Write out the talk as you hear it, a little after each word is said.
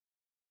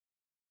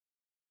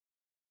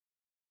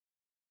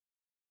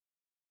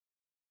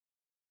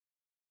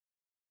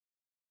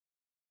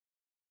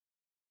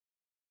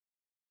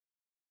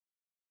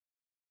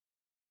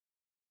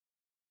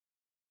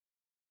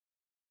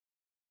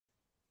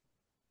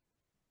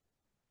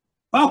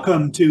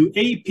Welcome to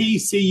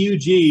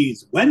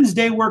APCUG's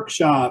Wednesday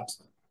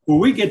workshops, where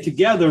we get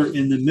together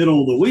in the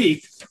middle of the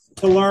week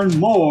to learn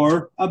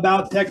more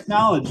about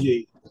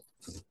technology.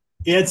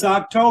 It's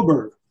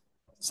October.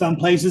 Some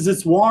places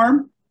it's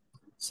warm,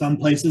 some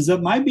places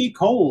it might be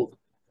cold,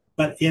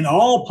 but in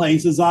all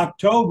places,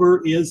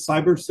 October is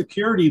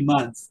Cybersecurity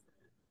Month.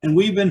 And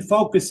we've been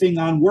focusing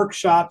on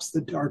workshops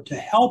that are to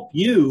help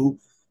you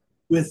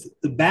with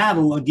the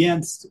battle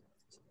against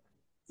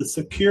the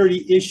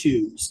security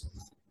issues.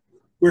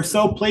 We're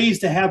so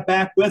pleased to have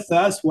back with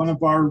us one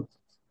of our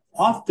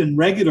often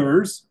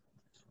regulars,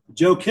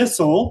 Joe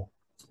Kissell.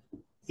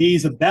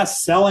 He's a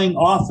best-selling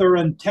author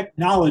and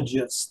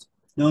technologist,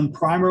 known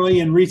primarily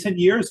in recent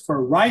years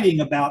for writing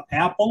about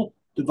Apple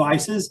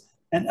devices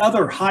and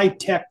other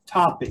high-tech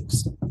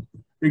topics.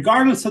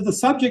 Regardless of the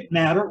subject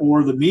matter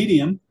or the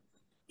medium,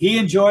 he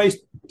enjoys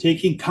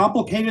taking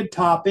complicated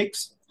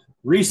topics,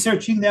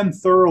 researching them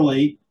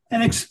thoroughly,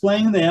 and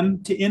explaining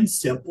them in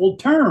simple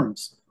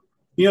terms.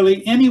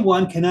 Nearly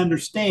anyone can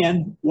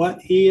understand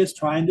what he is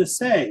trying to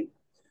say.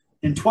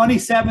 In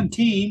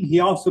 2017, he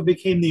also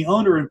became the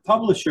owner and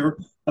publisher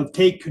of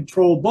Take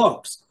Control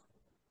Books,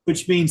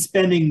 which means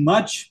spending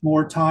much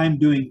more time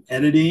doing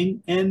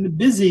editing and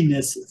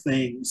busyness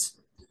things,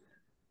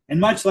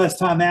 and much less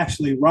time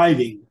actually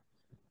writing.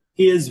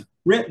 He has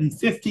written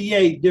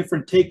 58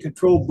 different Take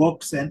Control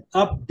books and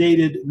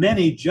updated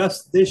many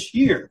just this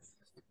year.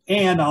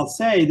 And I'll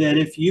say that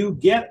if you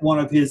get one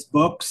of his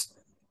books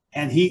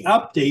and he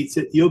updates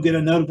it, you'll get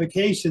a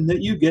notification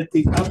that you get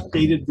the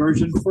updated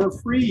version for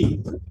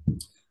free.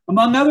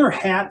 Among other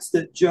hats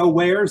that Joe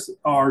wears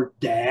are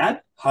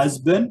dad,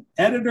 husband,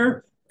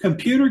 editor,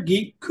 computer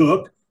geek,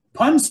 cook,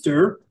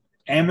 punster,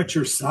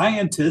 amateur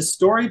scientist,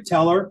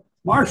 storyteller,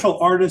 martial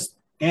artist,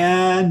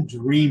 and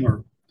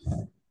dreamer.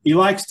 He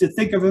likes to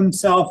think of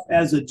himself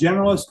as a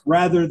generalist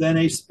rather than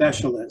a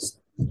specialist.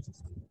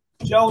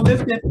 Joe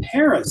lived in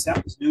Paris,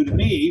 that was new to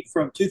me,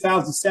 from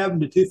 2007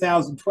 to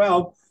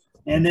 2012.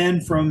 And then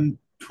from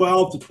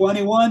 12 to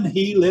 21,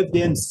 he lived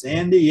in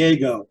San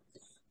Diego,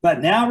 but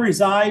now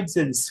resides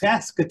in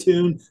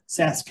Saskatoon,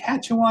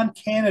 Saskatchewan,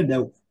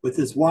 Canada, with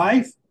his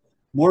wife,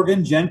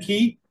 Morgan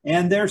Genke,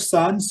 and their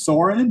sons,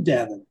 Soren and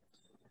Devin.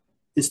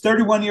 His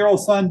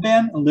 31-year-old son,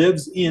 Ben,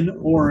 lives in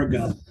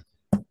Oregon.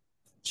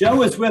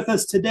 Joe is with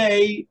us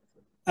today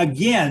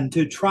again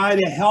to try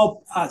to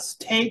help us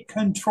take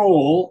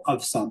control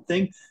of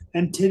something.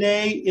 And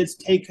today it's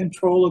take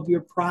control of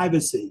your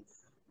privacy.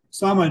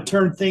 So I'm going to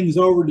turn things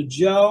over to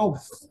Joe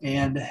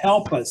and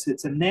help us.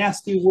 It's a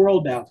nasty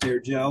world out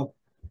there, Joe.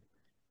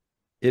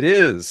 It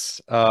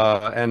is,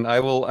 and I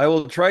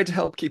will try to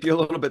help keep you a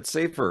little bit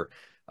safer.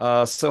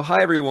 So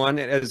hi everyone.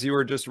 As you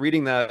were just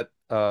reading that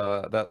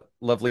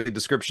lovely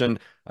description,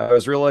 I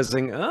was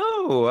realizing,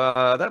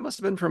 that must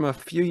have been from a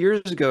few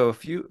years ago. A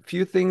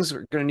few things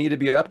are going to need to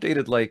be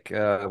updated, like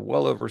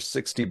well over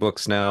 60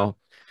 books now.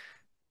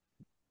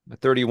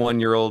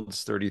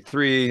 31-year-olds,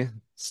 33,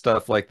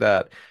 stuff like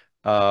that.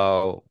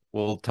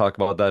 We'll talk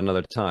about that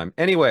another time.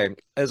 Anyway,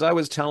 as I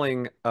was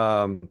telling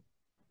the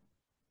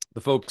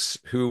folks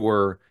who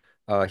were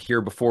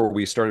here before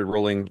we started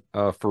rolling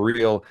for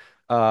real.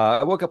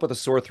 I woke up with a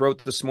sore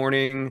throat this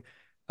morning.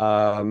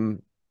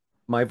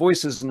 My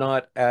voice is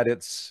not at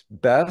its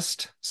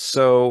best,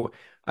 so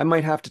I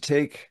might have to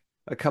take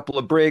a couple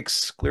of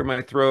breaks, clear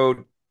my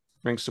throat,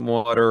 drink some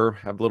water,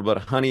 have a little bit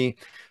of honey,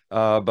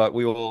 but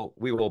we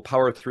will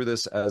power through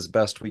this as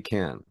best we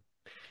can.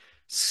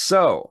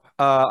 So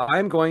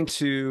I'm going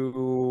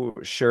to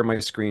share my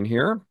screen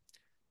here.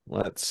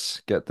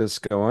 Let's get this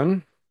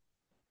going.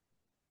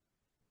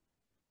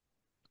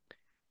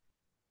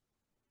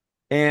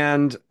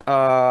 And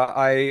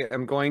I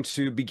am going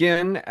to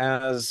begin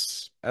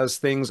as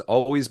things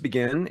always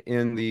begin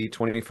in the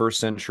 21st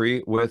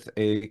century with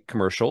a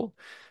commercial.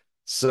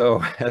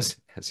 So as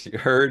you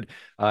heard,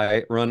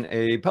 I run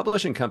a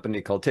publishing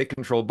company called Take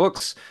Control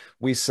Books.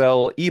 We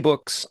sell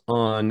ebooks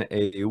on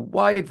a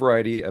wide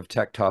variety of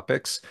tech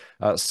topics.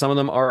 Some of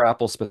them are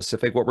Apple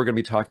specific. What we're going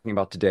to be talking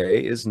about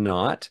today is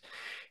not.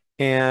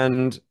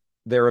 And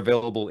they're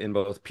available in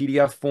both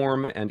PDF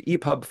form and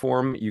EPUB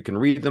form. You can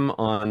read them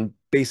on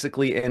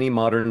basically any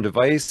modern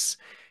device.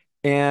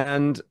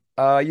 And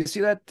you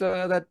see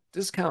that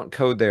discount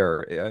code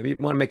there. You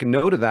want to make a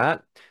note of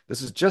that.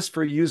 This is just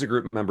for user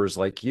group members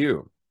like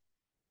you.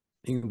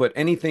 You can put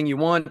anything you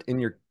want in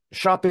your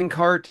shopping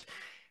cart,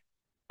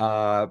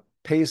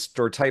 paste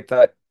or type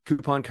that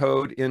coupon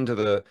code into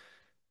the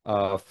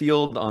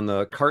field on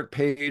the cart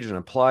page and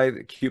apply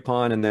the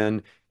coupon, and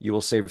then you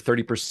will save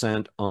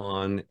 30%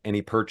 on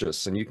any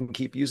purchase. And you can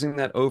keep using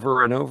that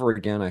over and over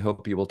again. I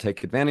hope you will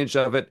take advantage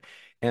of it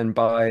and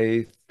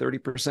buy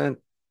 30%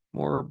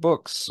 more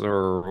books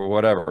or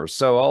whatever.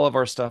 So all of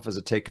our stuff is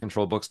at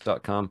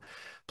takecontrolbooks.com.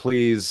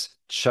 Please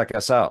check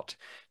us out.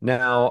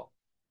 Now,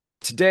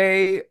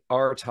 today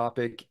our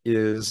topic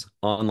is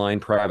online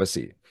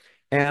privacy.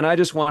 And I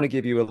just want to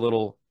give you a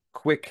little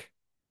quick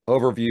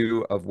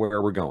overview of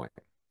where we're going.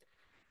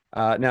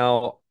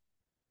 Now,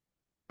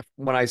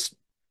 when I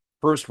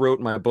first wrote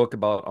my book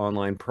about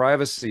online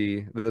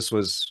privacy, this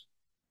was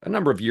a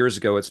number of years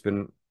ago. It's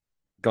been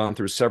gone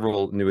through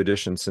several new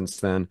editions since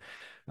then.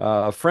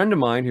 A friend of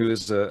mine who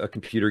is a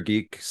computer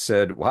geek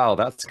said, "Wow,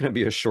 that's going to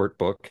be a short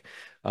book."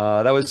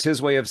 That was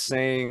his way of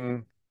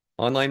saying,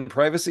 online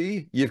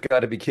privacy? You've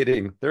got to be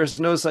kidding. There's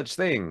no such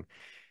thing.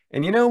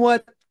 And you know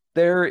what?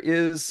 There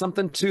is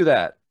something to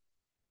that.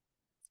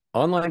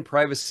 Online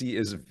privacy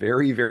is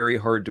very, very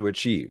hard to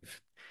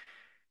achieve.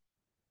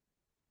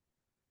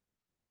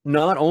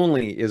 Not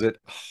only is it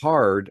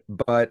hard,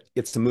 but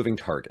it's a moving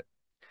target.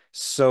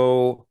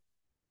 So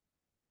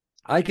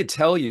I could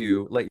tell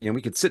you, like,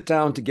 we could sit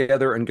down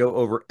together and go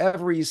over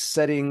every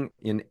setting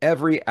in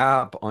every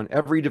app on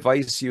every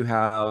device you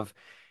have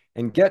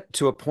and get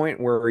to a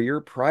point where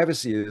your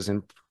privacy is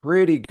in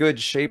pretty good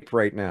shape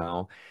right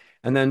now.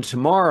 And then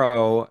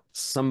tomorrow,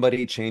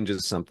 somebody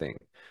changes something.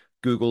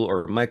 Google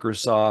or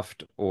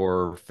Microsoft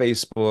or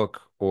Facebook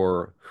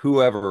or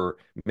whoever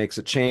makes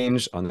a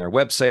change on their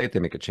website. They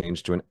make a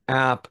change to an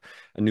app,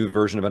 a new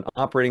version of an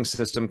operating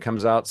system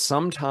comes out.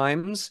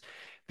 Sometimes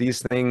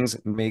these things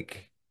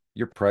make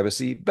your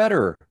privacy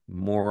better.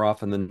 More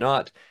often than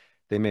not,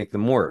 they make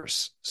them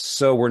worse.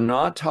 So we're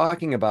not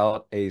talking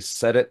about a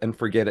set it and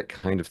forget it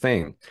kind of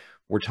thing.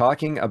 We're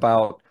talking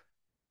about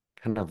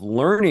kind of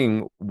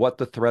learning what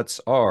the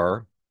threats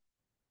are,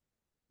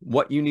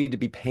 what you need to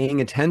be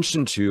paying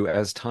attention to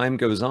as time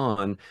goes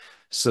on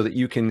so that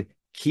you can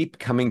keep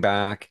coming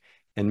back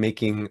and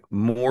making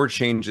more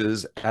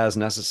changes as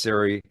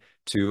necessary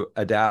to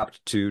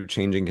adapt to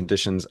changing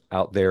conditions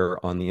out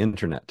there on the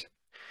internet.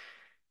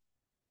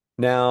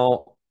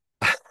 Now,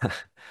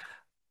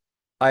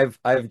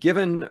 I've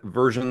given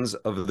versions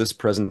of this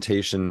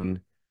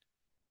presentation,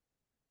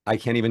 I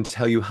can't even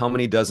tell you how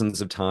many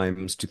dozens of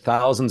times, to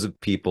thousands of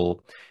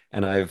people,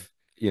 and I've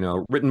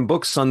written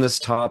books on this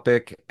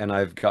topic, and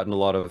I've gotten a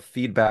lot of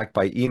feedback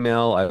by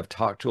email. I've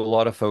talked to a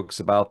lot of folks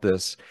about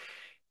this,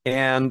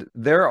 and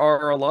there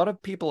are a lot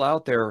of people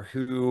out there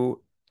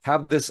who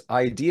have this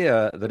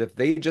idea that if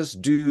they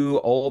just do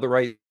all the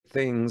right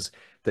things,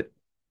 that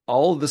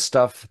all the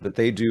stuff that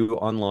they do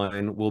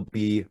online will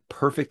be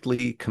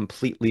perfectly,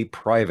 completely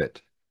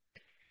private.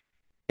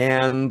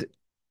 And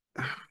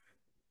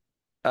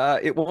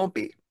it won't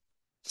be.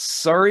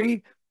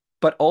 Sorry,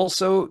 but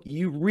also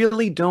you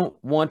really don't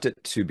want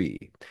it to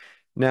be.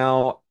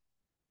 Now,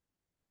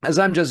 as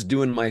I'm just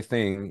doing my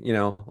thing,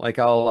 like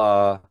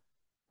I'll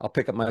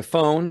pick up my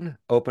phone,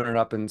 open it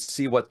up and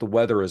see what the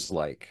weather is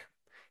like.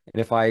 And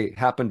if I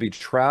happen to be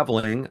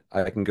traveling,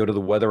 I can go to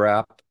the weather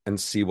app and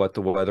see what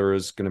the weather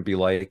is going to be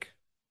like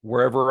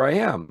wherever I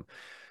am.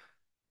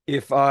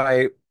 If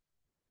I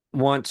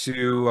want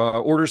to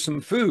order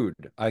some food,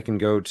 I can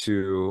go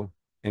to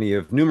any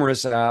of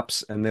numerous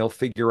apps and they'll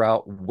figure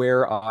out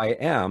where I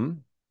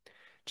am,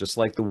 just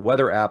like the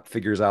weather app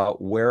figures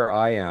out where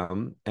I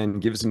am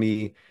and gives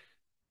me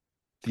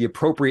the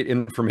appropriate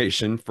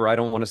information for I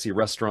don't want to see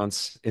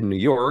restaurants in New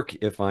York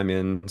if I'm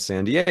in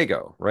San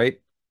Diego, right?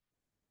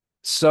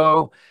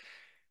 So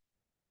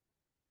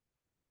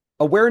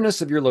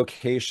awareness of your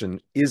location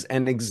is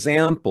an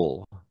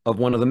example of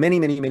one of the many,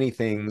 many, many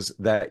things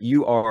that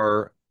you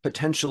are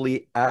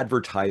potentially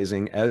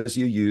advertising as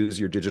you use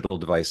your digital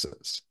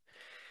devices.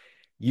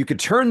 You could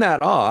turn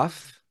that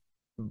off,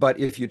 but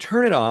if you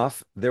turn it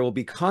off, there will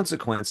be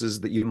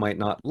consequences that you might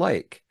not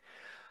like.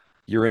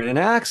 You're in an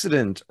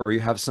accident or you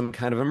have some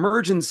kind of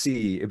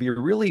emergency. It'd be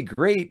really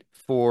great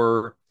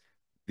for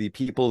the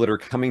people that are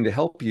coming to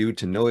help you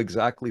to know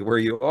exactly where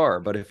you are.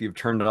 But if you've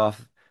turned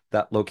off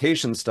that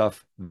location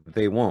stuff,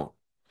 they won't.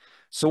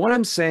 So what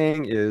I'm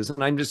saying is,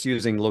 and I'm just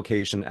using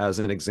location as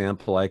an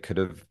example, I could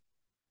have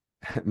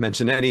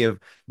mentioned any of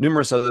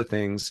numerous other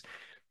things.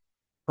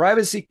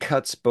 Privacy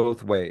cuts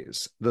both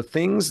ways. The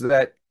things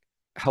that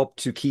help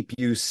to keep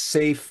you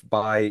safe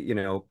by,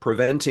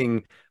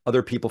 preventing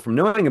other people from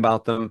knowing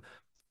about them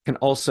can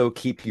also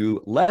keep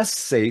you less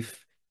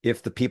safe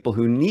if the people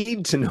who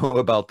need to know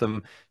about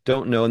them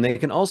don't know, and they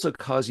can also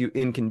cause you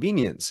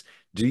inconvenience.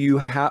 Do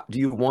you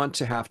want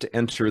to have to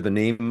enter the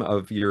name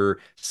of your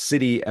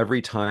city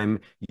every time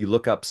you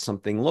look up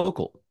something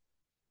local?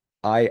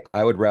 I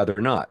would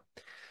rather not.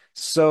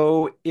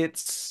 So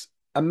it's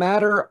a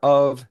matter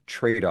of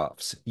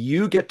trade-offs.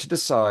 You get to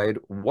decide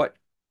what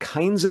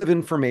kinds of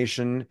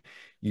information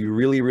you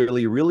really,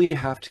 really, really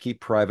have to keep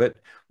private,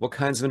 what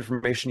kinds of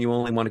information you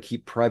only want to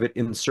keep private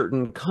in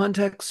certain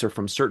contexts or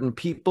from certain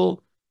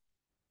people,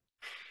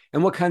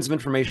 and what kinds of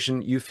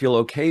information you feel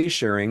okay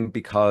sharing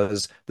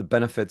because the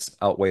benefits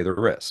outweigh the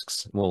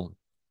risks. We'll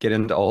get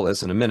into all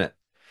this in a minute.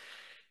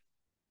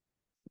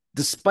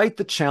 Despite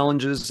the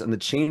challenges and the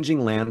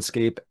changing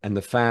landscape and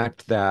the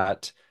fact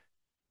that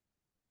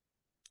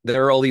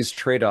there are all these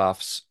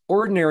trade-offs,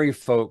 ordinary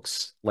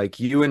folks like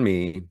you and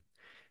me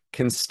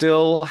can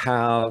still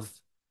have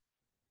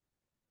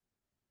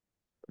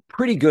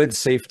pretty good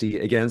safety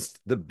against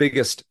the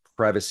biggest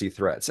privacy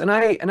threats. And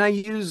I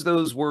use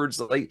those words,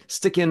 like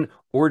stick in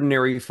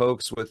ordinary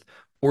folks with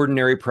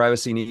ordinary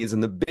privacy needs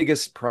and the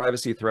biggest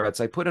privacy threats.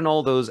 I put in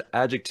all those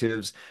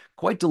adjectives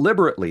quite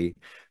deliberately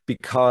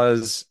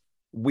because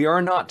we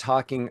are not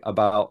talking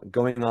about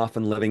going off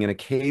and living in a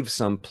cave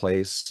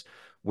someplace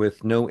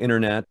with no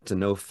internet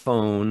and no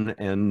phone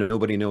and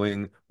nobody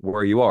knowing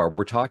where you are.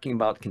 We're talking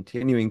about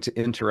continuing to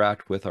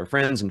interact with our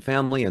friends and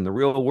family in the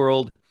real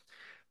world,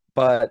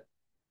 but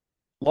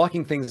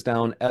locking things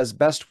down as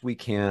best we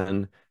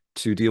can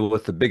to deal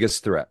with the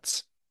biggest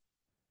threats.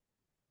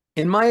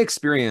 In my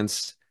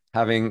experience,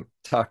 having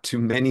talked to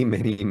many,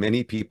 many,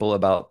 many people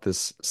about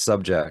this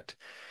subject,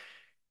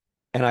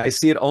 and I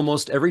see it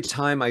almost every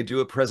time I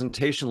do a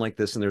presentation like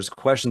this, and there's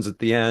questions at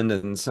the end,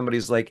 and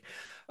somebody's like,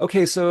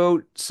 okay,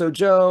 so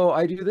Joe,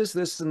 I do this,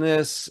 this, and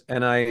this,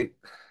 and I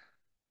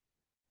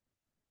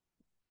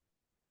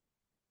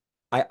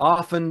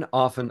often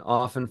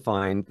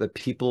find that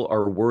people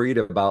are worried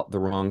about the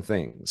wrong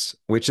things,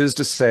 which is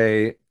to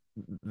say,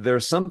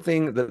 there's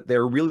something that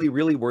they're really,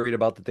 really worried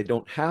about that they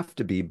don't have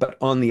to be. But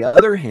on the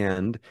other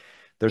hand,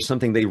 there's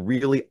something they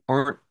really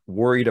aren't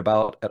worried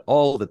about at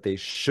all that they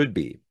should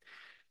be.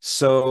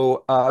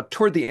 So,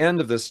 toward the end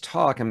of this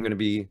talk, I'm going to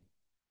be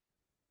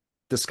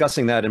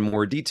discussing that in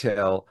more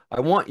detail.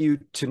 I want you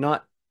to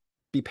not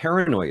be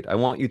paranoid. I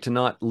want you to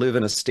not live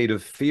in a state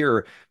of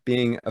fear,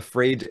 being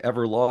afraid to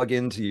ever log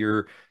into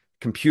your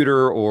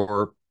computer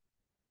or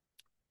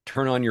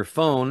turn on your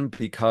phone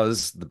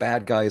because the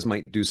bad guys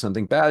might do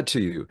something bad to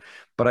you.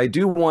 But I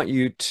do want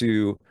you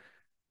to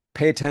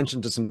pay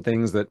attention to some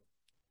things that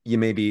you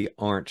maybe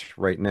aren't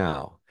right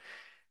now.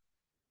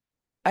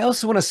 I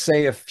also want to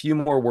say a few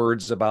more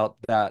words about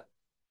that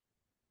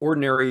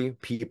ordinary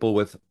people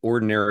with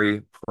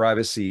ordinary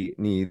privacy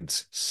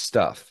needs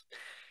stuff.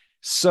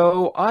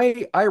 So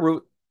I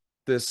wrote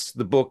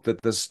the book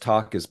that this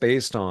talk is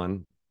based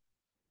on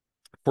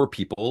for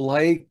people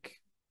like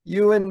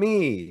you and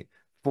me,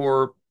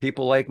 for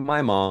people like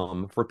my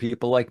mom, for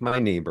people like my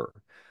neighbor.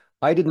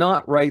 I did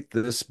not write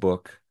this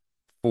book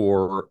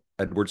for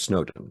Edward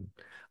Snowden.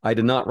 I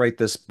did not write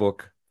this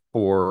book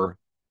for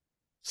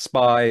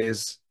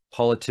spies,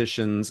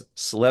 politicians,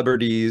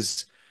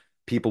 celebrities,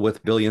 people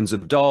with billions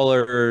of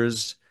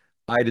dollars.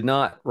 I did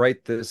not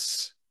write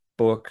this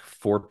book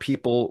for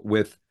people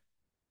with,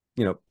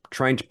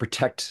 trying to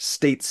protect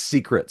state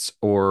secrets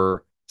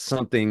or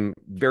something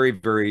very,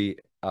 very,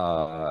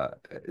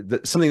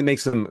 something that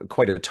makes them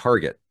quite a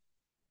target.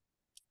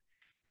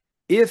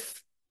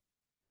 If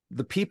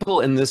the people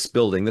in this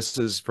building, this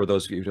is for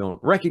those of you who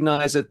don't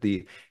recognize it,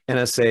 the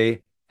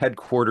NSA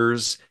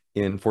headquarters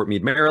in Fort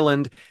Meade,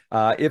 Maryland.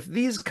 If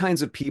these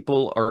kinds of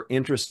people are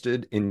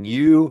interested in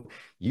you,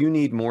 you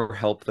need more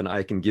help than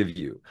I can give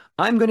you.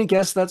 I'm going to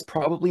guess that's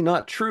probably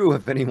not true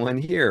of anyone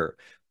here,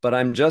 but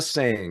I'm just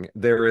saying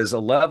there is a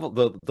level,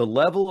 the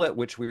level at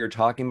which we are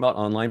talking about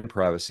online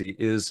privacy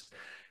is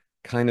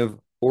kind of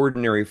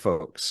ordinary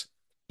folks.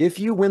 If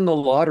you win the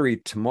lottery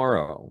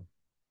tomorrow,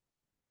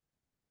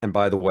 and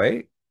by the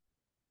way,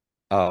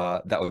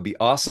 that would be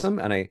awesome,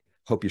 and I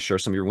hope you share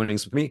some of your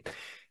winnings with me.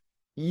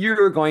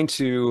 You're going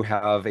to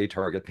have a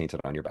target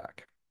painted on your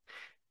back.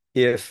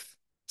 If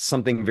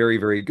something very,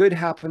 very good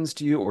happens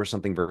to you or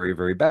something very,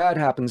 very bad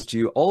happens to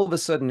you, all of a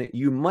sudden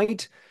you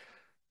might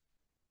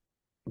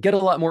get a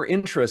lot more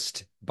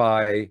interest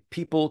by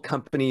people,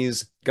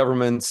 companies,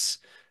 governments,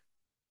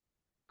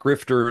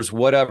 grifters,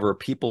 whatever,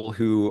 people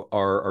who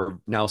are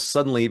now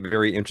suddenly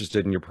very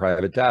interested in your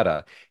private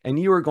data. And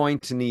you are going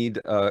to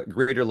need a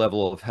greater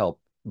level of help.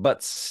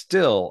 But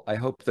still, I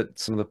hope that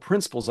some of the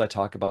principles I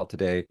talk about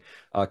today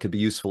could be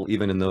useful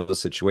even in those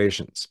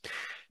situations.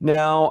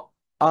 Now,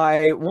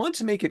 I want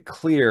to make it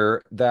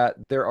clear that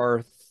there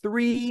are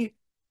three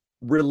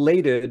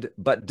related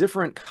but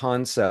different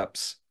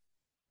concepts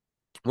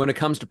when it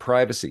comes to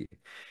privacy.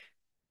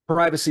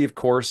 Privacy, of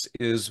course,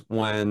 is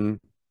when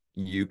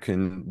you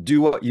can do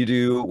what you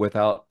do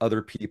without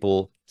other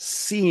people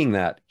seeing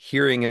that,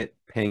 hearing it,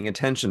 paying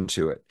attention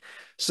to it.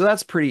 So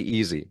that's pretty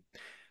easy.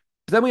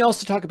 But then we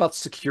also talk about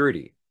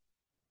security.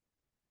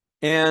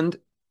 And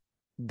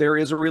there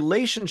is a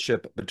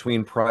relationship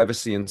between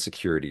privacy and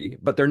security,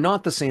 but they're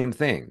not the same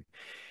thing.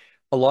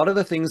 A lot of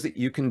the things that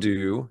you can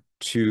do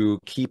to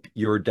keep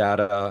your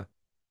data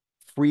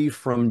free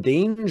from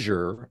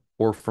danger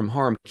or from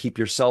harm, keep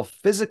yourself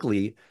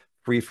physically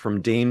free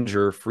from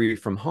danger, free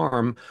from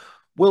harm,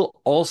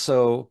 will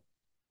also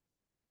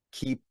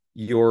keep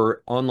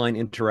your online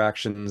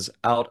interactions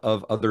out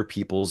of other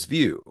people's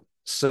view.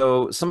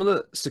 So some of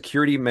the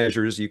security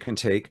measures you can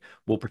take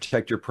will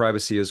protect your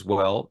privacy as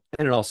well,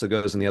 and it also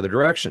goes in the other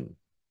direction.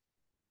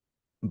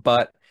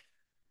 But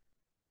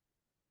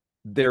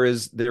there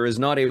is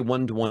not a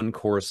one-to-one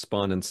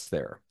correspondence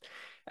there.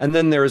 And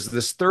then there's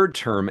this third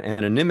term,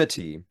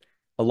 anonymity.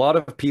 A lot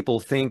of people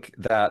think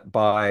that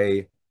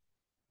by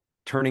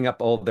turning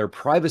up all their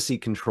privacy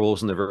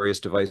controls on their various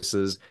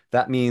devices,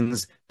 that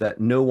means that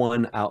no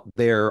one out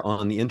there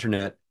on the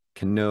internet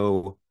can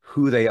know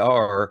who they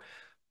are.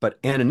 But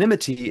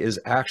anonymity is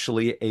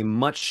actually a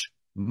much,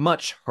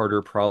 much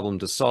harder problem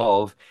to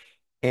solve.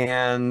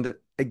 And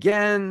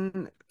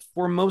again,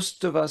 for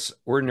most of us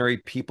ordinary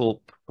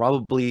people,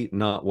 probably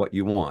not what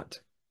you want.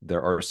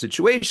 There are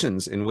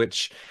situations in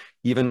which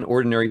even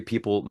ordinary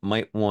people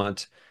might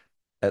want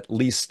at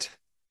least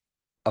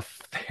a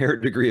fair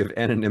degree of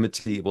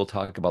anonymity. We'll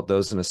talk about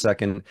those in a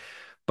second.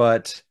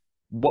 But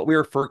what we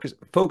are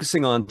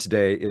focusing on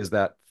today is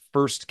that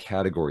first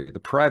category, the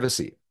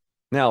privacy.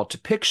 Now, to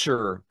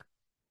picture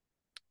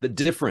the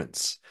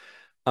difference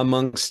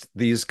amongst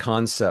these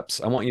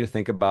concepts, I want you to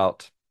think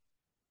about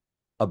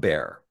a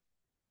bear.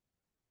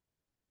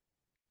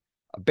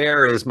 A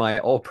bear is my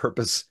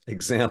all-purpose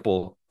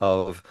example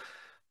of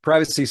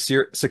privacy,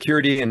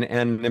 security, and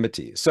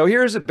anonymity. So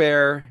here's a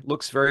bear,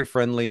 looks very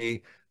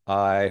friendly.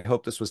 I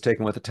hope this was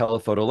taken with a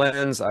telephoto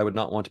lens. I would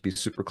not want to be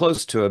super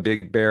close to a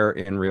big bear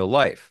in real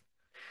life.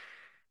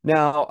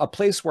 Now, a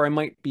place where I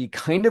might be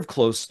kind of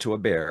close to a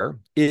bear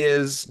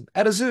is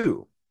at a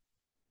zoo.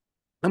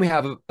 And we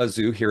have a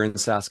zoo here in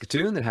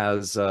Saskatoon that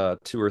has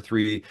 2 or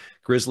 3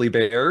 grizzly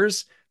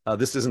bears.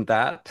 This isn't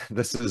that.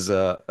 This is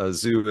a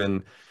zoo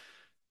in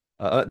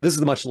this is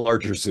a much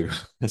larger zoo,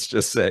 let's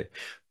just say.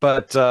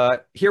 But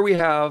here we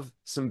have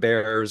some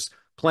bears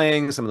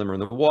playing. Some of them are in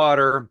the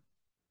water.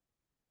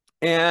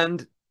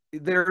 And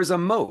there's a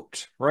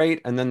moat, right?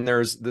 And then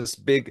there's this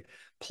big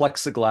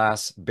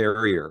plexiglass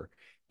barrier.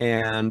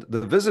 And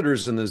the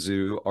visitors in the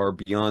zoo are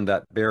beyond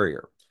that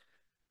barrier.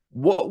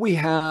 What we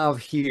have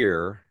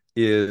here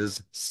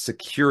is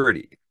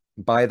security.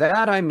 By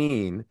that, I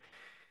mean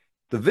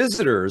the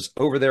visitors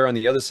over there on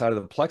the other side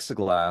of the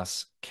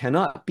plexiglass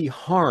cannot be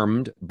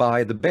harmed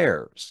by the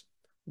bears.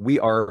 We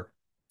are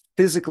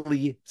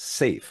physically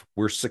safe.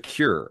 We're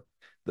secure.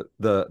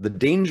 The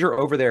danger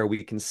over there,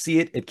 we can see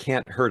it. It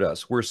can't hurt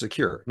us. We're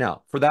secure.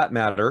 Now, for that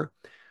matter,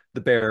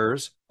 the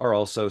bears are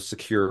also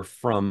secure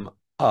from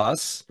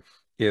us.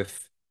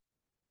 If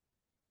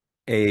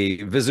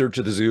a visitor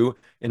to the zoo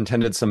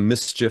intended some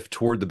mischief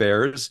toward the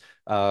bears,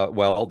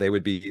 well, they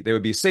would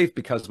be safe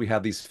because we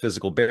have these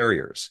physical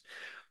barriers.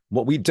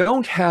 What we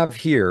don't have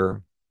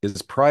here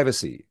is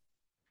privacy.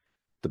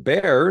 The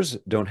bears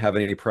don't have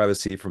any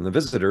privacy from the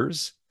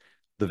visitors.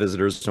 The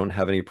visitors don't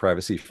have any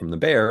privacy from the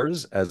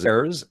bears as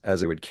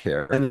they would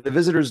care. And the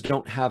visitors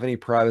don't have any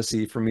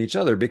privacy from each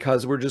other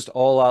because we're just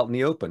all out in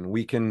the open.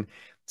 We can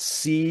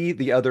see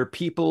the other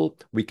people.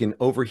 We can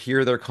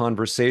overhear their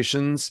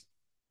conversations.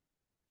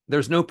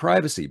 There's no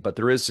privacy, but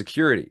there is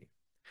security.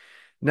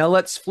 Now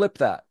let's flip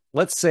that.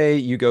 Let's say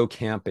you go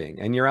camping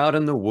and you're out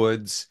in the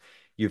woods,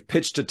 you've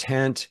pitched a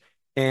tent,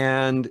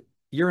 and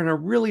you're in a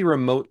really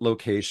remote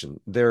location.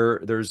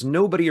 There's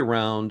nobody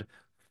around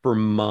for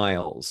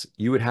miles.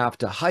 You would have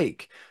to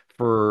hike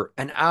for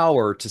an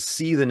hour to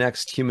see the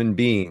next human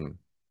being.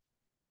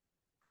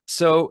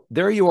 So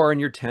there you are in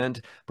your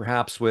tent,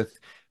 perhaps with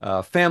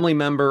a family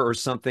member or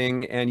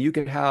something, and you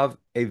could have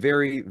a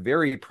very,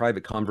 very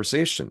private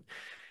conversation.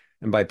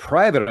 And by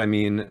private, I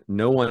mean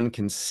no one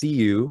can see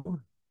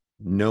you,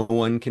 no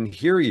one can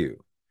hear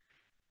you.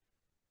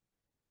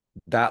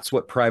 That's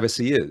what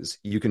privacy is.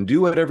 You can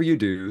do whatever you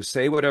do,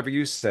 say whatever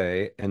you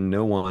say, and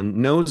no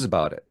one knows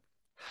about it.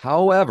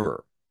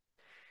 However,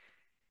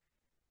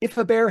 if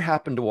a bear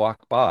happened to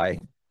walk by,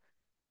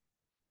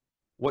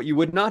 what you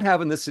would not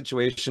have in this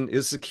situation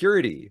is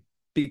security,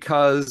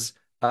 because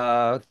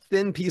a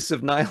thin piece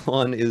of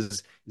nylon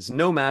is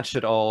no match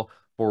at all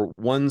for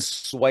one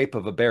swipe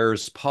of a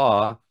bear's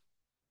paw,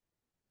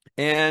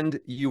 and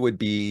you would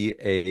be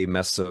a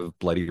mess of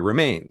bloody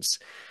remains.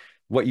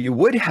 What you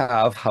would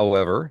have,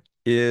 however,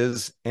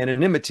 is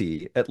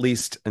anonymity, at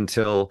least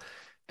until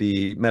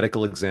the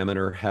medical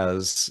examiner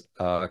has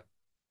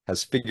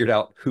figured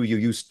out who you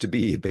used to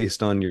be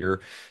based on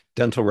your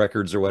dental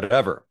records or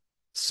whatever.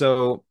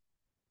 So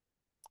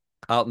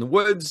out in the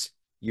woods,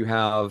 you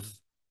have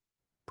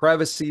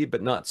privacy,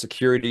 but not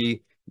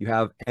security. You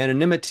have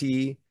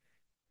anonymity,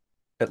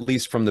 at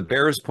least from the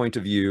bear's point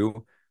of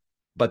view,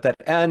 but that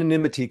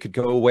anonymity could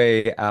go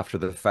away after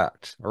the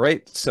fact. All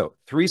right. So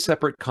 3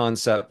 separate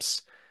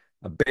concepts.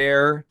 A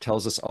bear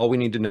tells us all we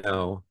need to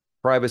know: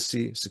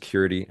 privacy,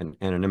 security, and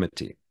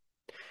anonymity.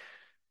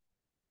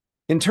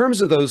 In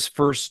terms of those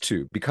first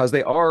 2, because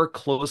they are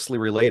closely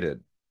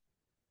related,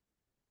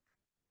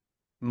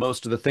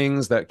 most of the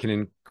things that can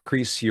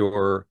increase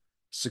your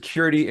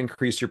security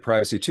increase your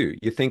privacy too.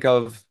 You think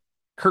of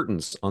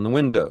curtains on the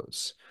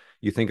windows.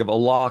 You think of a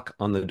lock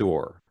on the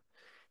door.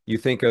 You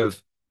think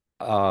of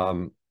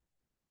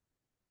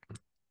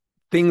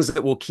things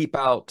that will keep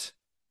out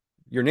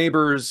your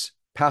neighbors,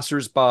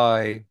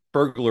 passersby,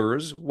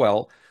 burglars.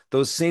 Well,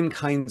 those same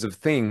kinds of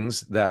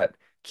things that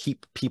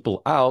keep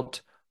people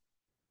out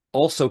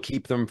also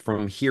keep them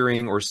from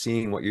hearing or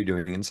seeing what you're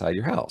doing inside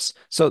your house.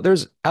 So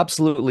there's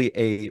absolutely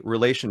a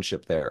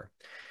relationship there.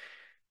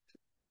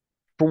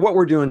 For what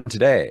we're doing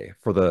today,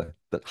 for the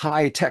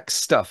high-tech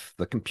stuff,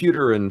 the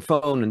computer and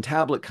phone and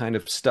tablet kind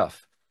of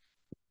stuff,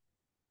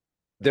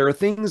 there are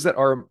things that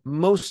are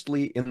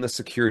mostly in the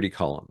security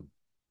column.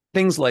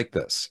 Things like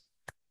this: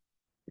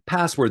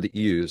 password that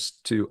you use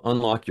to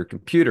unlock your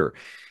computer.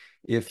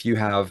 If you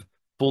have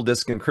full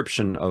disk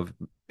encryption of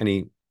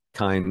any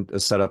kind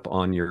set up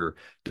on your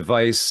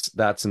device,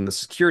 that's in the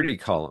security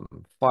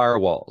column.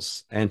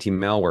 Firewalls,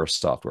 anti-malware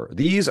software.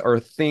 These are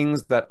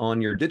things that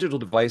on your digital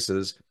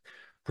devices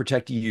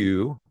protect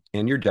you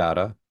and your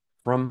data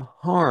from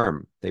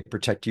harm. They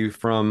protect you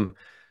from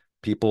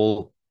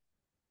people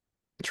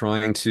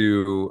trying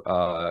to,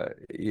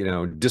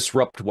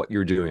 disrupt what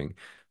you're doing,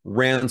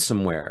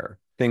 ransomware,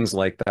 things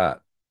like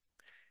that.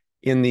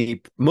 In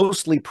the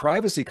mostly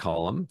privacy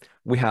column,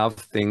 we have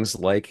things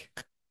like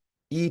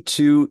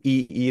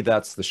E2EE,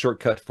 that's the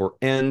shortcut for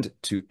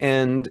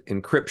end-to-end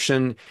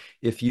encryption.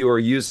 If you are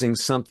using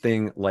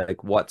something like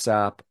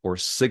WhatsApp or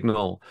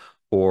Signal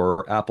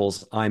or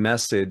Apple's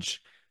iMessage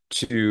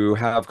to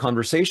have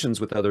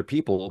conversations with other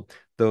people,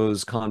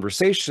 those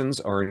conversations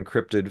are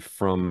encrypted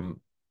from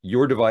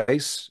your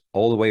device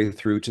all the way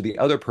through to the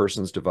other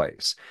person's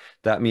device.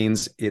 That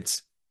means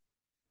it's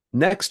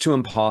next to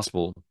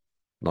impossible,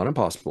 not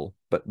impossible,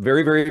 but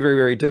very, very, very,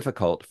 very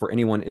difficult for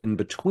anyone in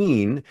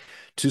between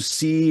to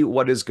see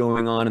what is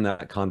going on in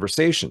that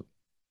conversation,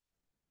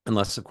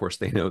 unless, of course,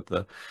 they know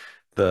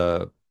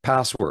the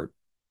password.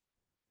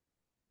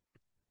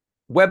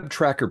 Web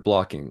tracker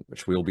blocking,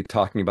 which we'll be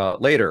talking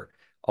about later,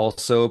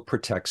 also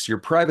protects your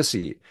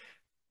privacy,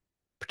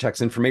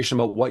 protects information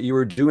about what you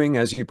are doing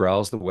as you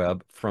browse the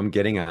web from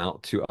getting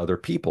out to other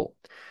people.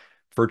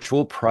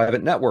 Virtual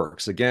private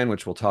networks, again,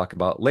 which we'll talk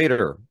about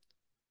later,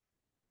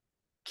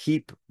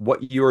 keep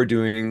what you are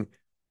doing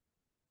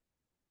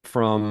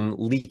from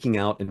leaking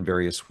out in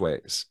various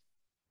ways.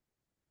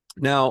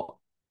 Now,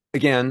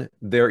 again,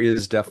 there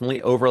is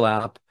definitely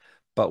overlap,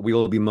 but we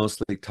will be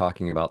mostly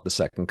talking about the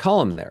second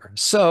column there.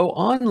 So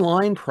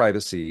online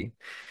privacy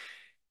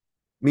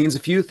means a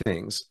few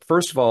things.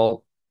 First of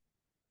all,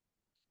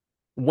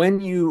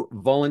 when you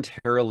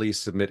voluntarily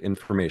submit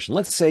information,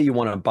 let's say you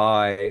want to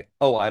buy,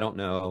 oh, I don't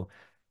know,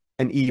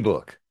 an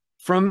ebook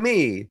from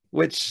me,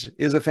 which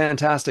is a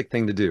fantastic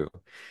thing to do.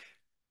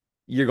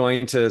 You're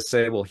going to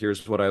say, well,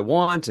 here's what I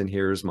want, and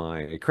here's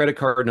my credit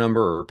card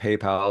number or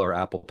PayPal or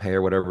Apple Pay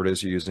or whatever it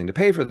is you're using to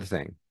pay for the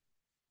thing.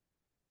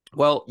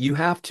 Well, you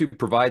have to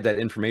provide that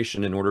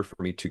information in order for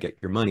me to get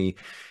your money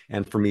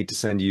and for me to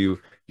send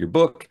you your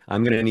book.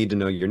 I'm going to need to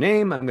know your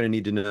name. I'm going to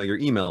need to know your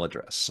email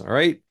address. All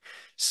right.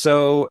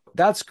 So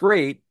that's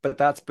great, but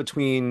that's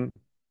between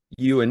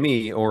you and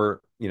me,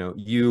 or,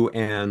 you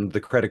and the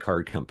credit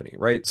card company,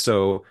 right?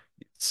 So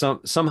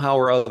somehow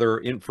or other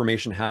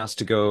information has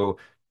to go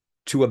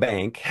to a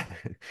bank,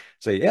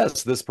 say,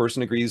 yes, this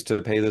person agrees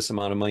to pay this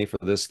amount of money for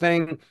this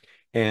thing,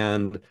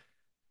 and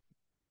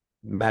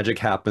magic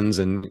happens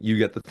and you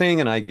get the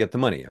thing and I get the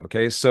money.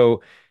 Okay.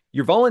 So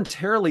you're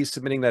voluntarily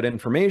submitting that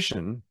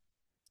information,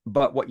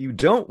 but what you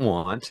don't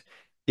want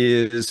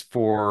is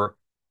for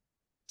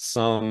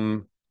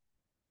some,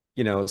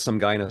 some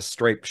guy in a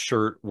striped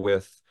shirt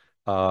with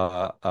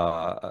a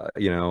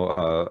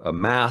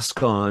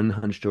mask on,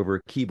 hunched over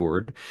a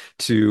keyboard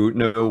to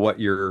know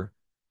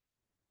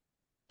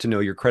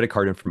your credit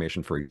card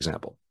information, for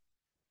example.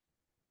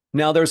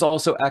 Now, there's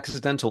also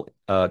accidental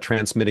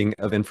transmitting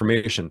of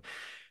information.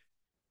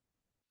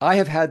 I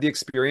have had the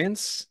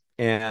experience,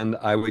 and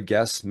I would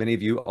guess many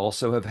of you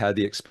also have had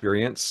the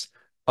experience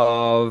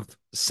of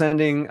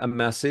sending a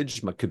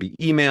message, it could be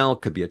email,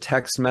 could be a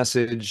text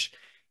message,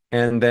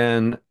 and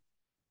then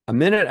a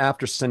minute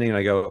after sending it,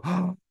 I go,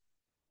 oh,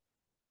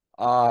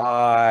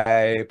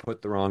 I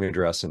put the wrong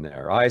address in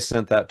there. I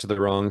sent that to the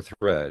wrong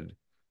thread.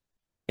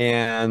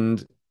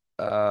 And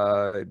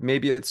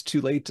maybe it's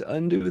too late to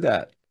undo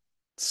that.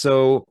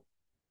 So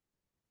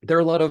there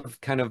are a lot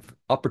of kind of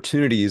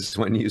opportunities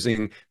when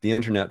using the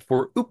internet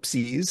for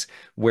oopsies,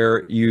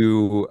 where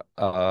you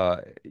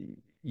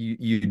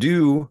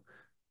do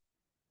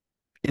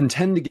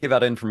intend to give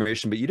out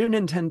information, but you didn't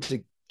intend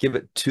to give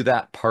it to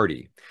that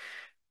party.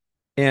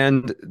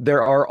 And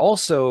there are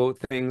also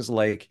things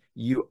like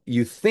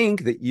you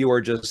think that you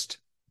are just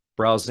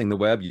browsing the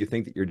web, you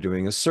think that you're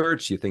doing a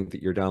search, you think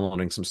that you're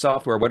downloading some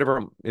software,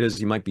 whatever it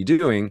is you might be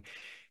doing,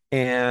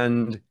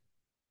 and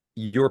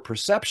your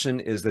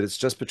perception is that it's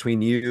just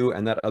between you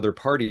and that other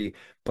party.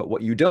 But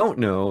what you don't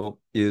know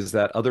is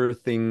that other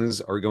things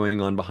are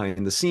going on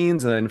behind the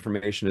scenes, and that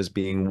information is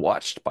being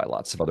watched by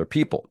lots of other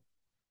people.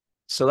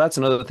 So that's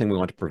another thing we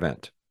want to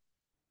prevent.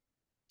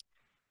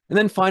 And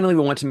then finally,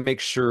 we want to make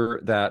sure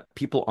that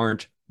people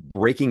aren't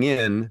breaking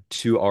in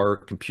to our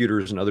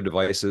computers and other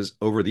devices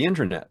over the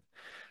internet.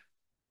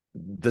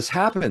 This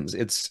happens.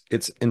 It's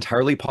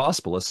entirely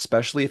possible,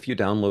 especially if you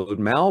download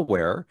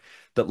malware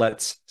that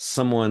lets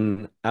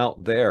someone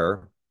out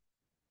there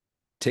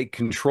take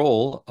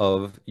control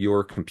of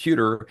your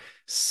computer,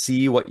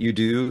 see what you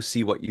do,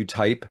 see what you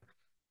type.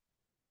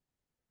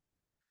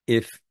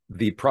 If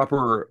the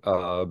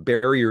proper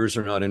barriers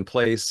are not in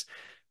place,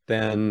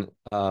 then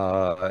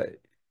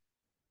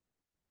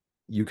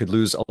you could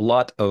lose a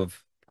lot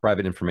of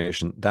private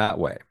information that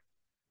way.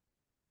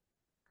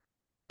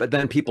 But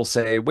then people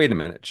say, wait a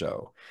minute,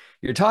 Joe,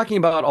 you're talking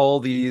about all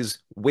these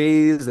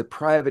ways that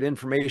private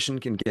information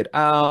can get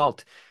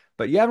out,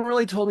 but you haven't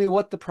really told me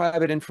what the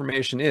private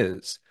information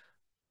is.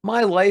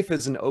 My life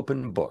is an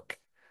open book.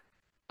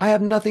 I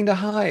have nothing to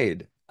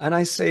hide. And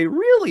I say,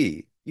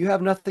 really? You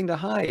have nothing to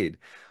hide?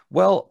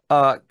 Well,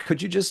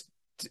 could you just,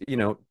 you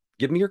know,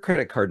 give me your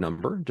credit card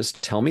number.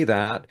 Just tell me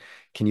that.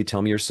 Can you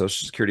tell me your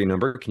social security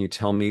number? Can you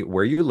tell me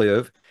where you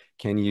live?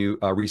 Can you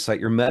recite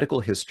your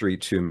medical history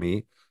to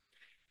me?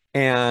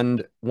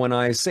 And when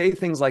I say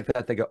things like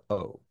that, they go,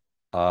 oh,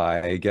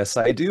 I guess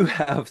I do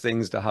have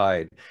things to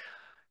hide.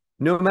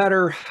 No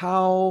matter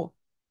how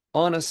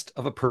honest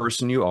of a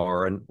person you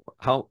are and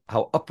how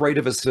upright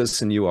of a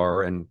citizen you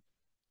are, and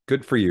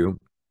good for you,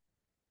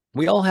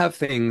 we all have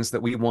things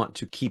that we want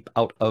to keep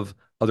out of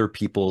other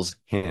people's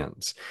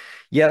hands.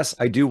 Yes,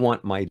 I do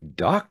want my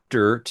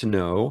doctor to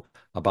know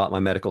about my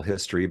medical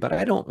history, but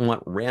I don't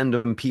want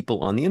random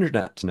people on the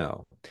internet to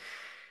know.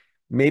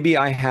 Maybe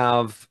I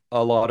have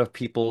a lot of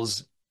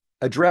people's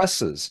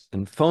addresses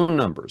and phone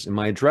numbers in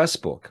my address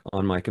book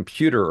on my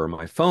computer or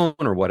my phone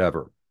or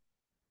whatever.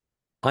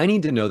 I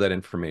need to know that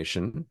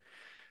information,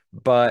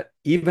 but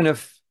even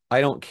if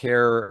I don't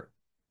care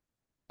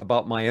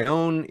about my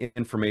own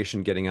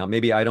information getting out,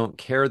 maybe I don't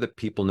care that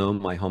people know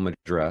my home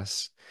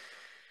address.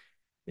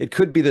 It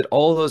could be that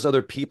all those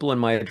other people in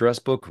my address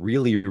book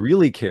really,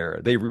 really care.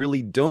 They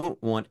really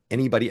don't want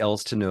anybody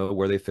else to know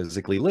where they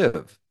physically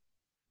live.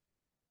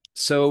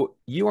 So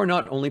you are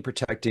not only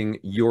protecting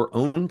your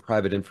own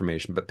private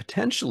information, but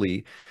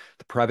potentially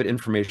the private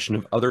information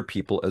of other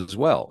people as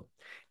well.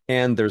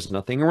 And there's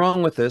nothing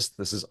wrong with this.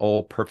 This is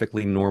all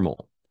perfectly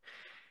normal.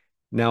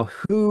 Now,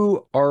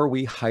 who are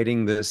we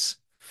hiding this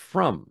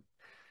from?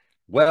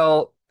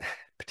 Well,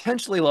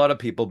 potentially a lot of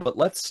people, but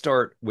let's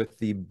start with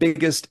the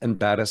biggest and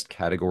baddest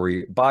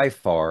category by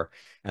far,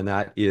 and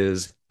that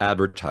is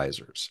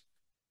advertisers.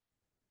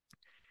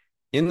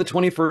 In the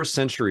 21st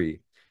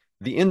century,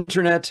 the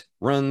internet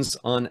runs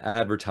on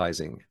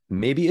advertising.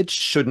 Maybe it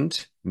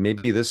shouldn't.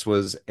 Maybe this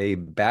was a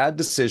bad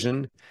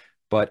decision,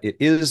 but it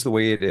is the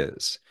way it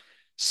is.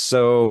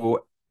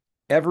 So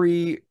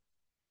every,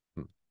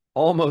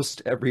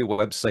 almost every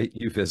website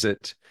you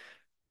visit,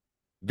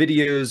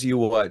 videos you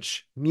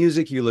watch,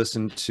 music you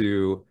listen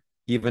to,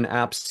 even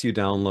apps you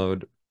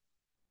download,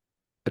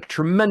 a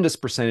tremendous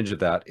percentage of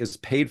that is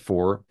paid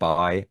for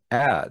by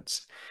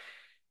ads.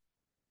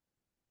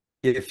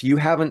 If you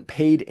haven't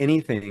paid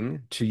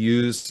anything to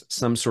use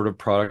some sort of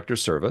product or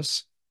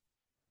service,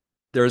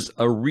 there's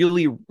a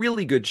really,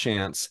 really good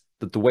chance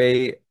that the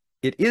way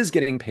it is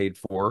getting paid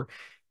for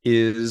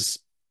is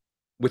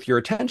with your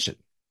attention.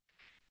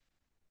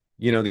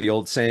 You know, the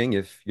old saying,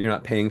 if you're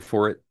not paying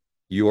for it,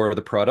 you are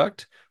the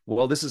product.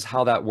 Well, this is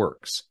how that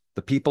works.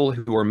 The people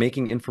who are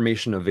making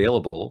information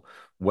available,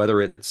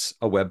 whether it's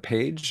a web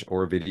page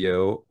or a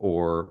video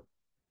or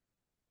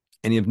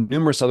any of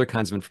numerous other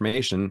kinds of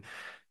information,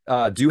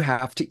 do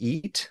have to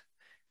eat.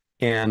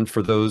 And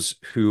for those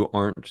who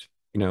aren't,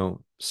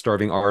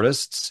 starving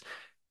artists,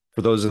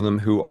 for those of them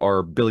who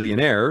are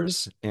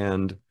billionaires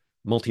and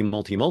multi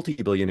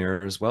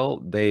billionaires, well,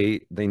 they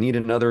need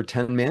another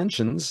 10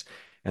 mansions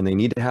and they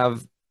need to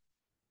have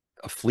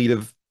a fleet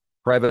of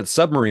private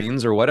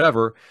submarines or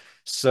whatever.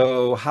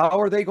 So how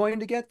are they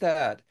going to get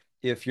that?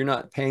 If you're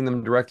not paying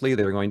them directly,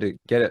 they're going to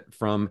get it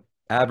from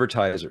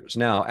advertisers.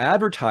 Now,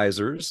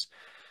 advertisers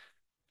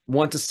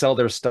want to sell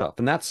their stuff,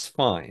 and that's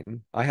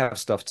fine. I have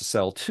stuff to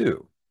sell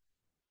too.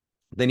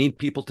 They need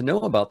people to know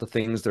about the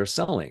things they're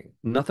selling.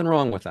 Nothing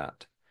wrong with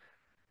that.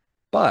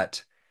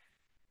 But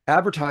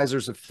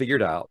advertisers have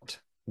figured out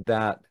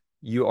that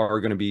you are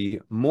going to be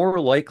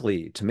more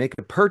likely to make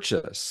a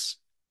purchase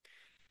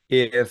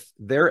if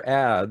their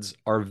ads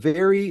are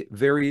very,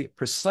 very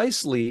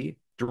precisely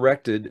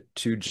directed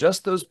to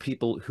just those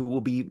people who will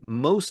be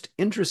most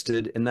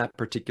interested in that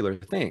particular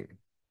thing.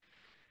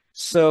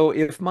 So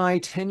if my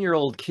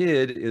 10-year-old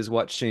kid is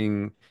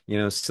watching,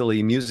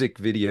 silly music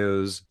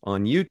videos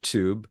on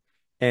YouTube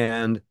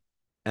and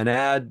an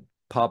ad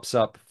pops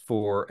up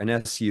for an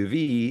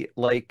SUV,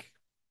 like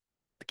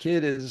the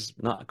kid is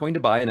not going to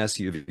buy an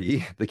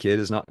SUV. The kid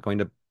is not going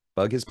to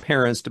bug his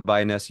parents to buy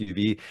an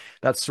SUV.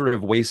 That's sort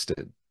of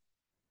wasted.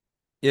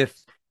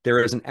 If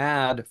there is an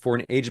ad for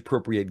an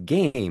age-appropriate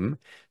game,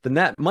 then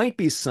that might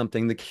be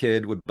something the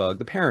kid would bug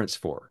the parents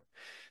for.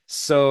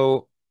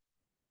 So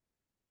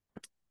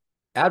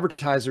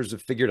advertisers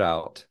have figured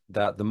out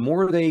that the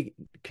more they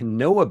can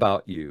know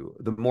about you,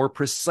 the more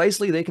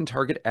precisely they can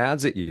target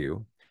ads at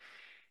you.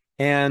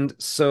 And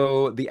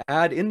so the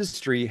ad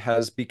industry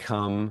has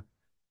become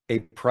a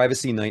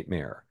privacy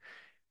nightmare.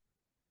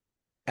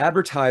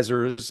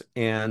 Advertisers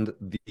and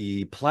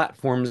the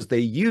platforms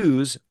they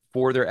use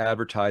for their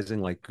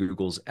advertising, like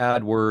Google's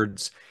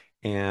AdWords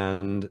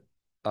and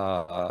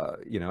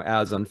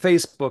ads on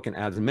Facebook and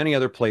ads in many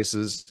other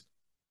places,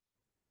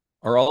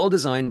 are all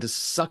designed to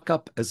suck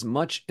up as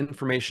much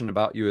information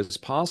about you as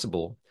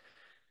possible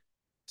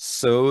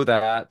so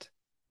that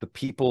the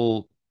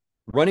people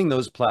running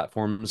those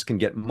platforms can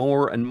get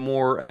more and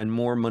more and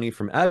more money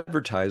from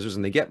advertisers,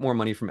 and they get more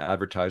money from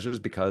advertisers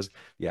because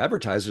the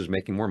advertisers are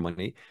making more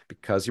money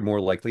because you're more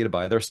likely to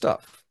buy their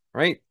stuff,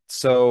 right?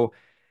 So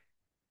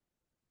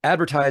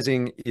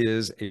advertising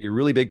is a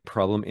really big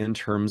problem in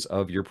terms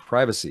of your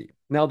privacy.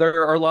 Now,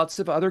 there are lots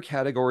of other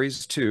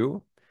categories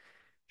too.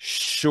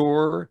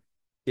 Sure,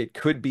 it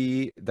could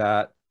be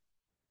that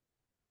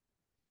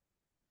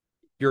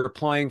you're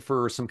applying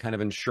for some kind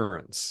of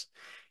insurance,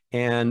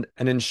 and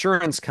an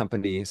insurance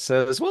company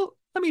says, well,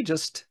 let me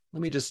just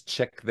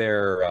check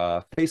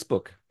their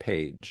Facebook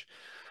page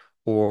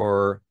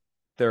or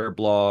their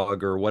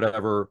blog or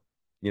whatever,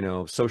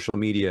 social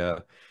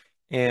media.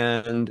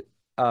 And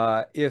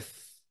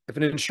if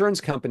an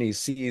insurance company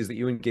sees that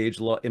you engage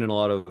in a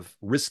lot of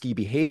risky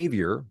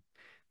behavior,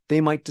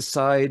 they might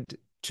decide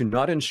to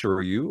not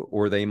insure you,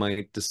 or they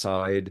might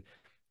decide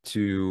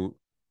to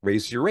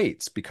raise your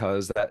rates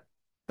because that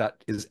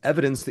is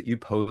evidence that you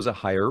pose a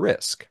higher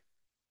risk.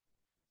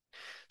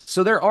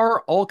 So there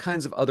are all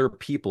kinds of other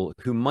people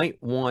who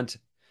might want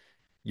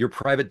your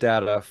private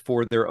data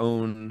for their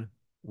own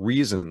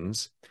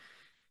reasons.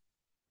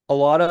 A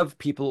lot of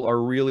people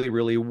are really,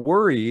 really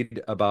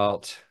worried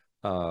about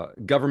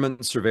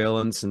government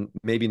surveillance, and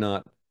maybe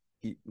not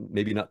the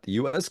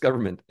US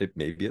government.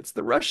 Maybe it's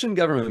the Russian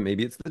government,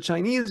 maybe it's the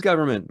Chinese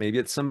government, maybe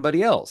it's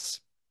somebody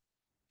else.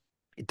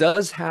 It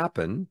does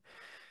happen.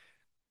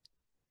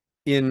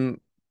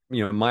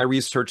 My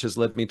research has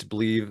led me to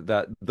believe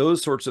that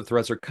those sorts of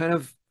threats are kind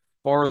of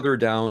farther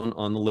down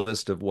on the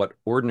list of what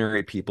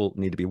ordinary people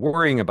need to be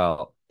worrying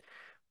about.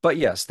 But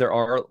yes, there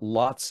are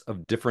lots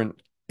of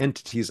different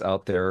entities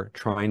out there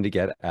trying to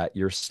get at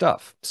your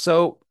stuff.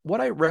 So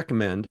what I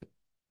recommend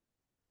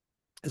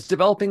is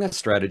developing a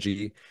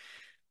strategy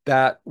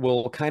that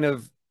will kind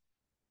of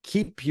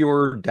keep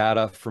your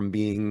data from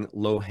being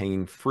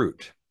low-hanging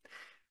fruit.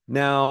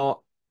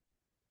 Now,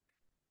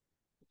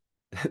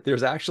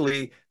 there's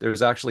actually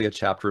a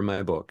chapter in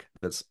my book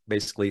that's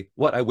basically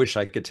what I wish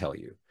I could tell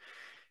you.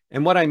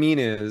 And what I mean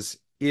is,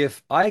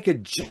 if I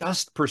could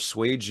just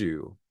persuade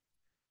you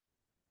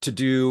to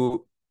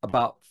do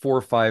about 4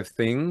 or 5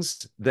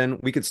 things, then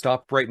we could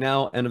stop right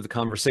now, end of the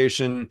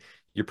conversation.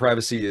 Your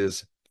privacy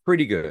is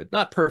pretty good.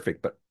 Not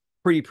perfect, but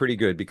pretty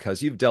good,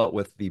 because you've dealt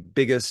with the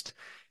biggest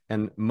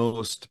and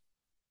most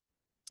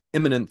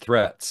imminent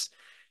threats.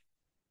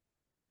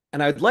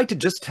 And I'd like to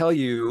just tell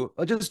you,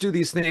 I'll just do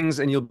these things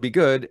and you'll be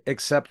good,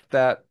 except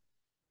that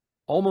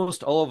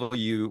almost all of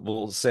you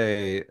will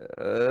say,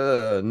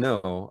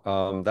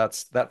 no,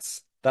 that's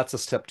a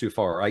step too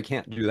far. I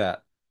can't do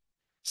that.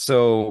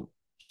 So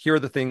here are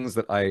the things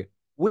that I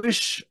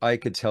wish I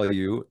could tell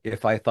you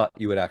if I thought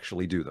you would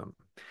actually do them.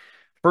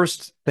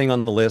 First thing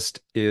on the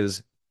list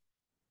is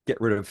get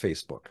rid of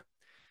Facebook.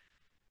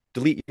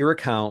 Delete your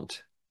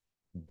account.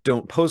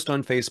 Don't post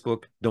on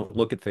Facebook. Don't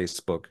look at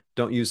Facebook.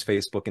 Don't use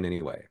Facebook in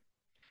any way.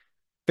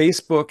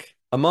 Facebook,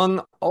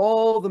 among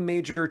all the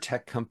major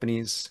tech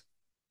companies,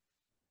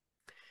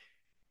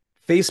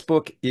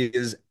 Facebook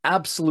is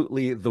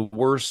absolutely the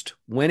worst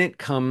when it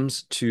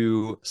comes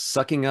to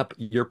sucking up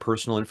your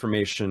personal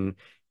information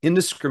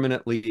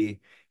indiscriminately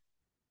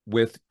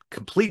with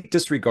complete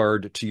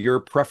disregard to your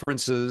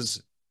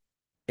preferences.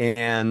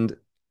 And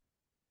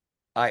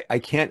I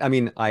can't, I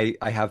mean, I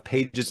have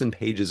pages and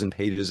pages and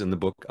pages in the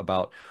book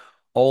about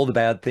all the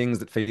bad things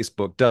that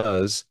Facebook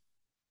does.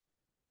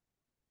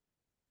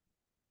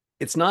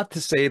 It's not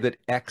to say that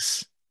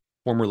X,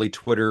 formerly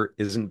Twitter,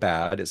 isn't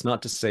bad. It's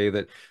not to say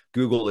that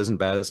Google isn't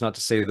bad. It's not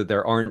to say that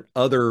there aren't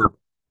other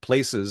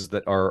places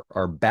that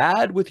are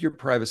bad with your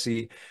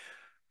privacy.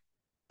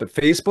 But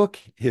Facebook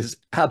is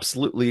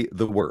absolutely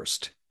the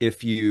worst.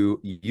 If you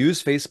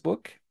use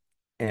Facebook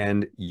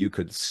and you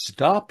could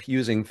stop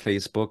using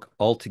Facebook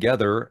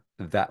altogether,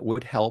 that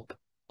would help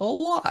a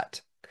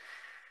lot.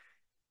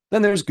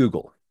 Then there's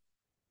Google.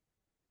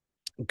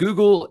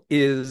 Google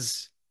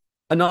is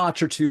a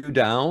notch or two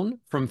down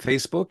from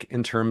Facebook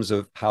in terms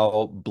of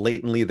how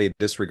blatantly they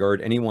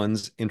disregard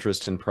anyone's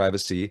interest in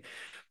privacy.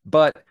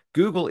 But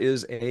Google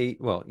is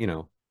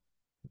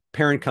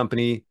parent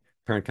company.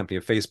 Parent company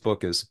of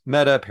Facebook is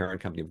Meta.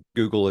 Parent company of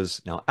Google is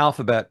now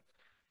Alphabet,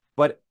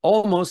 but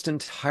almost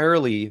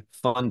entirely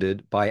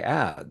funded by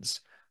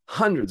ads.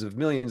 Hundreds of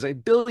millions,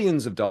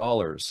 billions of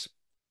dollars,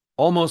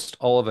 almost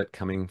all of it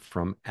coming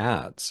from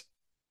ads.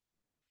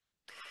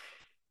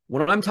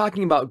 When I'm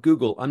talking about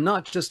Google, I'm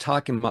not just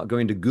talking about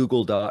going to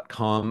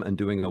google.com and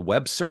doing a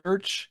web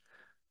search.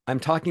 I'm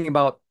talking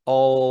about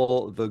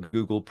all the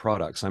Google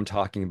products. I'm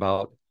talking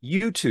about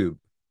YouTube,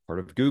 part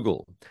of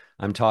Google.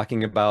 I'm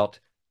talking about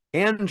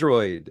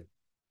Android,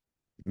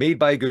 made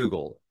by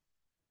Google,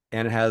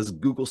 and it has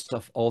Google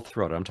stuff all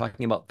throughout it. I'm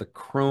talking about the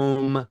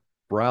Chrome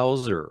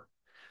browser,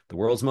 the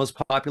world's most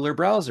popular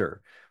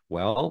browser.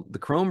 Well, the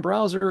Chrome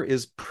browser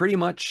is pretty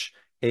much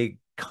a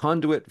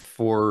conduit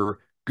for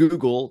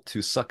Google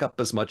to suck up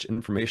as much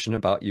information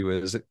about you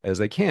as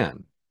they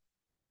can.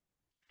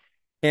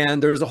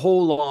 And there's a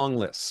whole long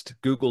list: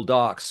 Google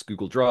Docs,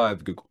 Google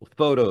Drive, Google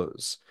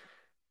Photos.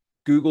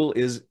 Google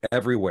is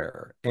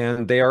everywhere,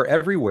 and they are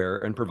everywhere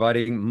and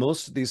providing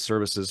most of these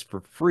services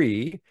for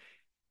free,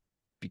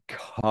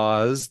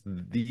 because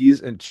these,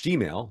 and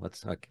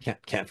Gmail, I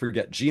can't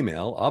forget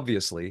Gmail,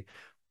 obviously,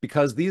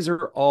 because these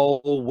are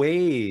all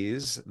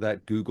ways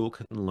that Google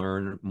can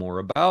learn more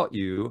about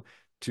you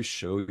to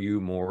show you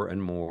more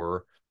and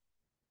more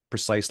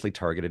precisely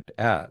targeted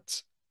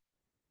ads.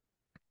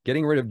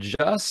 Getting rid of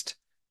just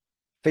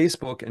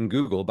Facebook and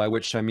Google, by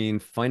which I mean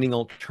finding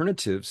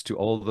alternatives to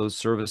all of those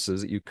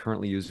services that you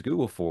currently use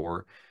Google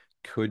for,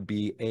 could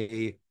be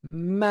a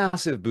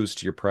massive boost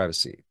to your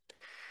privacy.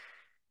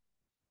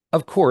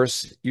 Of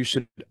course, you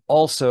should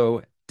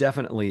also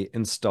definitely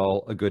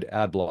install a good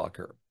ad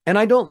blocker. And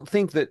I don't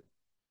think that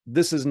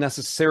this is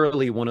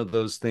necessarily one of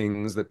those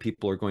things that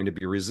people are going to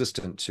be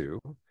resistant to.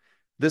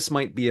 This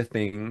might be a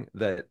thing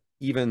that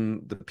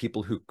even the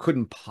people who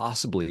couldn't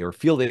possibly or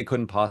feel they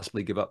couldn't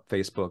possibly give up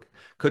Facebook,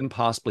 couldn't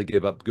possibly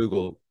give up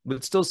Google,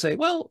 would still say,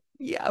 well,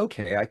 yeah,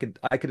 okay, I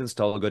could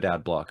install a good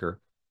ad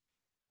blocker.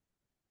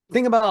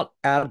 Thing about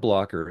ad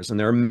blockers, and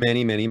there are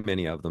many, many,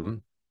 many of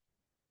them,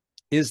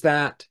 is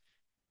that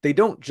they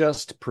don't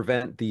just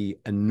prevent the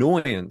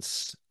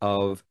annoyance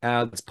of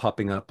ads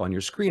popping up on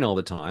your screen all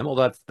the time.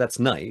 Well, that's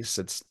nice.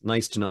 It's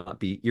nice to not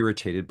be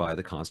irritated by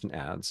the constant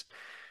ads.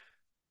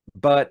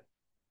 But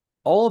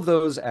all of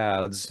those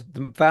ads,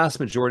 the vast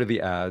majority of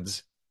the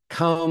ads,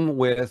 come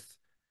with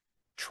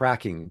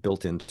tracking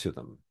built into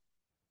them.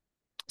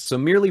 So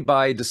merely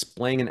by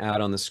displaying an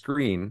ad on the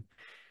screen,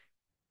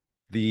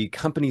 the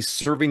company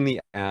serving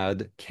the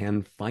ad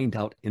can find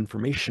out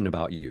information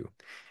about you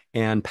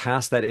and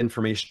pass that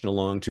information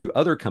along to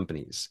other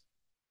companies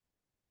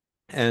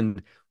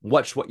and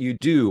watch what you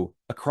do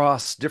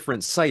across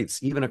different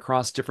sites, even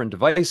across different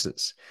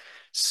devices.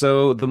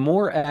 So the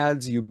more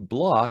ads you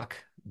block,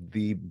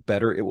 the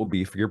better it will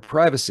be for your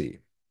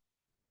privacy.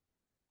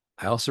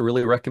 I also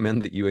really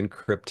recommend that you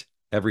encrypt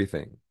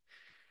everything.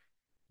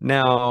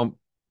 Now,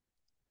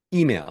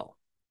 email,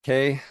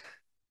 okay?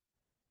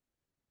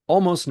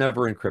 Almost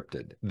never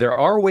encrypted. There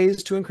are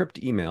ways to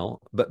encrypt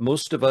email, but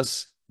most of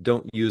us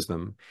don't use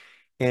them.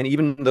 And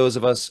even those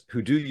of us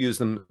who do use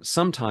them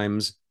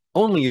sometimes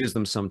only use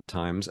them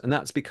sometimes, and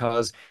that's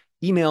because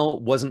email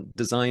wasn't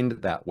designed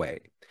that way.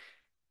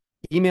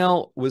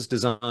 Email was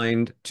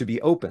designed to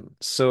be open.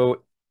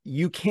 So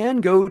you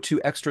can go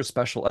to extra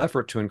special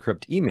effort to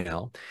encrypt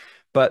email,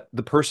 but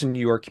the person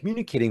you are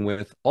communicating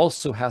with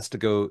also has to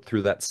go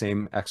through that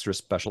same extra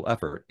special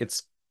effort.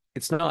 It's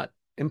not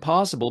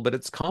impossible, but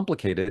it's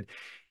complicated.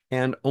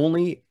 And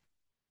only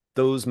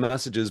those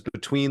messages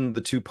between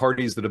the two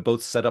parties that have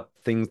both set up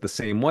things the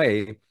same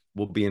way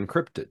will be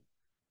encrypted.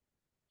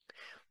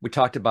 We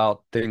talked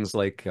about things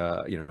like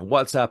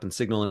WhatsApp and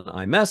Signal and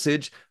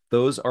iMessage.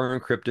 Those are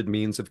encrypted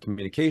means of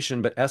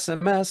communication, but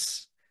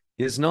SMS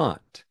is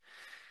not.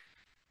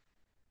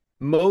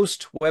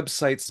 Most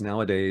websites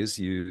nowadays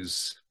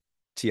use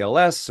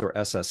TLS or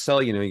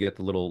SSL. You get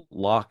the little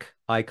lock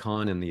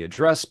icon in the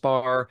address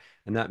bar,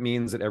 and that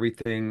means that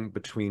everything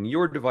between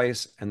your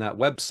device and that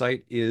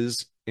website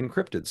is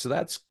encrypted. So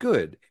that's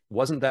good. It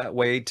wasn't that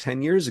way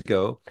 10 years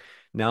ago.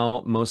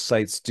 Now most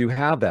sites do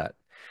have that.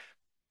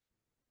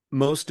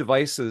 Most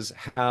devices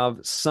have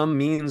some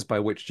means by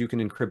which you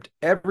can encrypt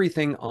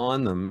everything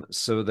on them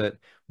so that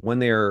when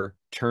they're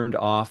turned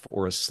off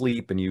or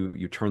asleep and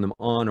you turn them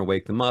on or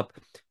wake them up,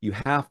 you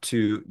have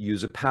to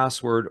use a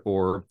password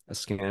or a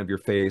scan of your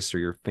face or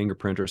your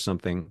fingerprint or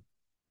something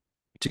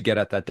to get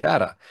at that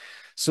data.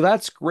 So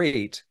that's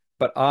great,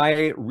 but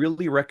I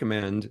really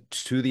recommend,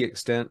 to the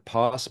extent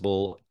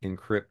possible,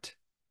 encrypt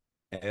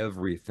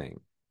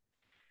everything.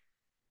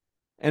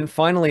 And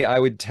finally, I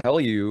would tell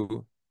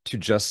you to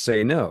just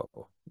say no.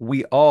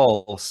 We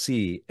all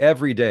see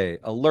every day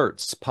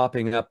alerts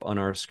popping up on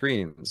our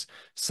screens.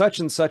 Such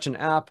and such an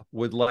app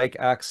would like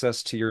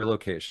access to your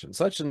location.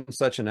 Such and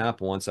such an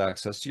app wants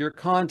access to your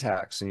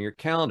contacts and your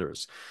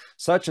calendars.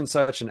 Such and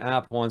such an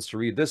app wants to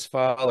read this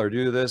file or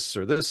do this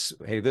or this.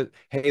 Hey,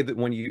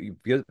 when you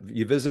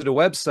visit a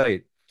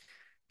website,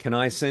 can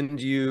I send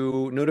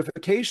you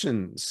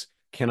notifications?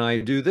 Can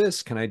I do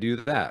this? Can I do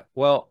that?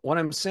 Well, what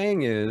I'm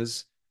saying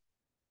is,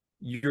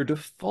 your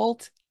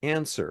default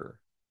answer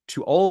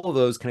to all of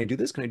those, can I do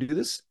this? Can I do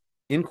this?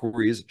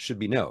 Inquiries should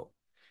be no.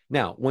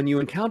 Now, when you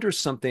encounter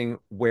something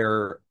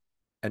where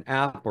an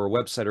app or a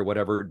website or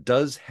whatever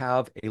does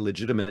have a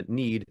legitimate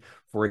need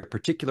for a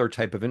particular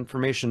type of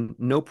information,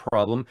 no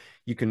problem.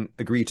 You can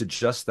agree to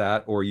just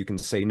that, or you can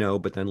say no,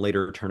 but then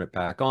later turn it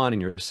back on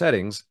in your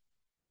settings.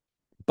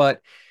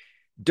 But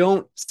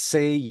don't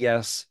say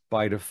yes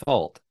by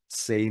default.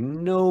 Say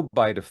no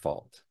by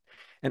default.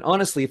 And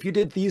honestly, if you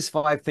did these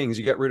 5 things,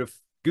 you get rid of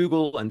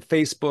Google and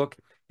Facebook,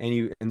 and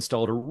you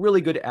installed a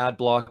really good ad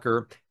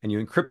blocker, and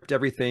you encrypt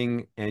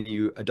everything, and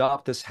you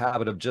adopt this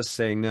habit of just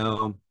saying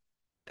no,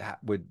 that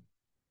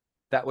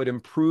would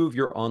improve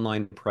your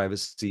online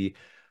privacy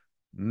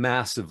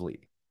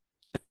massively.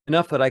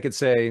 Enough that I could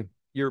say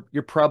you're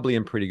probably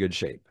in pretty good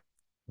shape.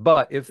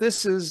 But if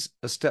this is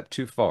a step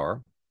too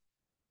far,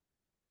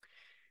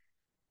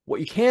 what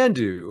you can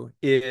do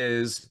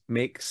is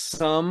make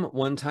some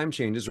one-time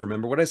changes.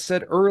 Remember what I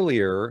said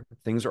earlier,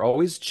 things are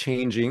always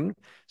changing.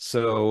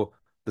 So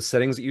the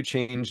settings that you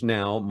change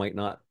now might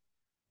not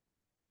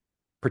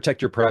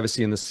protect your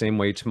privacy in the same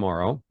way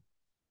tomorrow.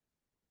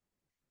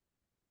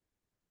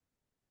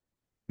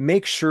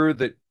 Make sure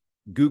that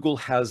Google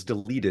has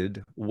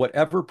deleted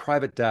whatever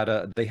private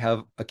data they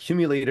have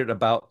accumulated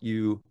about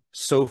you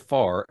so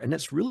far. And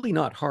it's really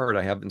not hard.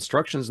 I have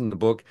instructions in the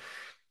book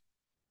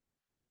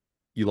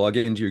You log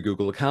into your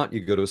Google account,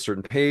 you go to a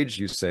certain page,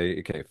 you say,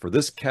 okay, for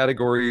this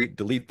category,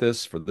 delete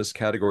this, for this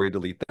category,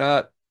 delete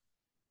that.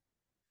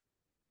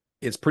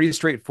 It's pretty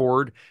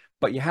straightforward,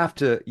 but you have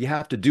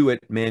to do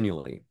it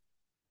manually.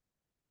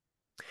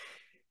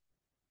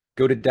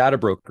 Go to data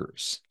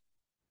brokers.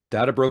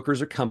 Data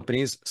brokers are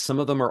companies. Some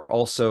of them are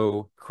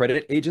also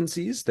credit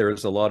agencies.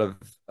 There's a lot of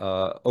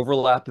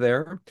overlap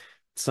there.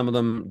 Some of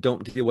them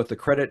don't deal with the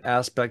credit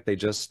aspect. They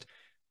just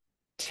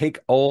take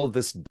all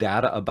this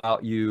data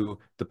about you,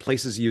 the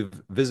places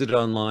you've visited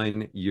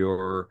online,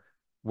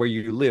 where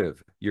you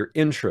live, your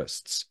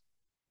interests,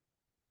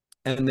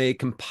 and they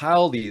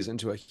compile these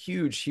into a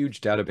huge,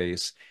 huge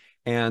database.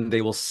 And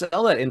they will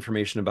sell that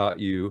information about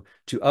you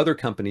to other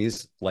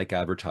companies like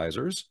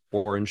advertisers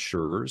or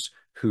insurers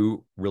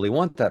who really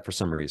want that for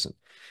some reason.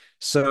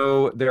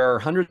 So there are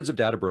hundreds of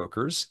data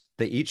brokers.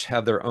 They each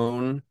have their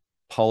own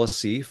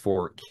policy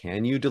for,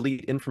 can you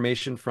delete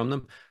information from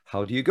them?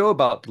 How do you go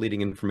about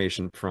deleting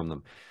information from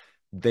them?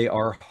 They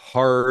are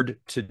hard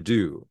to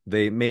do.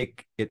 They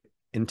make it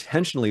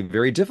intentionally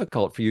very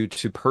difficult for you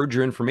to purge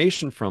your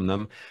information from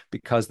them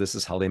because this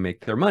is how they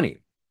make their money.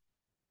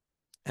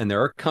 And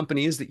there are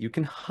companies that you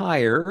can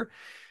hire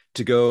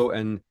to go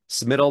and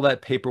submit all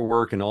that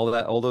paperwork and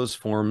all those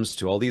forms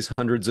to all these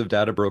hundreds of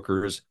data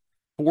brokers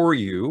for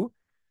you.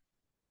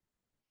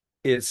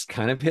 It's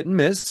kind of hit and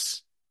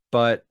miss,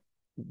 but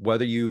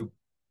whether you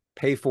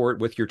pay for it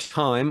with your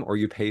time or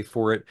you pay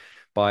for it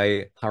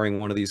by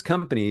hiring one of these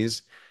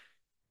companies,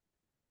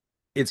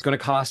 it's going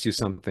to cost you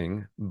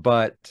something,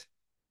 but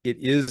it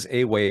is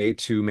a way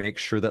to make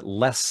sure that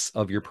less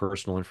of your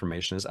personal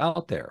information is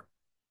out there.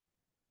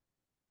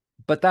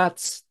 But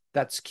that's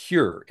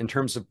cure. In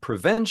terms of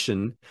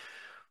prevention,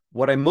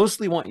 what I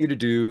mostly want you to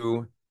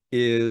do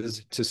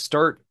is to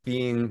start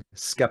being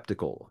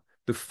skeptical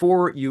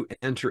before you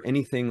enter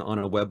anything on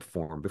a web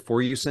form,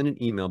 before you send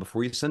an email,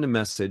 before you send a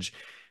message,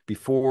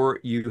 before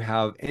you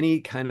have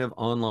any kind of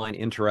online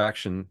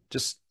interaction.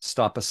 Just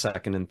stop a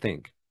second and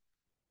think,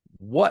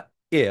 what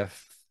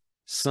if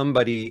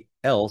somebody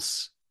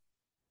else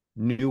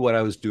knew what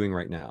I was doing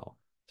right now?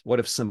 What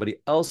if somebody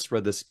else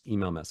read this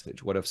email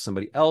message? What if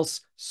somebody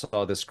else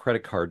saw this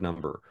credit card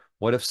number?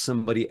 What if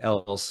somebody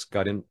else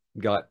got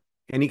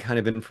any kind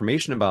of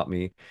information about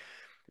me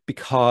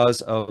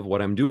because of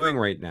what I'm doing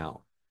right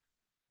now?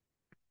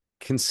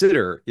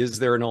 Consider, is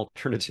there an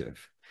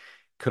alternative?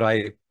 Could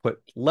I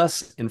put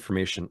less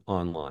information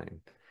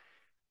online?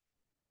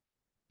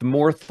 The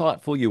more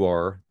thoughtful you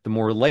are, the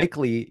more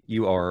likely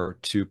you are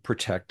to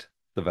protect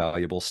the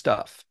valuable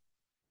stuff.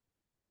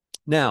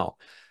 Now,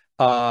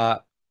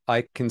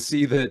 I can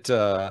see that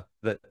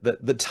that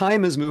the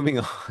time is moving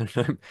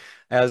on.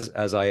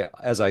 As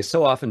I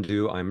so often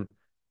do, I'm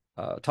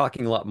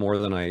talking a lot more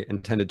than I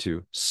intended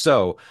to.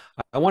 So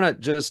I want to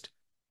just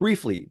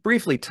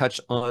briefly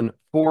touch on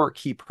four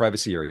key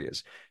privacy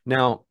areas.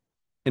 Now,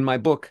 in my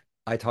book,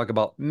 I talk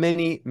about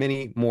many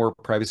more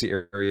privacy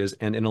areas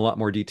and in a lot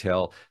more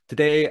detail.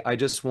 Today, I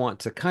just want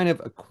to kind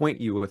of acquaint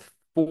you with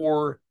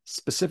four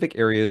specific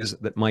areas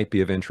that might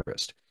be of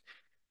interest.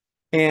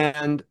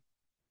 And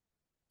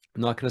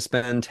I'm not going to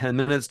spend 10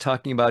 minutes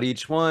talking about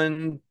each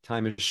one.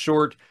 Time is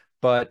short,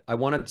 but I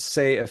want to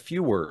say a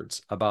few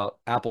words about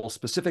Apple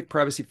specific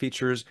privacy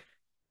features,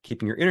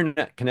 keeping your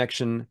internet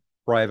connection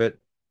private,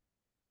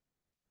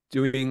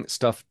 doing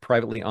stuff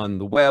privately on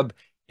the web,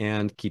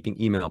 and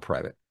keeping email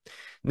private.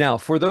 Now,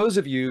 for those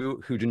of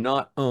you who do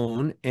not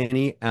own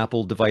any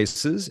Apple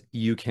devices,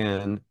 you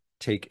can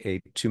take a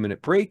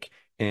 2-minute break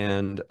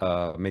and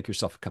make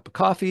yourself a cup of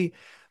coffee.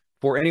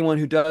 For anyone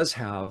who does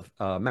have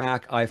a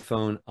Mac,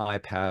 iPhone,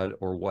 iPad,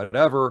 or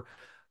whatever,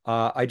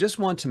 I just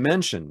want to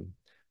mention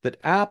that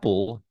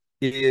Apple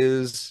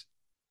is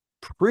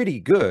pretty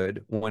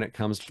good when it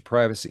comes to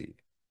privacy.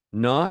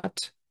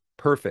 Not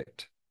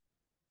perfect,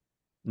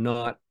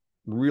 not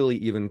really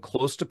even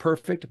close to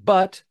perfect,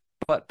 but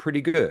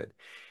pretty good.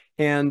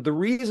 And the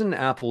reason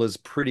Apple is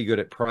pretty good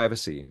at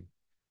privacy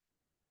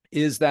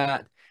is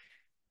that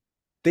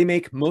they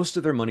make most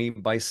of their money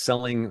by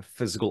selling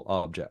physical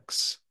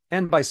objects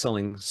and by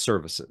selling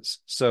services.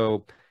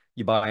 So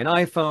you buy an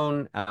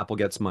iPhone, Apple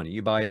gets money.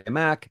 You buy a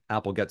Mac,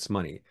 Apple gets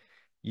money.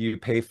 You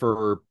pay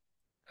for,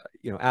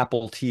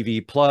 Apple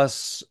TV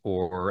Plus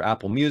or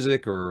Apple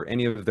Music or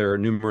any of their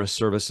numerous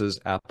services,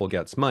 Apple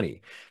gets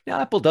money.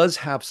 Now, Apple does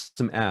have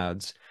some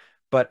ads,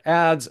 but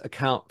ads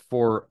account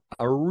for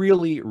a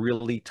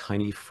really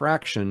tiny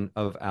fraction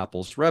of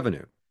Apple's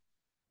revenue.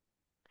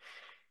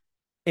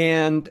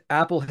 And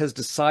Apple has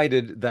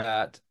decided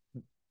that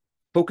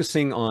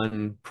focusing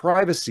on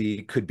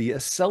privacy could be a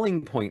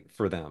selling point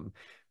for them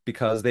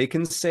because they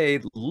can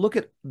say, look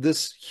at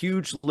this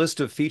huge list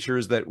of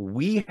features that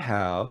we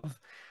have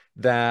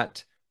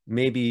that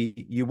maybe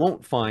you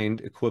won't find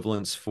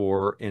equivalents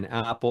for in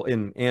Apple,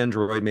 in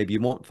Android, maybe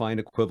you won't find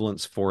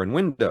equivalents for in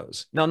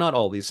Windows. Now, not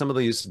all these, some of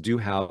these do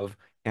have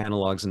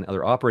analogs in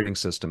other operating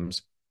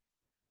systems,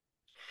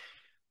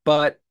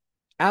 but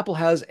Apple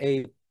has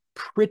a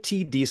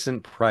pretty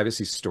decent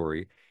privacy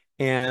story.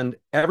 And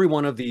every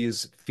one of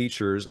these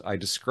features I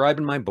describe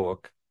in my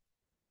book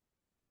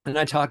And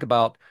I talk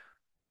about,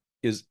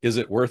 is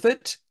it worth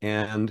it?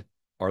 And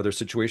are there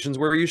situations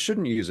where you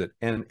shouldn't use it?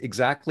 And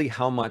exactly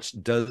how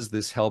much does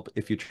this help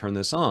if you turn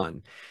this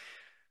on?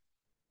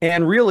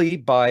 And really,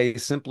 by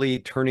simply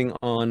turning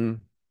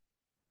on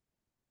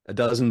a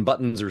dozen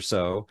buttons or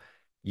so,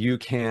 you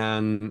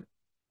can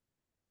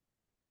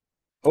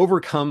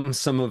overcome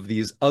some of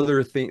these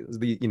other things,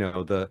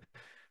 the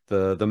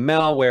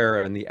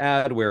malware and the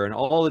adware and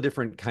all the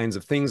different kinds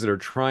of things that are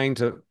trying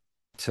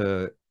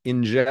to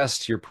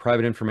ingest your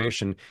private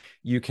information.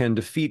 You can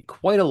defeat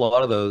quite a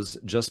lot of those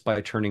just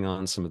by turning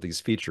on some of these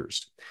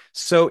features.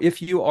 So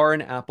if you are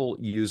an Apple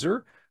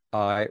user,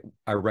 I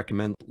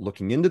recommend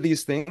looking into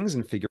these things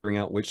and figuring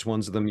out which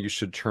ones of them you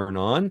should turn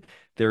on.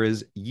 There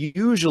is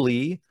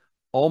usually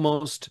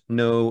almost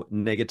no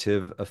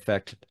negative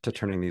effect to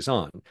turning these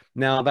on.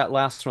 Now, that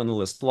last one on the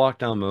list,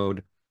 lockdown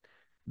mode,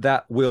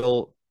 that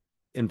will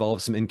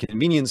involve some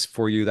inconvenience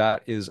for you.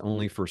 That is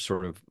only for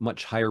sort of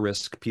much higher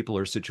risk people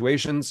or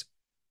situations.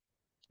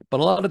 But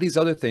a lot of these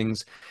other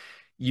things,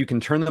 you can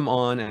turn them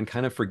on and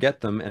kind of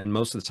forget them. And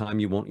most of the time,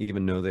 you won't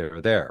even know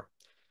they're there.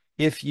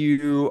 If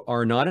you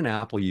are not an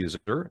Apple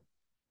user,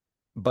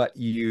 but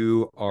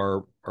you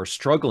are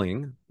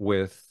struggling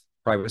with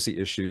privacy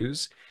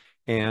issues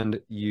and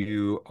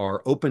you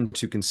are open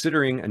to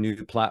considering a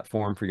new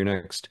platform for your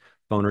next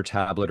phone or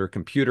tablet or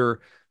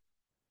computer,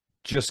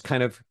 just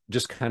kind of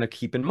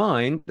keep in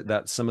mind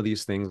that some of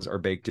these things are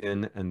baked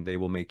in and they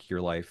will make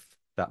your life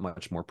that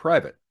much more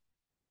private.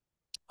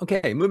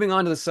 Okay, moving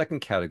on to the second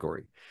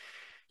category,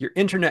 your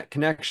internet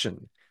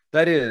connection.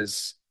 That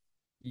is,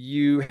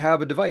 you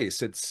have a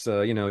device. It's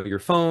your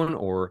phone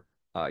or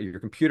your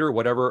computer,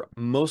 whatever.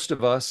 Most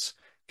of us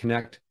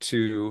connect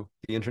to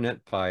the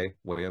internet by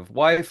way of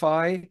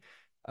Wi-Fi.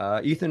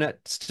 Ethernet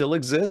still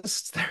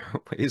exists. There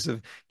are ways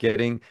of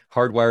getting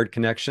hardwired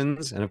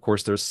connections, and of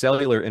course, there's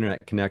cellular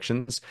internet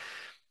connections.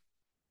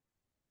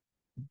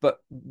 But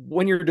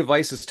when your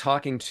device is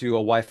talking to a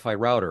Wi-Fi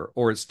router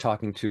or it's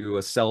talking to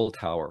a cell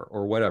tower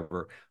or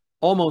whatever,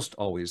 almost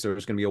always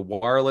there's going to be a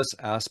wireless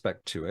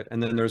aspect to it.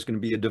 And then there's going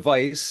to be a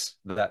device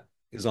that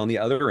is on the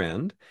other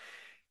end.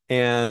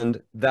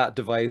 And that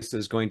device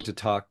is going to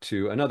talk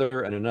to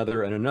another and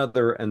another and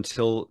another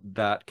until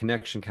that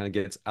connection kind of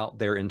gets out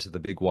there into the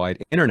big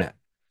wide internet.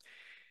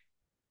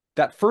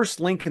 That first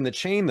link in the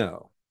chain,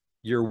 though,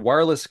 your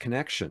wireless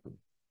connection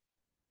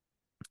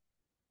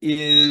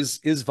is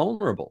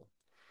vulnerable.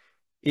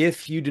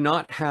 If you do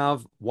not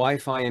have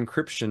Wi-Fi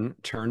encryption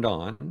turned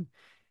on,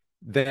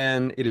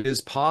 then it is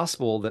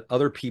possible that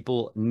other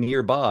people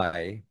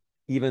nearby,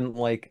 even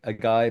like a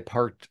guy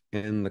parked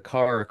in the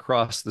car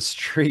across the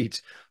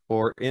street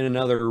or in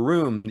another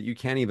room that you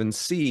can't even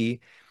see,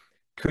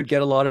 could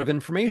get a lot of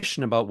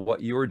information about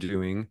what you're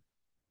doing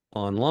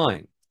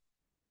online.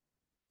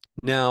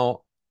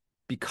 Now,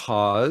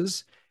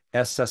 because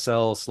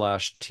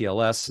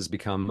SSL/TLS has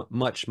become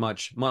much,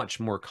 much, much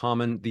more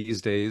common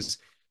these days,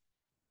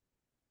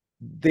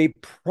 they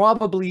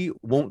probably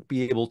won't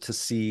be able to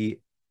see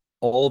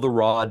all the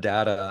raw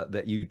data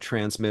that you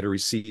transmit or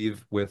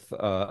receive with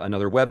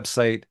another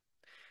website.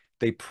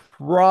 They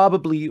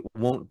probably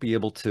won't be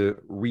able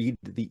to read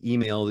the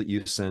email that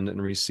you send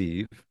and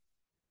receive,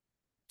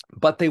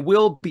 but they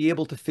will be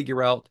able to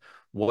figure out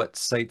what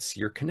sites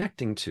you're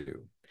connecting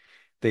to.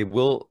 They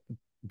will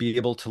be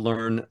able to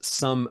learn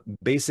some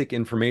basic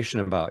information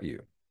about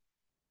you.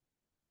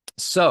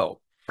 So,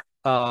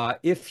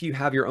 if you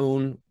have your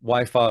own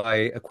Wi-Fi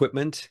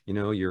equipment,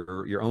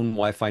 your own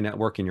Wi-Fi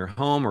network in your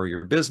home or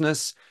your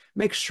business,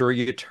 make sure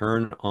you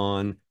turn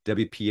on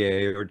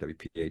WPA or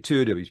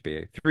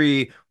WPA2,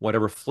 WPA3,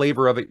 whatever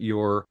flavor of it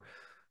your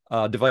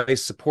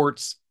device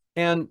supports.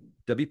 And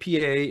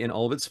WPA in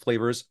all of its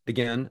flavors,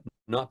 again,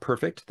 not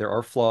perfect. There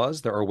are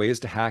flaws. There are ways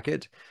to hack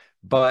it,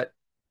 but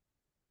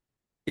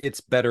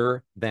it's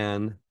better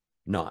than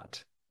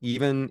not.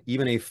 Even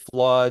a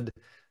flawed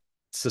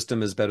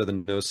system is better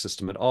than no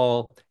system at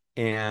all.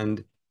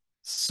 And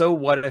so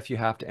what if you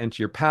have to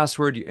enter your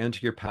password? You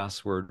enter your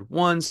password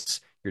once,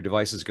 your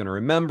device is going to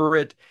remember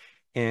it,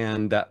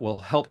 and that will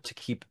help to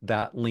keep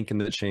that link in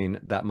the chain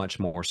that much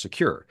more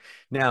secure.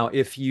 Now,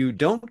 if you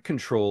don't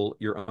control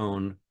your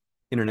own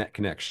internet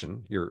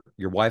connection, your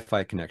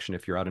Wi-Fi connection,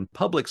 if you're out in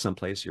public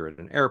someplace, you're at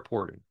an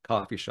airport, a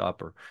coffee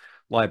shop, or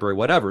library,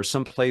 whatever,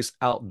 someplace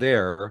out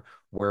there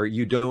where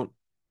you don't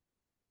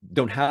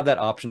have that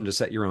option to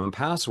set your own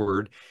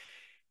password,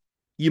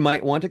 you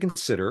might want to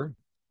consider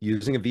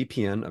using a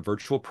VPN, a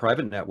virtual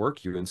private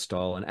network. You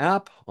install an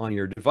app on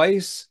your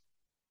device,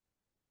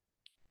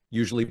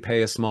 usually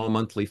pay a small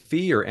monthly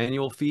fee or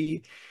annual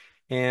fee,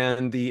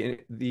 and the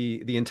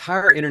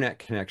entire internet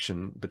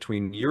connection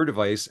between your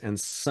device and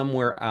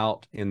somewhere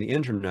out in the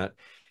internet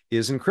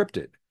is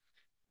encrypted.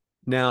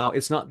 Now,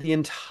 it's not the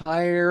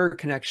entire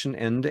connection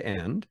end to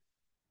end,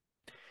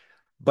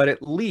 but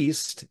at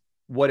least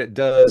what it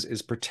does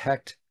is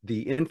protect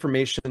the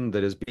information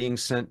that is being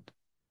sent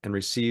and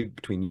received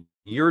between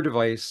your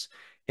device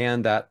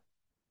and that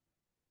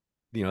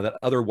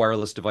other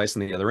wireless device on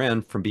the other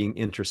end from being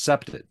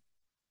intercepted.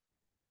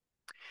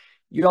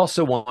 You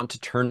also want to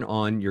turn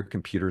on your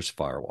computer's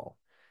firewall.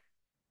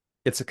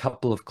 It's a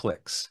couple of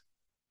clicks.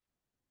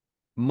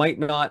 Might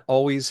not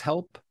always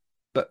help,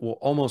 but will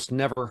almost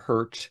never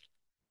hurt.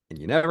 And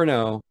you never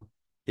know,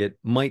 it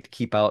might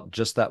keep out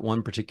just that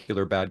one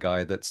particular bad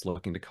guy that's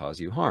looking to cause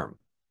you harm.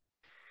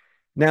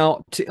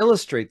 Now, to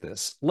illustrate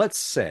this, let's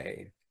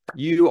say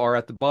you are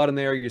at the bottom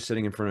there, you're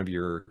sitting in front of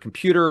your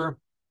computer.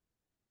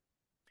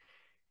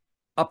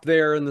 Up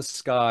there in the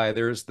sky,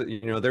 there's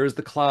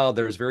the cloud,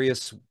 there's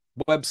various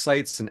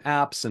websites and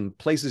apps and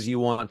places you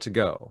want to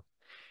go.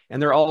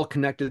 And they're all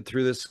connected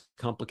through this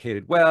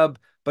complicated web,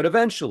 but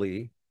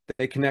eventually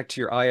they connect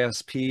to your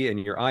ISP, and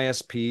your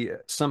ISP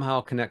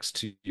somehow connects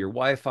to your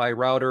Wi-Fi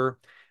router.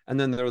 And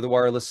then there are the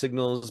wireless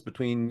signals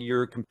between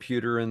your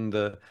computer and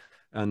the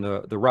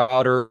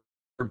router.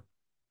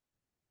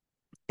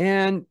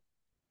 And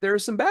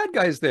there's some bad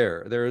guys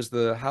there. There's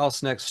the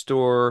house next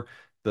door,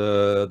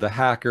 the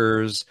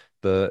hackers,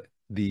 the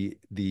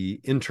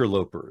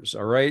interlopers.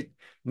 All right.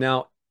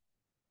 Now,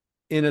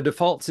 in a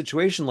default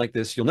situation like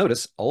this, you'll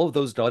notice all of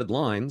those dotted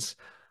lines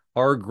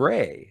are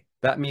gray.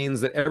 That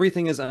means that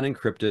everything is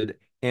unencrypted,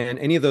 and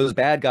any of those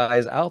bad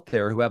guys out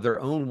there who have their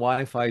own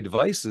Wi-Fi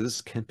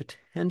devices can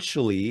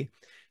potentially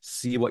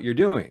see what you're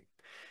doing.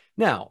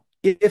 Now,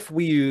 if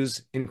we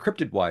use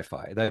encrypted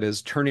Wi-Fi, that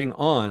is turning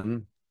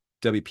on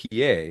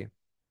WPA,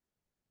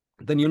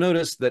 then you'll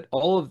notice that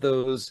all of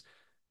those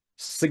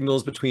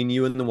signals between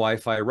you and the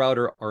Wi-Fi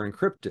router are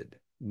encrypted.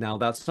 Now,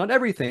 that's not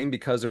everything,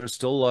 because there's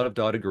still a lot of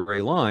dotted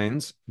gray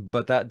lines,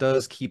 but that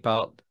does keep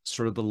out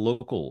sort of the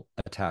local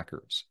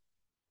attackers.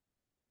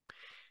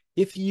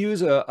 If you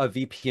use a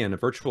VPN, a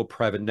virtual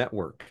private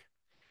network,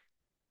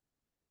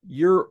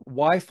 your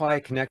Wi-Fi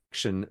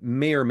connection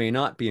may or may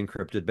not be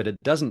encrypted, but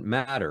it doesn't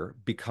matter,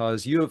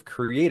 because you have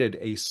created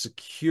a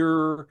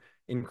secure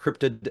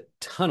encrypted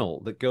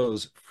tunnel that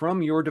goes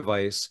from your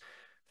device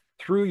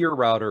through your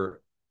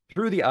router,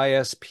 through the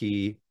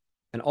ISP,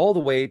 and all the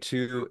way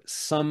to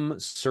some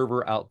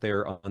server out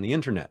there on the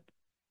internet.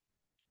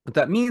 What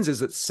that means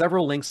is that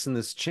several links in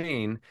this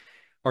chain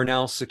are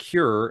now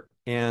secure,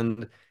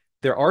 and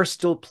there are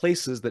still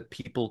places that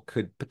people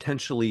could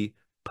potentially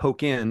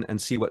poke in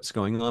and see what's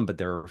going on, but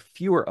there are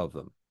fewer of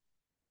them.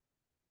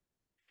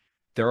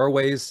 There are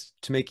ways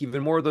to make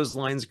even more of those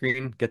lines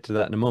green. Get to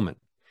that in a moment.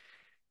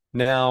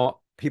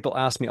 Now, people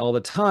ask me all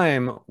the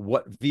time,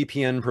 what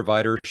VPN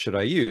provider should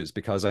I use?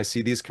 Because I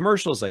see these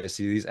commercials, I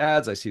see these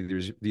ads, I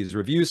see these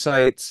review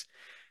sites,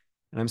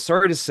 and I'm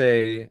sorry to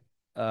say,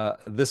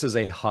 this is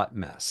a hot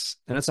mess.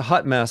 And it's a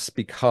hot mess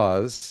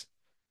because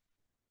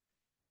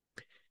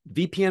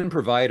VPN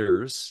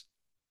providers,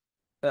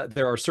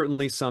 there are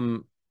certainly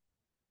some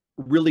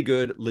really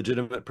good,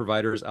 legitimate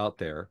providers out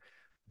there,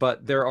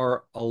 but there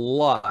are a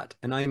lot,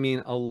 and I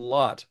mean a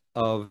lot,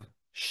 of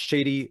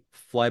shady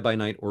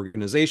fly-by-night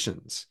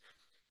organizations.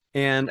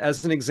 And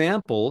as an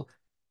example,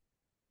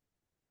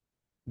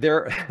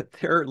 there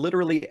are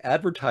literally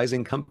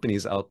advertising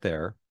companies out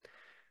there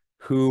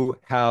who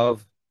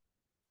have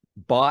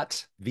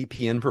bought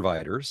VPN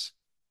providers,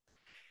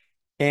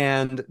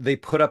 and they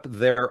put up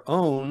their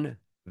own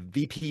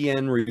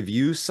VPN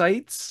review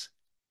sites,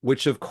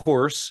 which of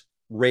course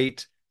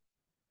rate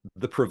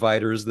the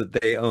providers that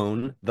they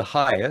own the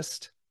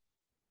highest.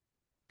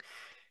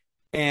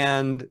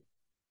 And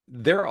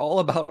they're all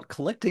about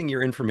collecting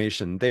your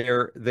information.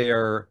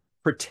 They're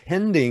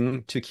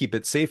pretending to keep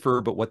it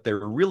safer, but what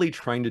they're really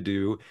trying to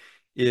do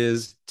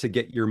is to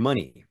get your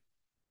money,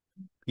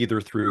 either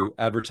through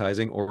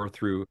advertising or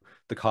through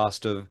the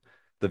cost of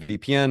the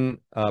VPN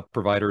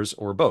providers,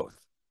 or both.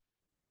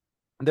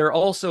 There are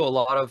also a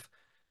lot of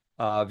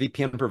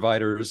VPN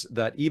providers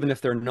that, even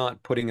if they're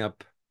not putting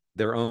up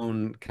their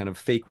own kind of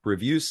fake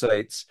review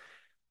sites,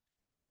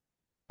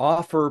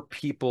 offer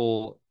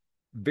people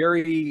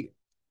very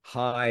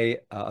high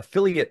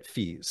affiliate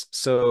fees.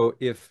 So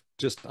if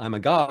just I'm a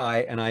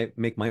guy and I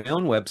make my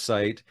own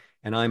website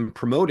and I'm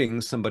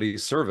promoting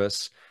somebody's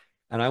service,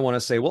 and I want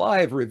to say, well,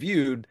 I've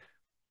reviewed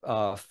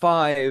 5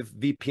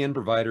 VPN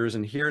providers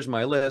and here's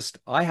my list,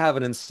 I have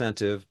an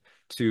incentive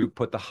to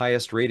put the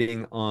highest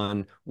rating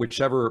on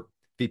whichever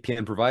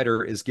VPN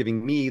provider is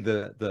giving me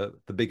the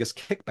biggest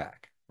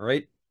kickback. All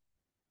right.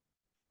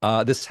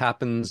 This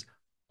happens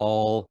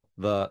all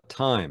the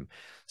time.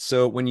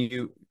 So when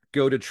you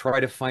go to try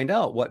to find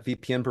out what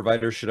VPN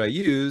provider should I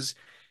use,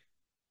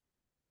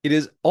 it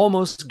is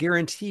almost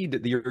guaranteed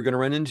that you're going to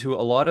run into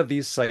a lot of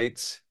these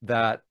sites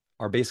that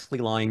are basically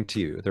lying to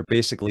you. They're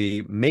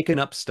basically making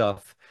up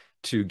stuff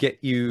to get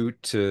you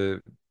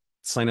to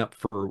sign up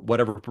for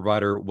whatever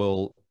provider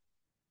will,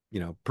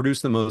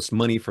 produce the most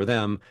money for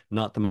them,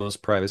 not the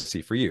most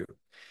privacy for you.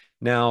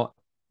 Now,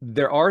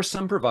 there are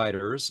some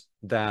providers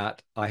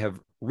that I have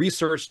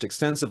researched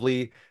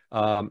extensively.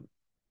 Most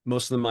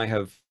of them I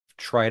have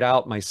tried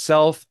out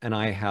myself, and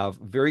I have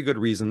very good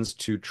reasons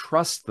to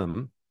trust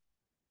them.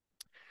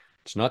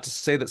 It's not to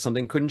say that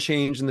something couldn't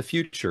change in the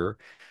future,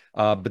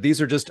 but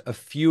these are just a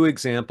few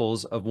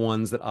examples of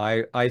ones that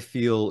I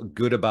feel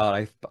good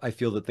about. I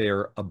feel that they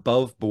are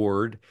above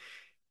board,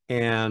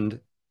 and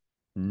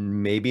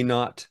Maybe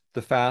not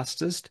the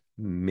fastest,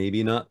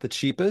 maybe not the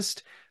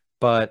cheapest,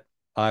 but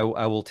I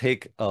will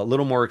take a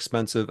little more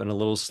expensive and a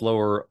little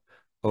slower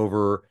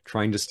over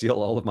trying to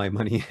steal all of my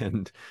money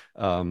and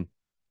um,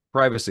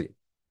 privacy.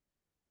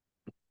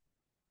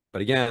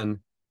 But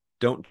again,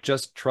 don't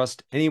just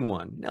trust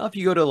anyone. Now, if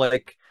you go to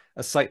like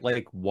a site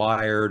like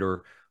Wired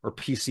or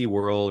PC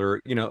World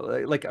or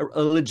like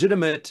a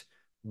legitimate,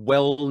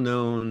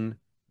 well-known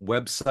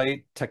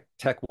website,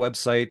 tech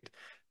website,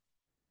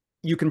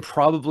 you can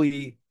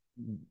probably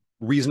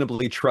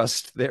reasonably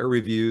trust their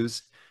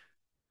reviews.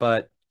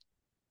 But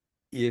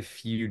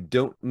if you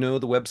don't know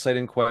the website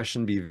in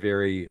question, be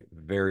very,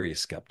 very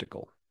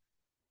skeptical.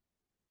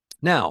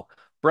 Now,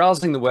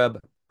 browsing the web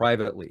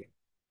privately,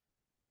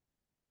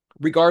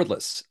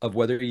 regardless of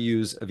whether you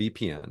use a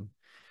VPN,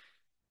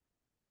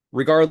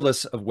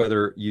 regardless of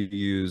whether you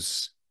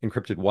use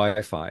encrypted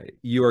Wi-Fi,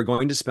 you are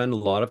going to spend a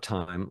lot of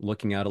time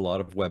looking at a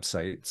lot of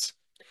websites.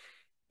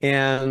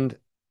 And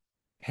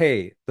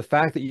hey, the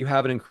fact that you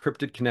have an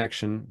encrypted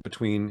connection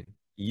between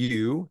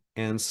you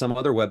and some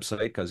other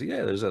website, because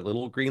yeah, there's that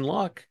little green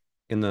lock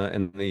in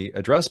the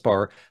address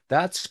bar,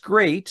 that's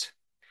great.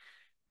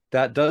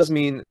 That does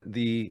mean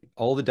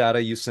all the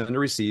data you send or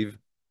receive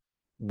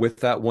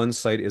with that one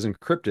site is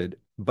encrypted,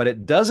 but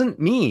it doesn't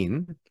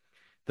mean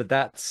that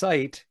that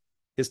site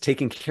is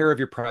taking care of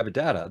your private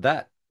data.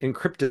 That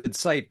encrypted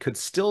site could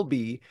still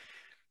be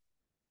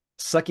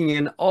sucking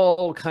in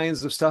all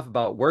kinds of stuff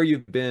about where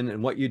you've been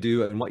and what you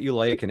do and what you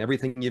like and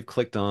everything you've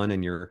clicked on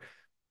and your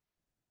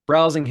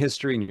browsing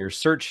history and your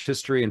search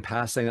history and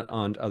passing it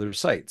on to other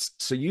sites.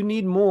 So you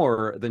need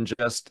more than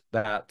just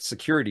that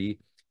security.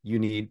 You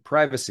need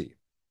privacy.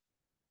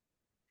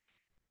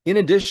 In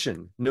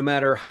addition, no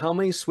matter how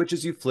many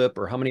switches you flip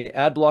or how many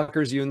ad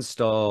blockers you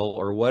install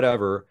or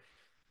whatever,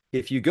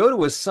 if you go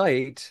to a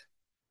site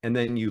and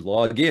then you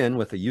log in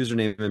with a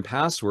username and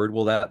password,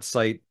 well, that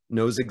site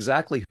knows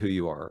exactly who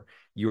you are.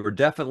 You are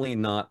definitely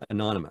not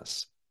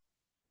anonymous.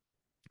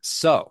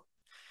 So,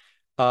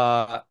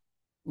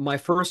 my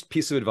first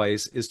piece of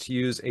advice is to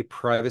use a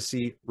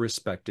privacy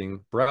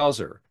respecting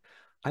browser.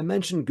 I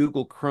mentioned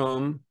Google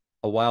Chrome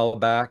a while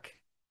back.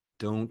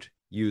 Don't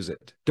use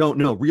it.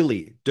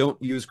 Really,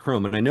 don't use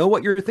Chrome. And I know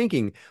what you're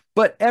thinking,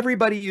 but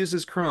everybody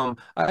uses Chrome.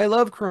 I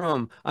love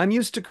Chrome. I'm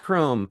used to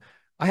Chrome.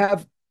 I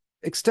have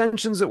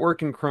extensions that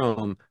work in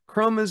Chrome.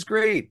 Chrome is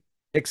great,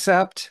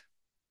 except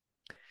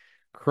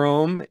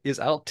Chrome is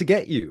out to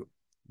get you.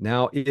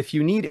 Now, if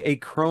you need a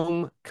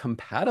Chrome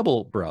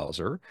compatible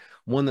browser,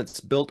 one that's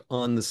built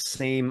on the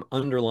same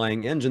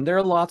underlying engine, there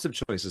are lots of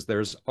choices.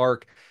 There's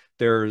Arc,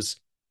 there's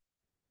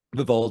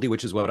Vivaldi,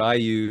 which is what I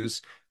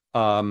use.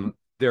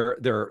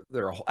 There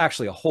are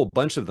actually a whole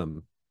bunch of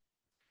them,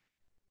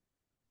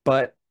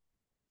 but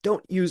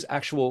don't use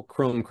actual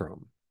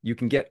Chrome. You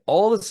can get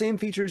all the same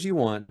features you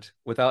want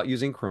without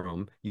using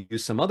Chrome. You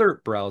use some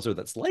other browser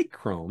that's like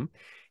Chrome,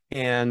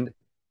 and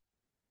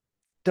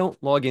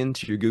don't log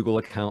into your Google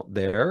account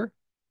there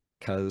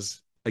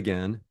because,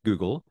 again,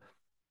 Google.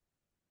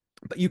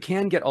 But you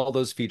can get all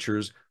those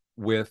features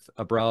with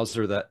a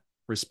browser that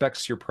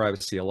respects your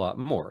privacy a lot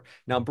more.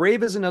 Now,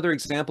 Brave is another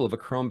example of a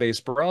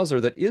Chrome-based browser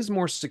that is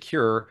more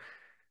secure.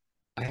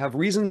 I have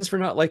reasons for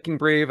not liking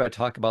Brave. I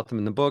talk about them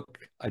in the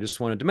book. I just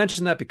wanted to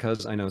mention that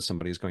because I know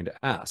somebody's going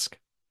to ask.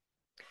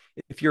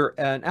 If you're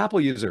an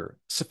Apple user,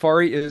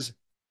 Safari is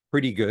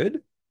pretty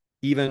good,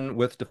 even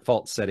with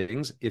default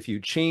settings. If you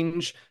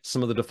change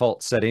some of the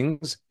default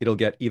settings, it'll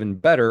get even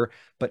better.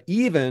 But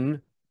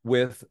even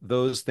with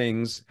those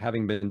things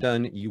having been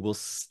done, you will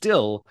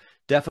still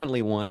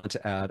definitely want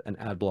to add an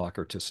ad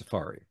blocker to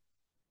Safari.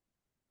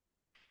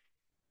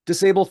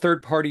 Disable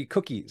third-party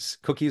cookies.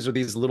 Cookies are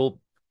these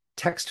little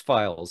text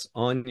files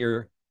on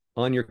your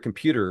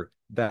computer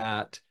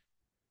that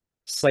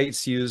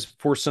sites use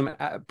for some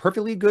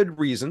perfectly good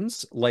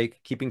reasons, like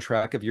keeping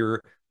track of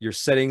your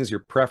settings,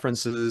 your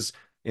preferences.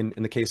 In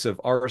the case of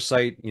our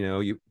site,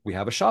 we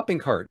have a shopping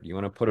cart. You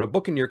want to put a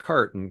book in your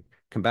cart and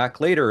come back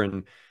later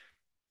and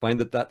find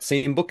that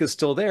same book is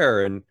still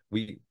there, and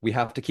we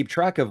have to keep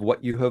track of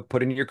what you have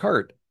put in your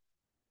cart.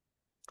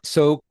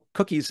 So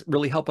cookies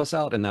really help us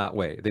out in that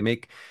way. They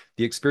make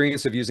the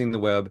experience of using the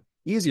web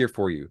easier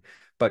for you.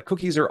 But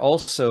cookies are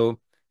also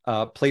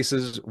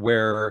places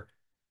where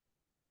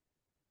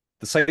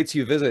the sites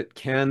you visit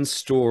can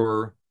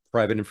store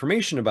private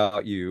information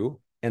about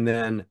you, and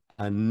then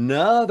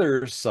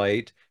another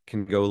site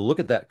can go look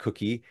at that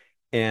cookie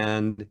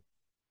and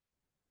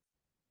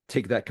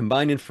take that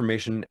combined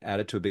information, add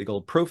it to a big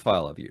old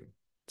profile of you.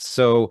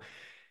 So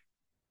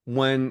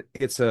when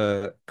it's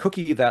a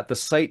cookie that the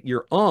site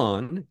you're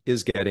on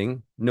is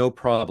getting, no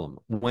problem.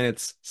 When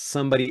it's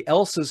somebody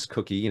else's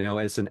cookie,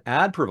 it's an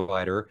ad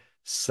provider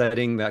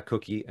setting that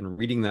cookie and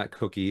reading that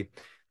cookie,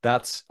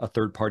 that's a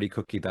third-party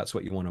cookie. That's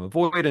what you want to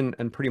avoid,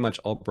 and pretty much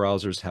all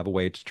browsers have a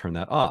way to turn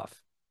that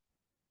off.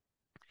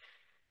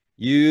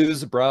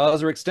 Use a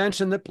browser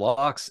extension that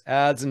blocks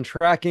ads and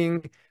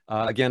tracking.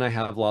 Again, I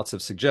have lots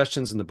of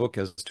suggestions in the book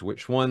as to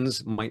which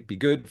ones might be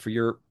good for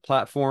your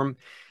platform.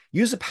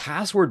 Use a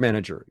password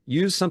manager.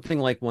 Use something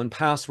like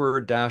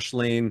 1Password,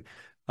 Dashlane,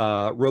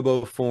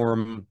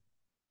 RoboForm,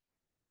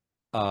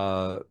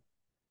 uh,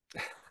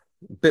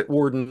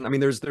 Bitwarden. I mean,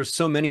 there's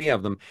so many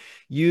of them.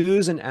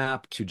 Use an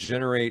app to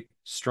generate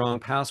strong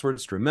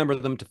passwords, to remember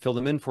them, to fill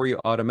them in for you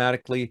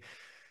automatically.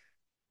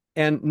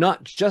 And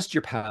not just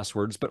your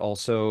passwords, but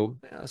also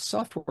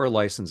software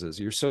licenses,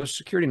 your social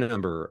security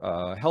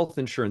number, health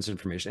insurance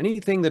information,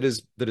 anything that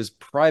is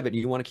private and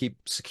you want to keep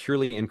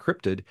securely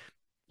encrypted,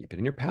 keep it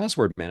in your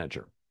password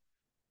manager.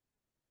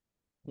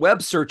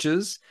 Web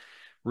searches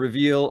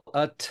reveal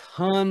a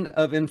ton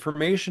of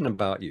information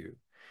about you.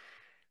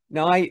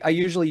 Now, I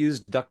usually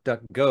use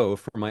DuckDuckGo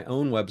for my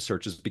own web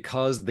searches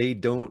because they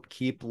don't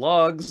keep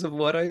logs of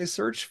what I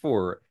search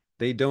for.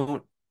 They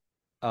don't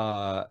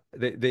they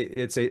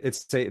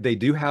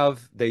do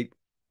have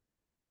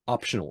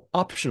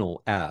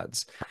optional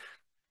ads,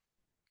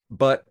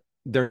 but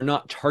they're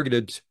not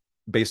targeted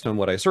based on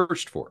what I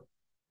searched for.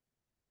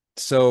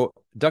 So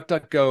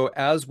DuckDuckGo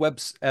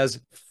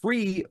as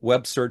free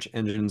web search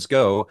engines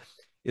go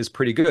is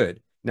pretty good.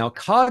 Now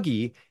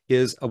Kagi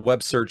is a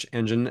web search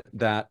engine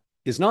that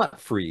is not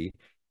free.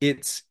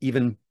 It's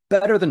even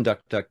better than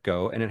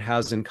DuckDuckGo, and it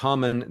has in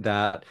common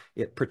that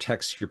it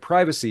protects your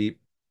privacy.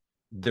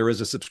 There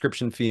is a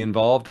subscription fee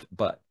involved,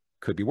 but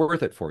could be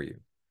worth it for you.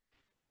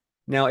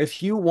 Now,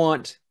 if you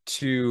want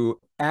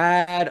to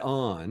add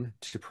on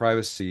to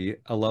privacy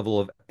a level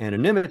of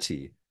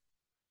anonymity,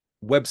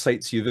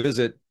 websites you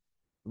visit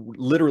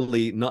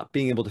literally not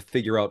being able to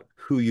figure out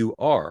who you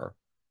are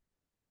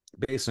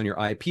based on your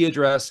IP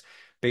address,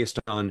 based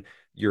on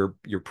your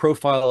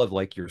profile of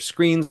like your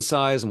screen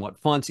size and what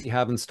fonts you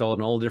have installed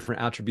and all the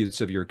different attributes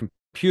of your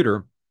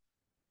computer,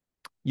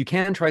 you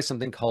can try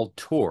something called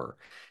Tor,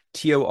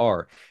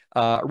 Tor.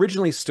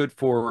 Originally stood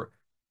for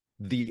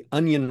the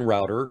onion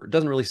router. It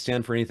doesn't really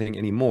stand for anything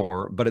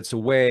anymore, but it's a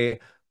way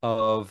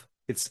of,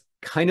 it's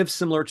kind of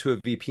similar to a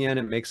VPN.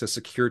 It makes a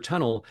secure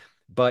tunnel,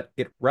 but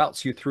it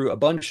routes you through a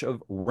bunch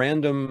of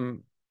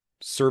random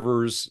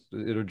servers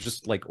that are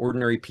just like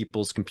ordinary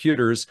people's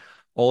computers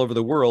all over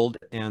the world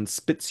and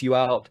spits you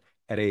out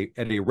at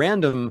a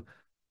random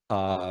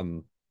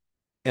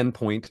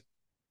endpoint.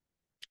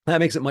 That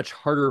makes it much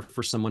harder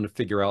for someone to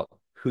figure out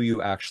who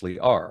you actually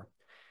are.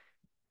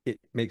 It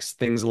makes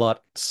things a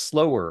lot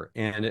slower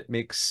and it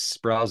makes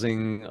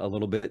browsing a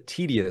little bit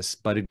tedious,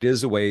 but it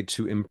is a way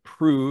to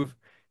improve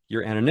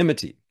your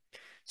anonymity.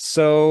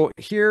 So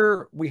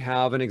here we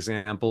have an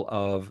example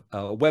of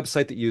a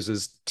website that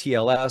uses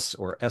TLS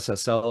or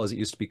SSL, as it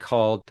used to be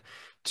called,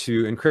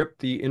 to encrypt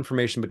the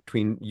information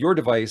between your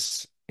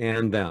device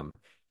and them.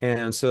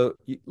 And so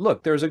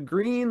look, there's a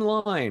green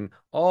line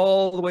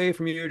all the way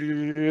from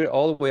you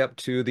all the way up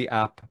to the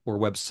app or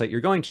website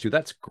you're going to.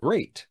 That's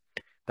great.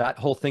 That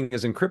whole thing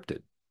is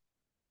encrypted.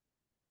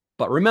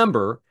 But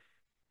remember,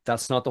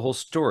 that's not the whole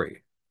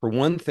story. For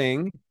one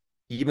thing,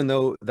 even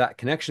though that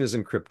connection is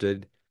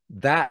encrypted,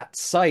 that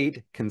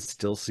site can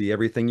still see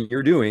everything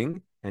you're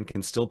doing and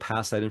can still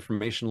pass that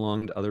information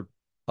along to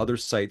other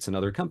sites and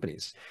other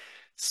companies.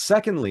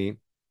 Secondly,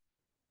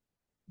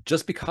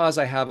 just because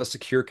I have a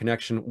secure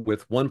connection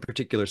with one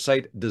particular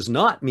site does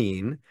not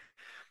mean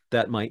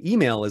that my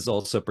email is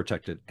also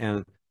protected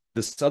and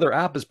this other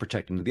app is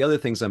protected and the other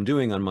things I'm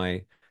doing on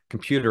my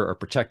computer are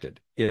protected.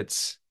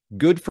 It's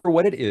good for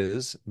what it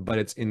is, but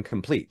it's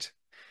incomplete.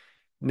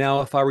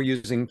 Now, if I were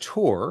using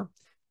Tor,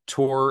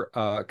 Tor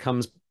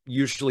comes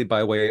usually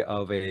by way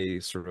of a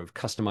sort of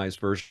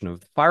customized version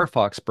of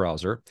Firefox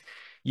browser.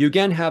 You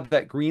again have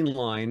that green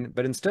line,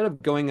 but instead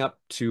of going up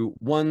to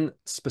one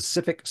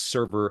specific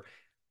server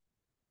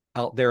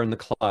out there in the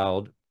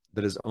cloud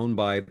that is owned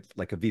by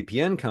like a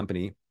VPN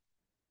company,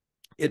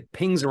 it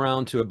pings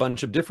around to a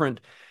bunch of different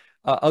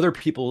other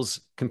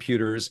people's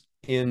computers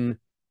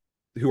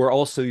who are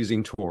also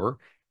using Tor,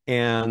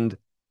 and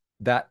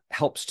that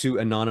helps to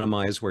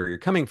anonymize where you're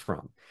coming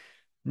from.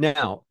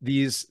 Now,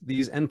 these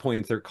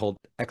endpoints, they're called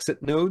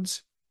exit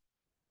nodes.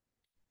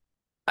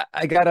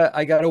 I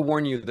gotta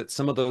warn you that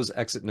some of those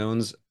exit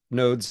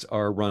nodes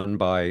are run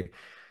by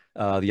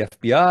the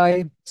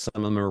FBI. Some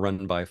of them are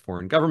run by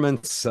foreign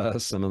governments.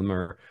 Some of them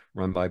are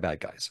run by bad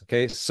guys.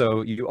 Okay,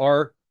 so you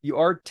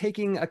are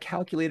taking a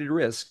calculated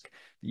risk.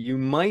 You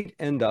might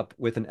end up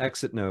with an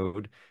exit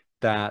node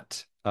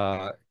that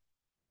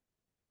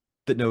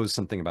knows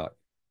something about you.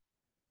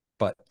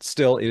 But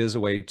still, it is a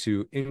way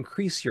to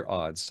increase your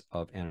odds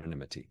of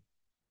anonymity.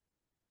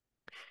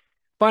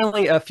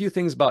 Finally, a few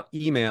things about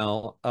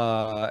email.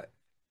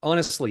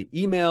 Honestly,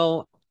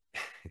 email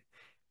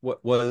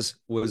was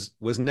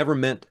never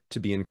meant to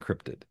be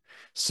encrypted.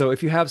 So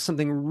if you have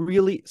something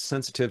really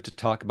sensitive to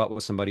talk about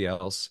with somebody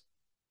else,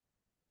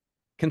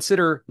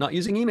 consider not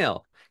using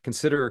email.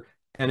 Consider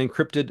an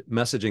encrypted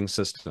messaging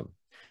system,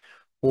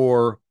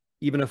 or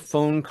even a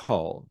phone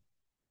call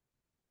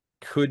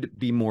could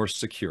be more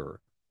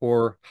secure.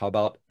 Or how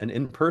about an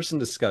in-person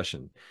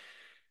discussion?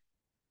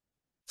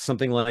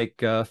 Something like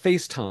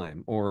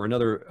FaceTime or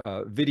another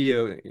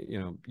video,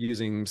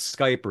 using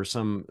Skype or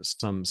some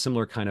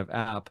similar kind of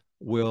app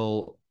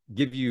will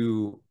give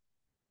you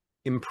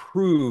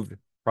improved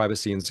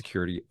privacy and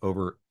security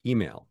over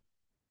email.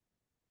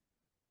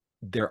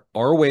 There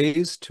are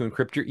ways to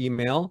encrypt your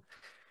email,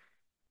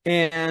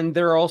 and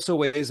there are also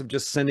ways of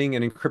just sending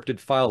an encrypted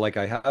file. Like,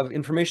 I have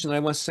information that I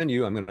want to send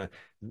you. I'm going to,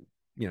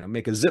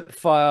 make a zip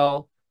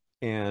file,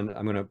 and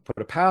I'm going to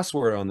put a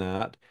password on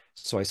that.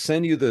 So I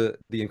send you the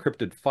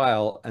encrypted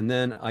file, and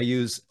then I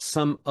use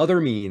some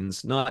other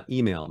means, not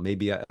email,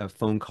 maybe a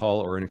phone call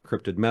or an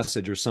encrypted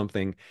message or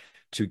something,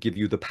 to give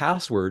you the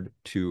password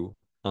to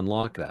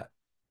unlock that.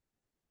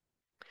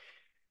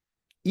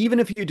 Even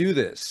if you do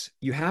this,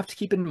 you have to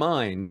keep in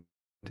mind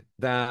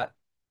that,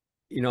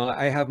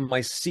 I have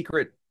my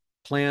secret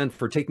plan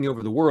for taking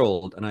over the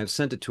world, and I've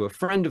sent it to a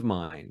friend of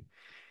mine,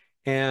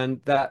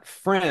 and that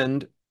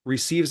friend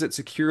receives it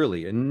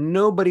securely, and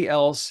nobody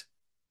else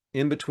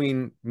in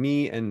between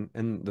me and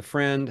the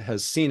friend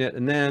has seen it.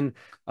 And then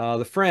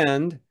the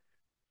friend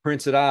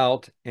prints it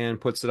out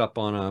and puts it up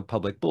on a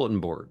public bulletin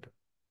board.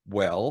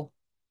 Well,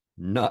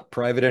 not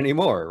private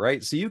anymore,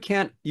 right? So you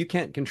can't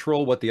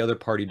control what the other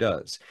party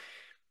does.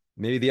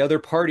 Maybe the other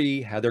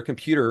party had their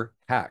computer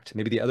hacked.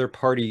 Maybe the other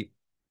party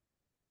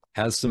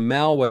has some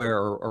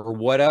malware or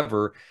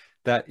whatever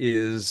that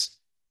is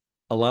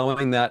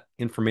allowing that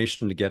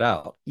information to get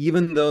out.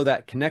 Even though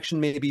that connection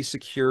may be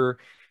secure,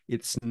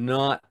 it's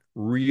not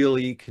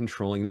really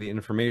controlling the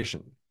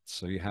information.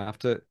 So you have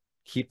to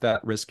keep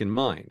that risk in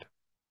mind.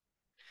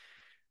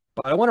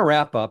 But I want to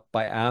wrap up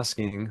by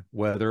asking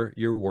whether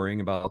you're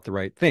worrying about the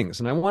right things.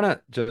 And I want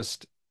to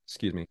just,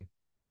 excuse me,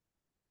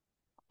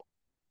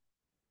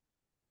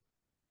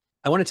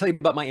 I want to tell you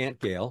about my Aunt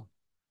Gail.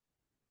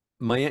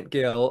 My Aunt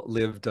Gail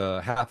lived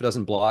half a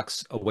dozen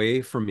blocks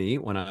away from me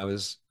when I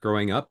was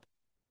growing up.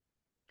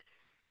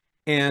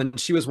 And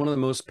she was one of the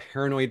most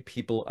paranoid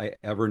people I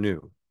ever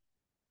knew.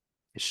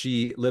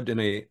 She lived in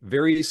a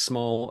very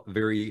small,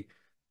 very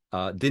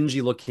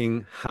dingy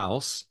looking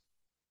house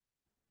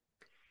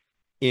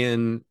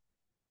in,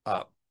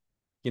 uh,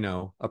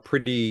 a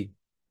pretty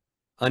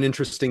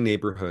uninteresting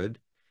neighborhood.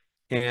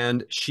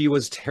 And she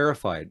was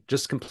terrified,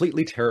 just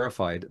completely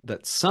terrified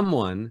that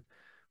someone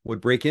would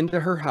break into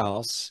her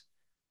house.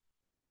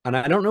 And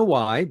I don't know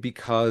why,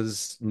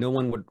 because no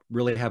one would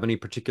really have any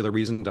particular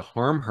reason to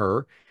harm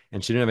her,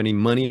 and she didn't have any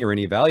money or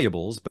any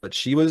valuables, but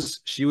she was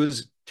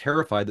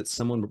terrified that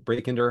someone would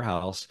break into her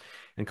house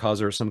and cause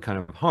her some kind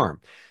of harm.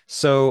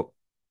 So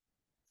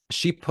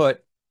she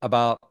put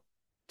about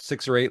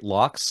 6 or 8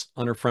 locks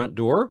on her front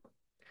door.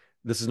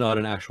 This is not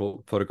an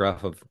actual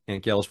photograph of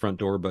Aunt Gail's front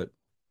door, but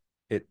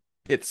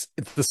it's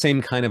the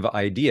same kind of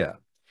idea.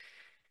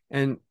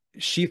 And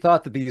she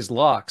thought that these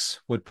locks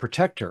would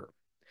protect her.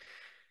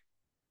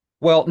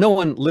 Well, no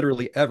one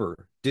literally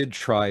ever did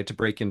try to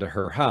break into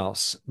her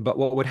house, but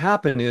what would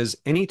happen is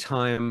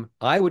anytime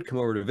I would come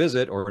over to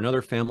visit, or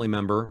another family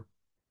member,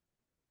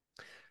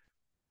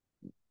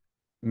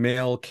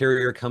 mail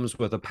carrier comes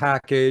with a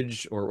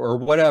package or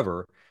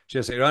whatever,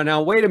 she'd say, "Oh,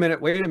 now wait a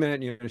minute, wait a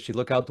minute." She'd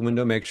look out the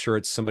window, make sure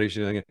it's somebody.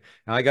 She's like,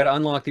 "I got to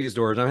unlock these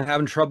doors. I'm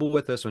having trouble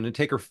with this one." It'd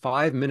take her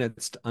 5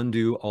 minutes to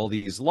undo all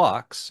these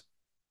locks.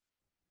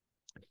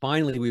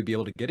 Finally, we'd be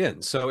able to get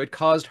in. So it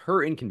caused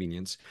her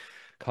inconvenience,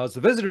 caused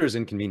the visitors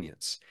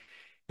inconvenience.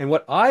 And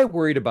what I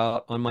worried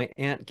about on my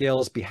Aunt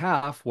Gail's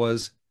behalf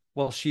was,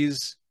 well,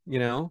 she's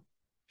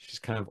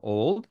kind of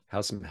old,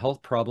 has some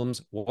health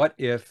problems. What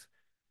if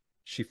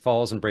she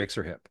falls and breaks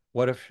her hip?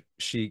 What if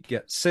she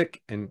gets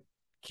sick and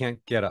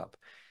can't get up?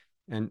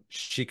 And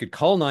she could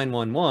call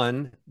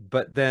 911,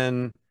 but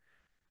then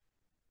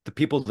the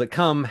people that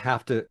come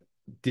have to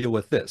deal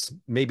with this.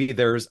 Maybe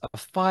there's a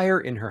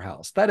fire in her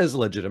house. That is a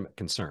legitimate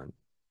concern.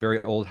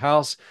 Very old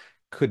house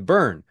could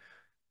burn.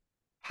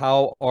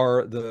 How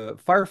are the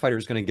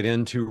firefighters going to get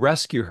in to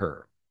rescue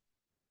her?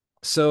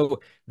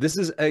 So this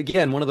is,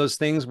 again, one of those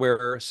things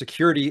where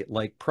security,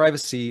 like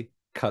privacy,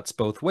 cuts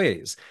both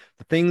ways.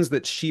 The things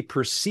that she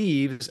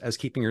perceives as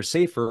keeping her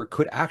safer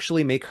could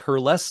actually make her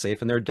less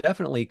safe, and they're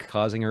definitely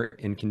causing her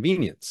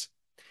inconvenience.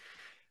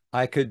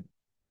 I could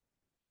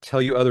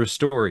tell you other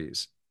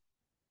stories,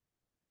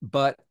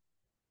 but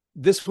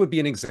this would be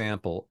an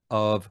example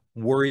of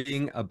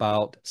worrying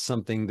about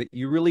something that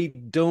you really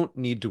don't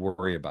need to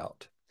worry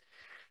about.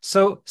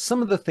 So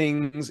some of the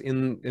things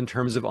in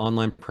terms of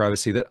online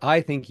privacy that I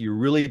think you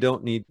really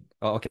don't need,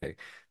 okay,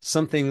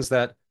 some things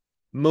that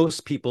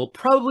most people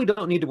probably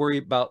don't need to worry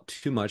about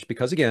too much,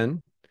 because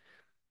again,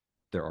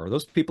 there are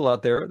those people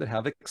out there that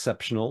have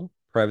exceptional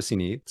privacy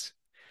needs.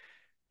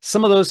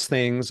 Some of those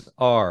things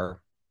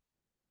are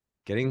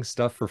getting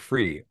stuff for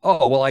free.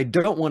 Oh, well, I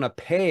don't want to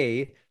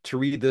pay to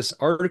read this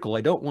article.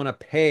 I don't want to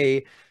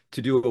pay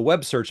to do a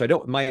web search.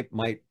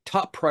 My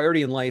top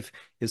priority in life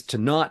is to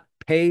not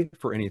pay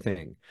for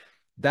anything.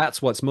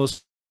 That's what's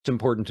most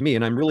important to me.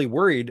 And I'm really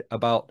worried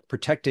about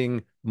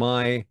protecting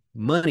my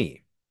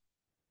money.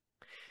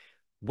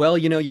 Well,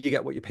 you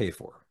get what you pay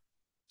for.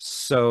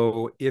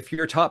 So if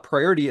your top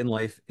priority in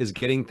life is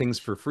getting things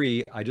for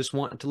free, I just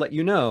want to let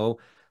you know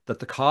that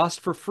the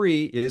cost for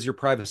free is your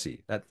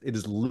privacy. That it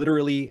is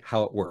literally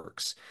how it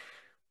works.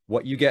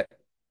 What you get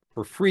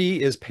for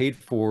free is paid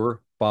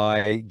for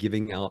by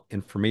giving out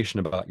information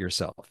about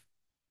yourself.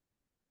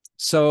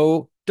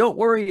 So don't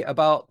worry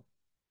about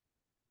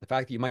the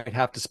fact that you might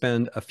have to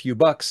spend a few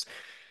bucks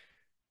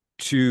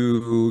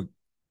to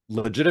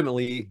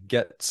legitimately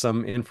get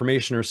some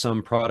information or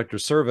some product or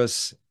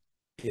service.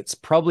 It's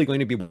probably going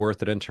to be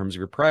worth it in terms of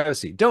your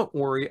privacy. Don't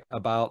worry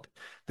about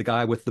the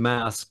guy with the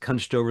mask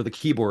hunched over the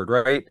keyboard,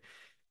 right?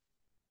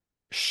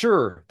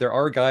 Sure, there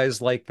are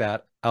guys like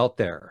that out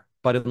there,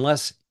 but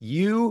unless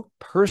you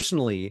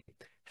personally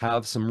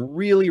have some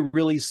really,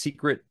 really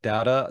secret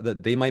data that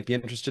they might be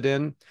interested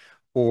in,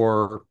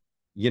 or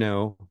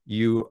you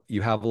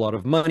have a lot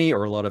of money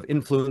or a lot of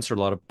influence or a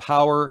lot of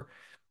power,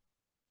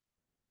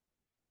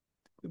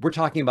 we're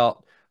talking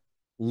about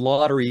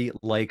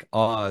lottery-like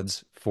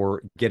odds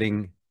for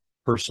getting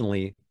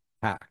personally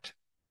hacked.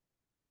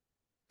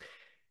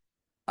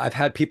 I've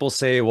had people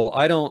say, "Well,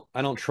 I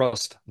don't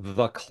trust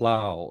the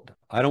cloud.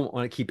 I don't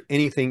want to keep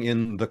anything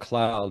in the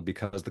cloud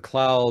because the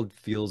cloud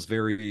feels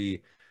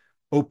very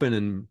open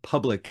and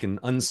public and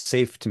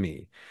unsafe to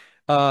me."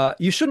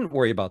 You shouldn't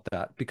worry about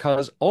that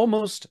because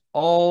almost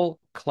all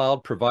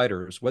cloud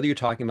providers, whether you're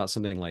talking about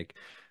something like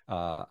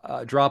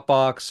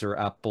Dropbox or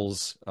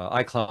Apple's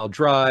iCloud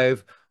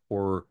Drive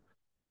or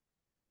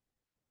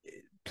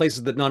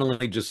places that not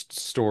only just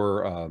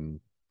store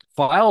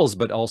files,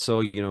 but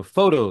also,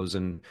 photos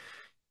and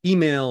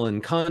email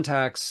and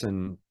contacts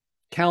and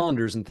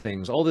calendars and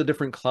things, all the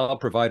different cloud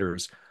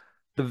providers,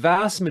 the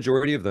vast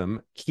majority of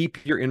them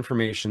keep your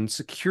information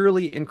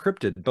securely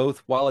encrypted,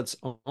 both while it's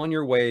on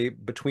your way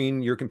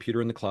between your computer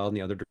and the cloud in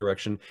the other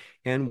direction,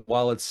 and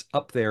while it's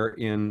up there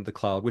in the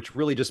cloud, which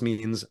really just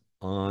means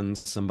on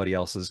somebody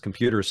else's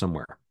computer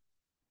somewhere.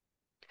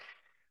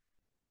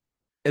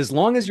 As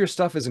long as your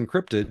stuff is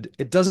encrypted,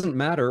 it doesn't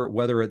matter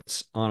whether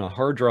it's on a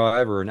hard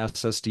drive or an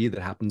SSD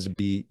that happens to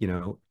be,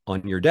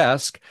 on your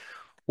desk,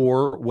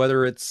 or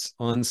whether it's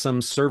on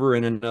some server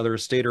in another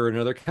state or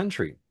another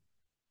country.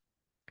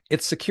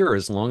 It's secure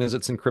as long as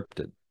it's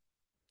encrypted.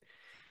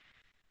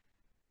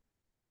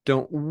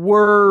 Don't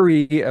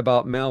worry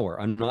about malware.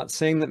 I'm not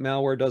saying that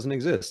malware doesn't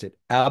exist. It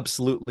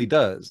absolutely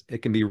does.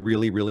 It can be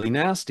really, really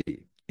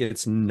nasty.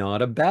 It's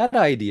not a bad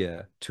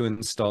idea to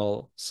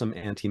install some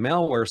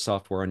anti-malware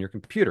software on your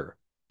computer.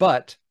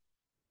 But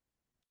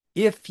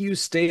if you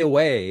stay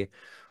away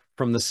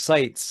from the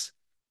sites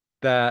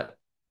that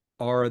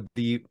are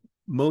the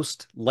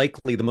most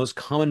likely, the most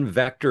common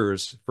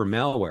vectors for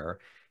malware,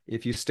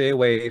 if you stay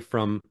away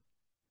from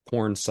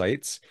porn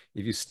sites,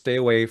 if you stay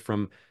away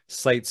from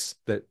sites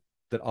that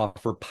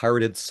offer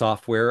pirated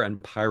software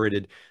and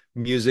pirated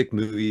music,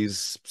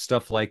 movies,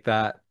 stuff like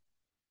that,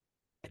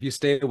 if you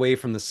stay away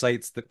from the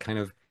sites that kind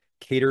of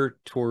cater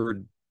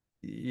toward,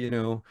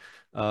 illegal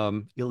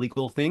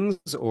things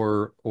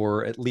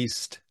or at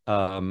least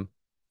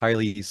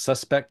highly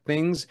suspect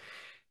things,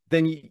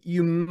 then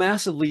you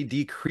massively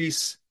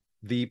decrease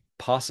the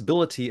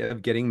possibility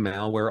of getting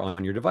malware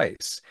on your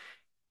device.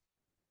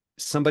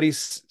 Somebody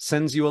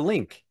sends you a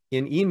link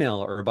in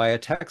email or by a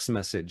text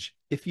message.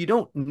 If you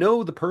don't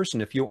know the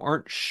person, if you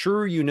aren't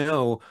sure you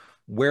know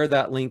where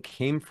that link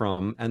came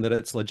from and that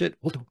it's legit,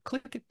 well, don't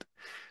click it,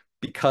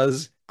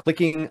 because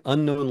clicking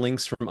unknown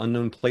links from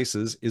unknown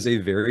places is a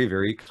very,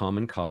 very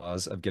common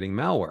cause of getting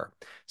malware.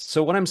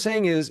 So what I'm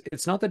saying is,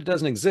 it's not that it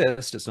doesn't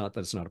exist, it's not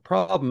that it's not a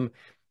problem,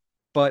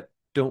 but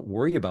don't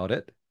worry about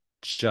it.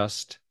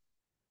 Just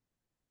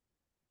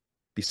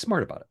be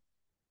smart about it.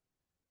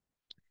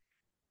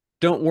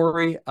 Don't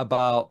worry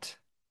about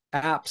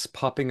apps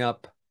popping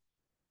up,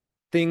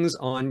 things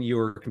on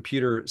your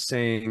computer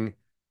saying,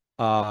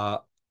 I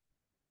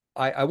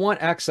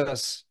want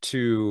access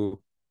to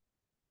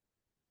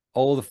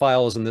all the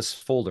files in this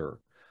folder.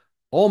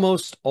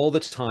 Almost all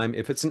the time,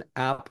 if it's an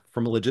app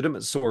from a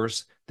legitimate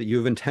source that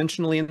you've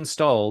intentionally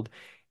installed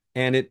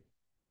and it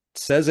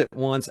says it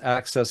wants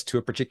access to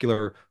a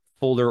particular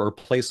folder or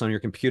place on your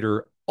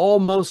computer,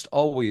 almost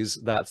always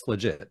that's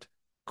legit.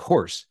 Of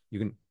course, you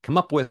can come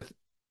up with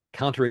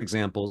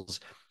counterexamples,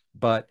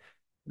 but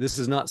this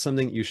is not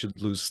something you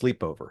should lose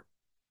sleep over.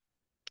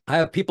 I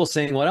have people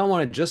saying, well, I don't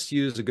want to just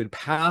use a good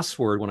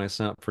password when I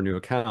sign up for a new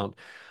account.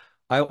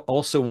 I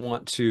also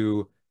want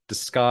to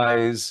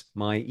disguise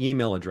my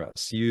email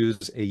address,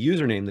 use a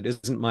username that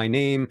isn't my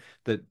name,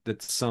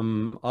 that's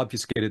some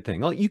obfuscated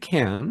thing. Well, you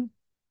can.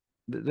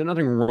 There's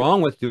nothing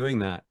wrong with doing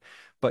that,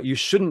 but you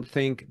shouldn't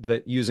think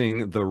that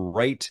using the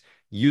right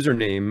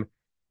username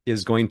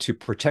is going to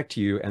protect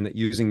you and that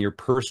using your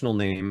personal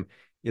name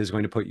is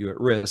going to put you at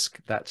risk.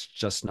 That's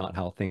just not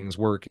how things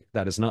work.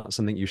 That is not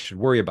something you should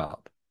worry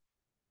about.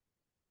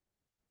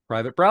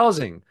 Private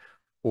browsing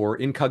or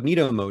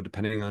incognito mode,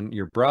 depending on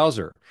your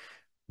browser.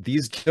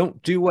 These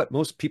don't do what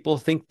most people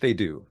think they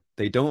do.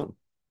 They don't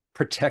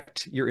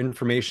protect your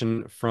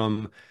information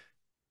from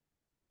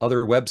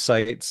other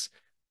websites.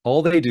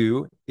 All they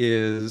do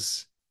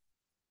is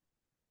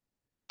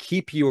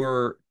keep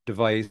your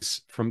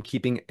device from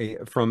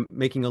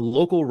making a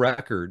local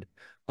record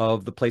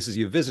of the places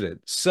you've visited.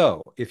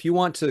 So if you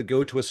want to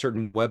go to a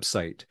certain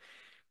website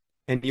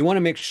And you want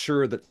to make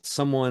sure that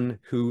someone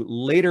who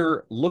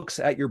later looks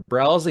at your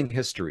browsing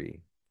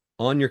history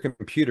on your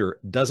computer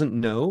doesn't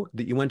know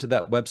that you went to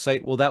that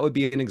website. Well, that would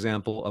be an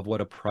example of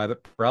what a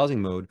private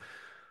browsing mode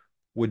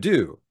would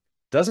do.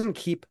 Doesn't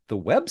keep the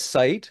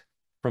website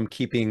from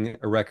keeping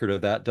a record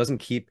of that, doesn't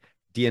keep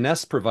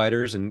DNS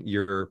providers and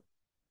your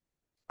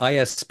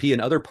ISP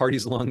and other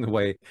parties along the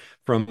way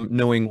from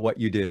knowing what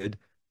you did.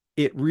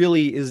 It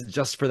really is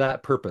just for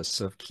that purpose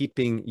of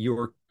keeping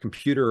your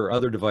computer or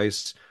other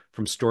device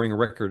from storing a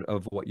record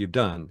of what you've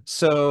done.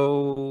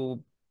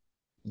 So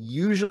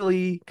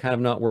usually kind of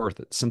not worth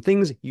it. Some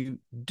things you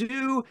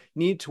do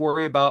need to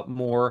worry about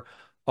more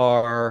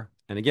are,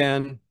 and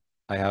again,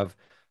 I have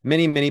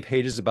many, many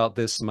pages about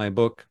this in my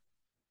book,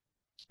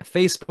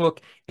 Facebook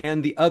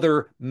and the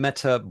other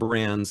meta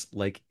brands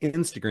like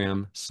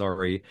Instagram,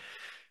 sorry,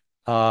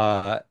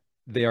 uh,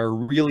 they are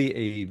really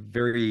a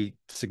very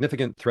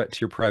significant threat to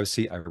your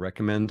privacy. I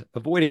recommend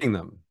avoiding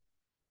them.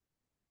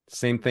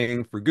 Same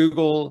thing for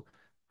Google,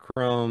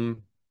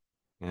 Chrome,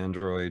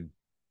 Android,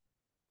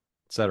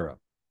 etc.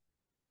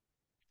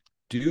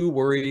 Do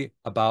worry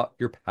about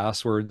your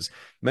passwords.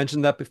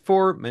 Mentioned that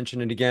before,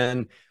 mention it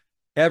again.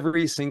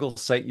 Every single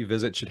site you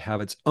visit should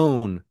have its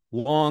own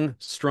long,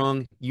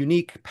 strong,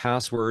 unique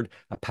password.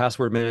 A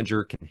password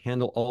manager can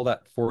handle all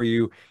that for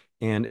you,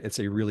 and it's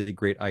a really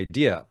great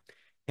idea.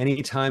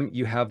 Anytime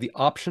you have the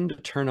option to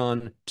turn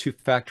on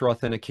two-factor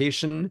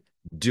authentication,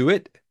 do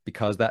it,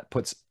 because that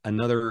puts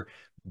another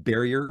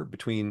barrier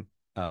between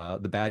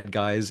the bad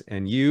guys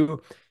and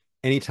you.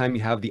 Anytime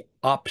you have the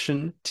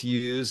option to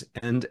use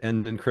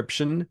end-to-end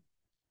encryption,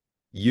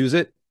 use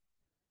it.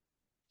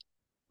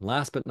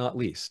 Last but not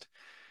least,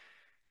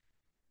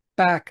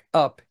 back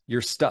up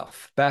your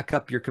stuff, back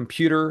up your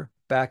computer,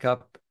 back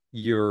up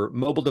your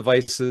mobile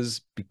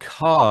devices,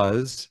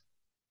 because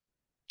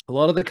a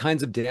lot of the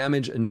kinds of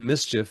damage and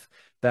mischief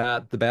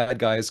that the bad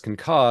guys can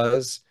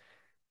cause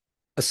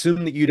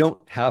assume that you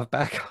don't have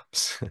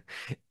backups.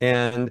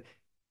 And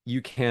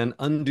you can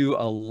undo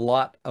a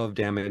lot of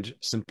damage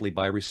simply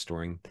by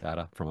restoring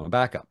data from a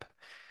backup.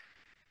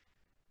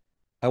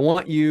 I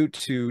want you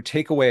to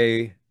take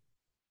away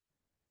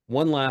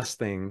one last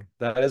thing.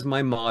 That is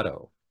my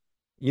motto.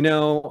 You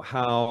know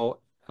how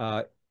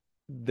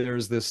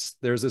there's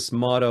this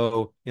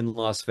motto in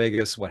Las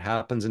Vegas: what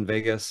happens in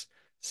Vegas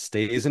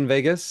stays in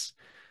Vegas.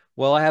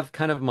 Well, I have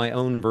kind of my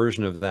own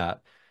version of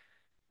that,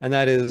 and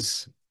that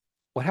is,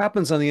 what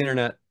happens on the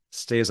internet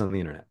stays on the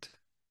internet.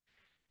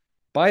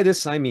 By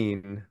this, I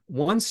mean,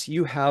 once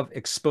you have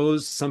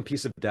exposed some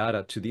piece of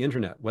data to the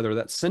internet, whether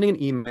that's sending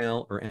an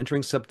email or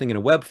entering something in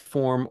a web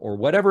form or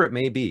whatever it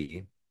may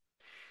be,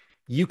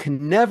 you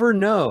can never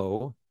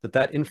know that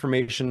that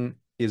information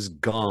is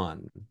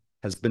gone,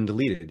 has been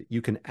deleted.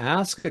 You can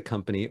ask a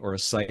company or a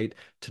site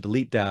to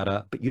delete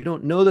data, but you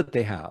don't know that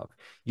they have.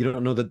 You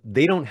don't know that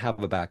they don't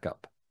have a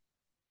backup.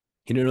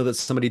 You don't know that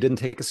somebody didn't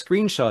take a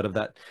screenshot of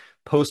that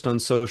post on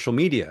social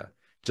media.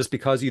 Just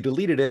because you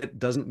deleted it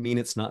doesn't mean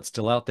it's not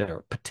still out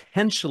there.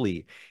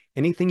 Potentially,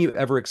 anything you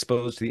ever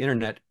exposed to the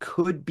internet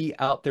could be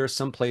out there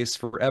someplace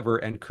forever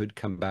and could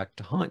come back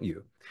to haunt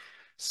you.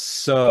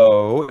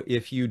 So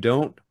if you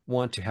don't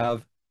want to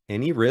have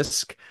any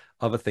risk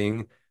of a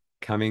thing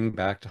coming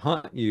back to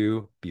haunt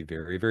you, be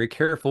very, very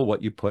careful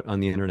what you put on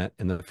the internet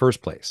in the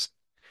first place.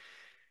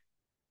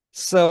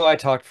 So I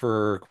talked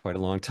for quite a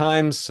long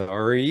time,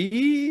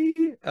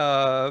 sorry.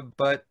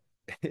 But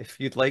if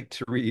you'd like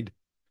to read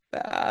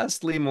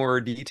vastly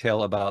more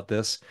detail about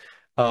this,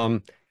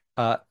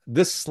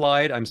 this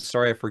slide, I'm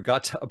sorry, I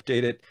forgot to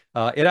update it.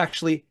 It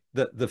actually,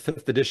 the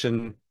fifth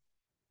edition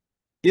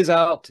is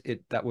out.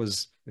 That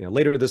was,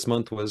 later this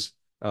month, was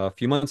a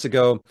few months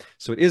ago.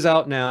 So it is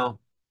out now.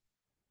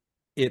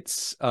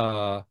 It's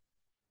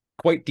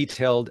quite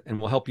detailed and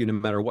will help you no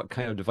matter what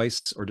kind of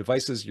device or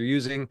devices you're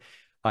using.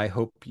 I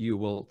hope you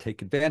will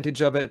take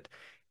advantage of it.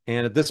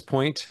 And at this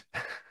point,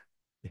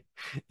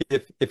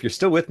 if you're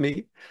still with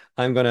me,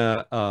 I'm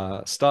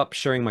gonna stop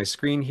sharing my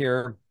screen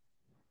here.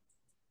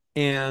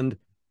 And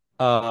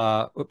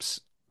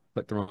oops,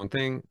 clicked the wrong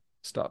thing.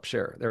 Stop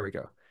share. There we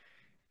go.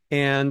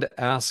 And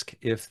ask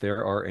if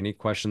there are any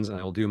questions, and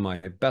I will do my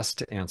best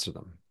to answer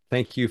them.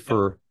 Thank you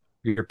for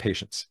your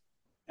patience.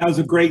 That was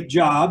a great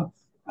job.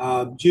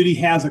 Judy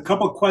has a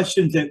couple of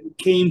questions that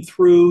came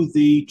through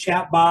the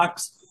chat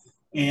box.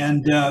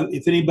 And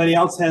if anybody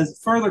else has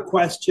further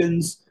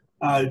questions,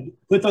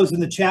 put those in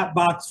the chat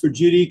box for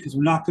Judy, because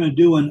we're not going to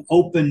do an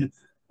open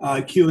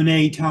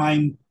Q&A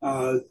time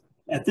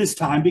at this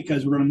time,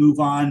 because we're going to move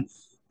on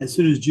as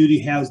soon as Judy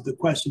has the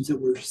questions that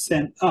were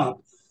sent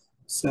up.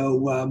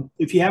 So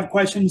if you have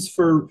questions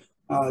for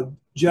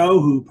Joe,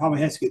 who probably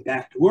has to get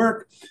back to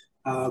work,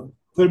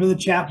 put them in the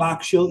chat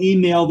box. She'll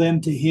email them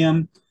to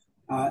him,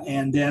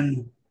 and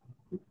then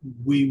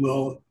we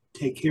will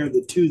take care of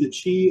the two that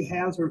she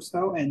has or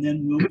so, and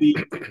then we'll be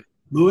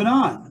moving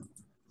on.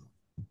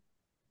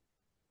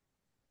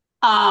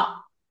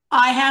 I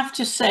have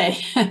to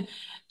say,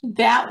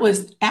 That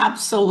was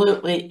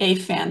absolutely a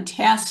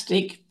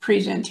fantastic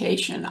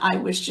presentation. I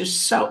was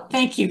just so,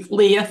 thank you,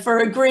 Leah, for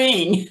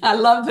agreeing. I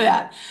love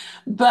that.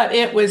 But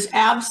it was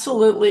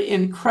absolutely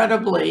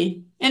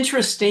incredibly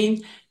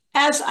interesting,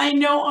 as I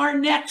know our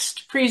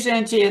next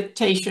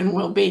presentation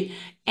will be.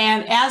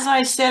 And as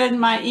I said in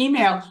my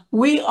email,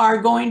 we are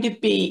going to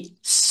be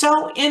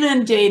so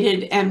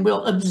inundated and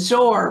will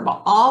absorb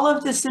all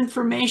of this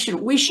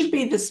information. We should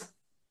be this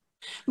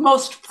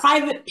most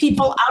private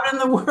people out in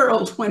the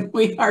world when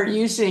we are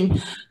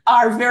using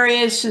our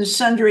various and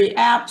sundry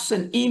apps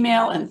and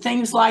email and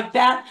things like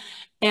that.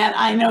 And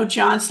I know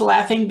John's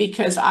laughing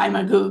because I'm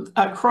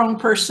a Chrome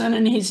person,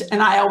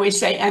 and I always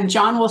say, and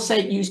John will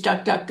say, use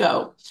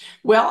DuckDuckGo.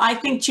 Well, I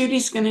think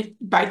Judy's going to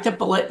bite the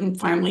bullet and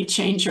finally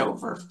change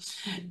over.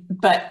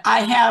 But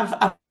I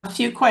have a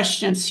few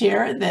questions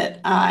here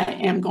that I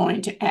am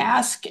going to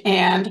ask.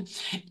 And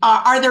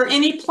are there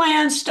any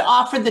plans to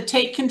offer the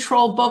Take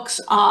Control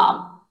books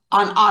on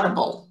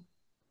Audible?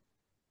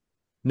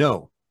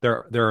 No,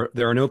 there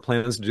are no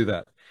plans to do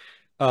that.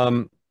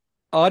 Um,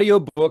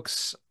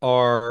 Audiobooks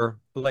are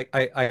like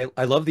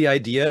I love the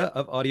idea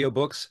of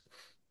audiobooks.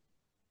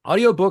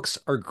 Audiobooks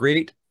are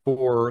great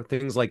for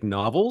things like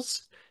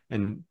novels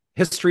and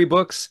history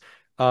books.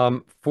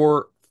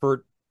 For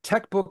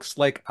tech books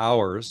like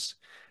ours,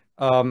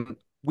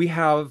 we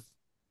have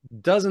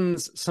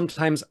dozens,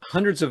 sometimes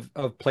hundreds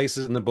of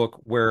places in the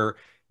book where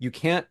you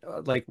can't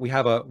like we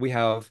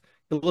have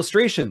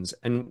illustrations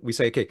and we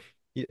say, okay,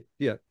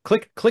 yeah,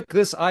 click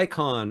this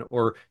icon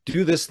or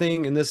do this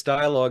thing in this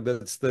dialogue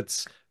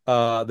that's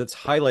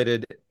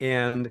highlighted,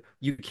 and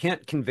you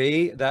can't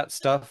convey that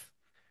stuff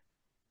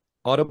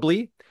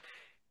audibly.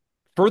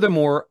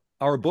 Furthermore,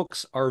 our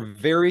books are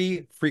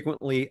very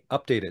frequently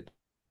updated.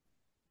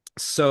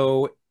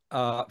 So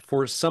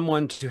for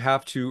someone to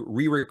have to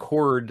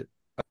re-record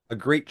a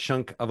great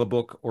chunk of a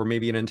book or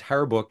maybe an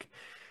entire book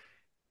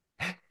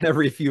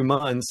every few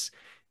months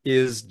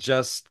is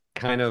just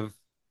kind of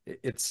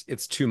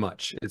it's too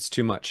much. It's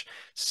too much.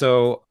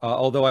 So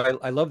although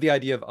I love the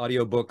idea of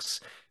audiobooks,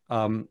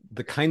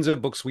 the kinds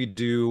of books we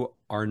do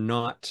are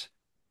not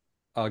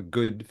a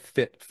good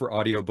fit for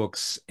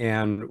audiobooks,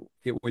 and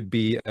it would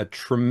be a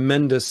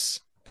tremendous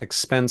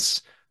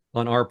expense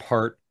on our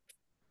part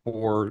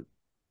for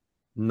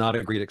not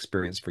a great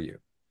experience for you.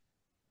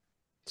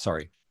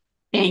 Sorry.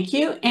 Thank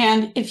you.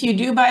 And if you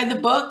do buy the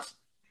book,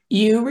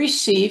 you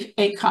receive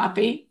a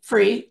copy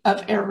free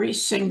of every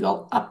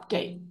single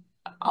update.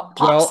 Well,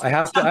 Pause. I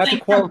have to Something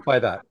from, qualify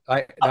that.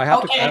 I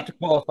have okay. to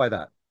qualify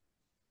that.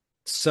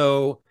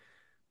 So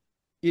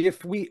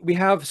if we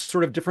have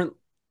sort of different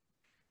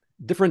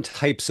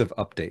types of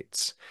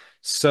updates.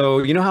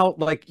 So you know how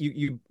like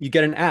you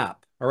get an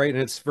app, all right,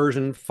 and it's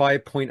version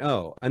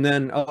 5.0, and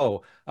then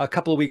a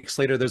couple of weeks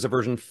later there's a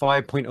version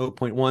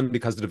 5.0.1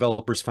 because the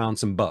developers found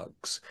some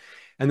bugs.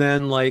 And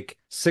then like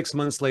 6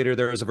 months later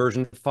there's a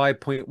version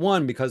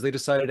 5.1 because they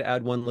decided to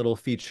add one little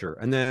feature.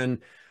 And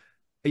then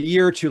a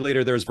year or two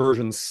later, there's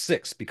version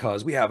 6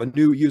 because we have a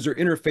new user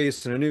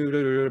interface and a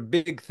new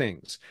big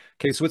things.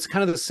 Okay, so it's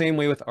kind of the same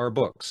way with our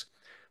books.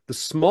 The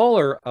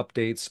smaller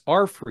updates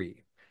are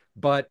free,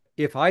 but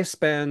if I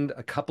spend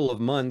a couple of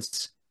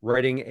months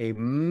writing a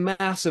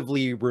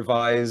massively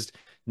revised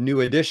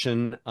new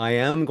edition, I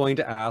am going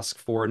to ask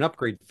for an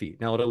upgrade fee.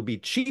 Now, it'll be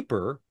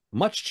cheaper,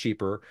 much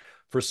cheaper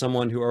for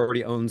someone who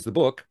already owns the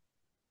book.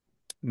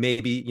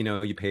 Maybe,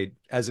 you paid,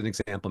 as an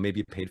example, maybe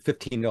you paid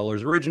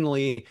 $15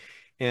 originally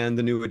and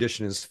the new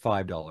edition is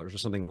 $5 or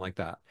something like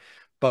that.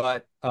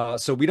 But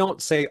so we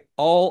don't say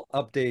all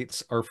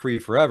updates are free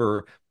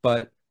forever,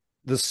 but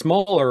the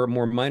smaller,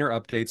 more minor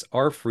updates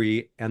are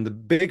free, and the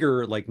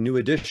bigger, like new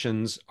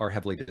editions, are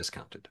heavily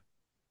discounted.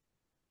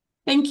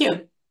 Thank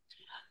you.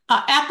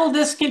 Apple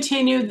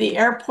discontinued the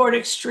Airport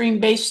Extreme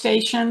base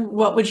station.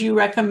 What would you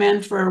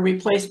recommend for a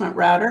replacement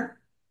router?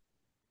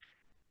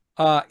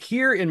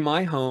 Here in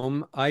my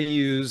home, I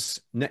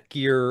use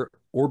Netgear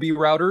Orbi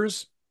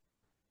routers.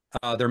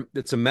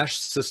 It's a mesh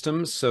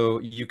system, so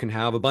you can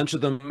have a bunch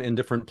of them in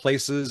different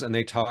places, and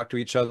they talk to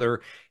each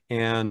other.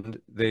 And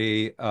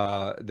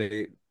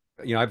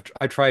I've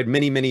tried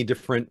many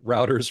different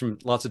routers from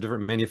lots of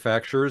different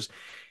manufacturers,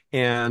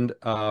 and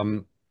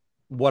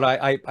what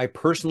I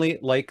personally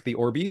like the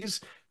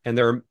Orbis, and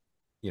there are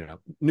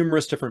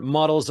numerous different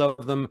models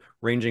of them,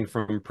 ranging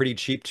from pretty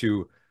cheap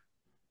to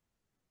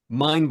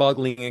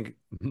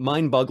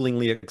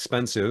mind-bogglingly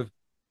expensive.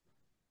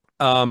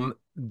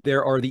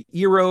 There are the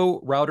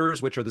Eero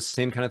routers, which are the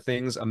same kind of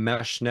things, a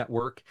mesh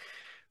network.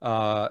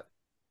 Uh,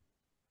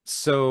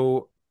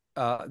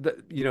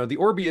 the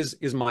Orbi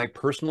is my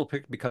personal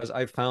pick because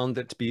I've found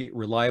it to be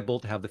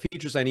reliable, to have the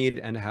features I need,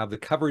 and to have the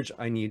coverage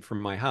I need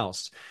from my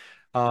house.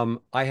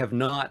 I have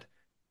not,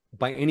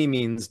 by any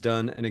means,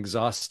 done an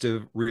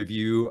exhaustive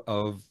review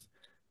of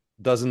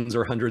dozens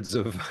or hundreds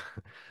of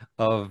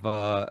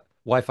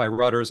Wi-Fi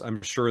routers.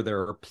 I'm sure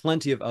there are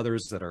plenty of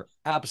others that are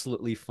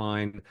absolutely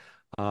fine.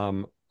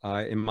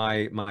 In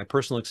my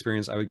personal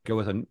experience, I would go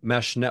with a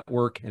mesh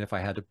network, and if I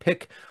had to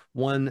pick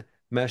one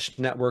mesh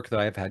network that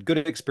I've had good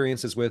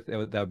experiences with,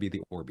 that would be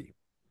the Orbi.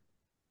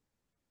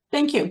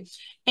 Thank you.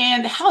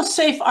 And how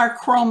safe are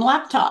Chrome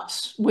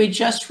laptops? We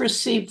just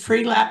received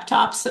free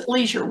laptops at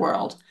Leisure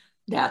World.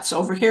 That's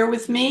over here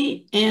with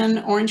me in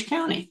Orange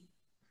County.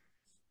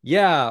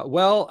 Yeah,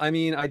 well, I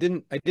mean, I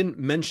didn't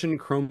mention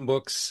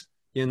Chromebooks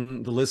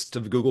in the list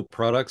of Google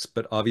products,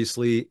 but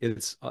obviously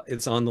it's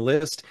on the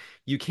list.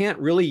 You can't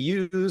really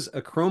use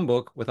a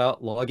Chromebook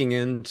without logging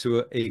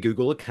into a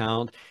Google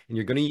account, and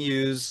you're going to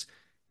use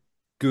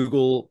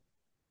Google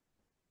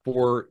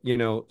for,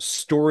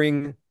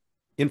 storing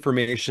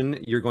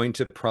information. You're going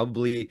to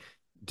probably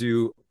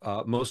do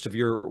most of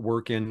your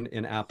work in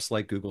apps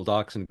like Google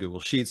Docs and Google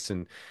Sheets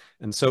and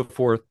so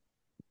forth.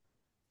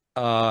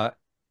 The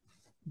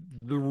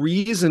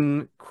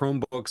reason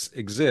Chromebooks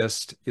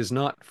exist is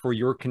not for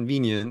your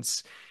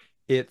convenience.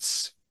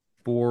 It's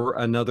for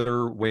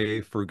another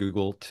way for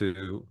Google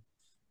to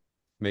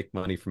make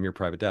money from your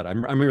private data.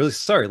 I'm really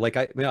sorry. Like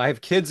I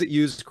have kids that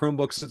use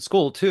Chromebooks at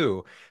school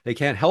too. They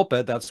can't help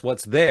it. That's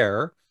what's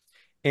there.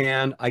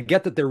 And I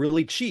get that they're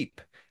really cheap.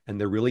 And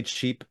they're really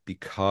cheap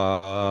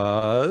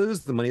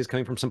because the money is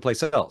coming from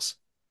someplace else.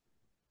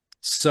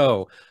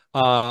 So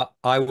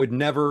I would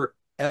never,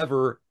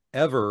 ever,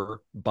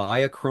 ever buy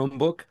a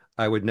Chromebook.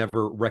 I would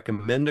never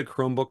recommend a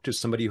Chromebook to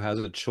somebody who has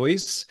a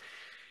choice.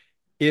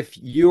 If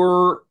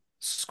your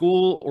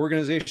school,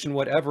 organization,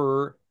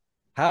 whatever,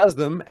 has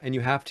them and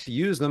you have to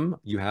use them,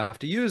 you have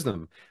to use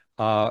them.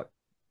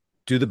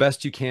 Do the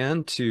best you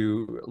can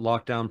to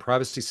lock down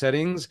privacy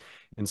settings,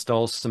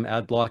 install some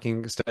ad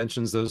blocking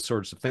extensions, those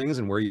sorts of things.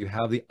 And where you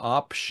have the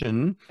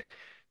option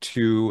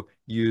to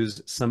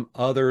use some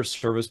other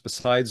service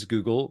besides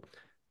Google,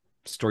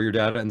 store your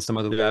data in some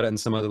other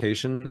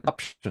location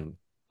option.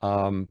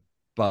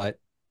 But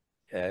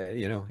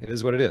it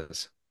is what it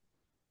is.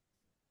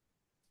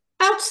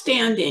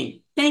 Outstanding.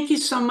 Thank you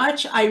so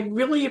much. I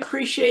really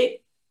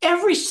appreciate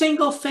every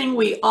single thing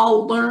we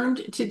all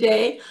learned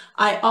today.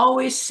 I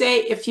always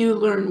say if you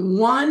learn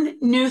one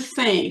new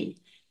thing,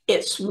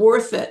 it's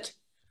worth it.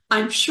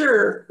 I'm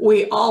sure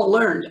we all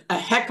learned a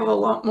heck of a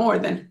lot more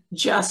than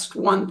just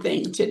one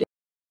thing today.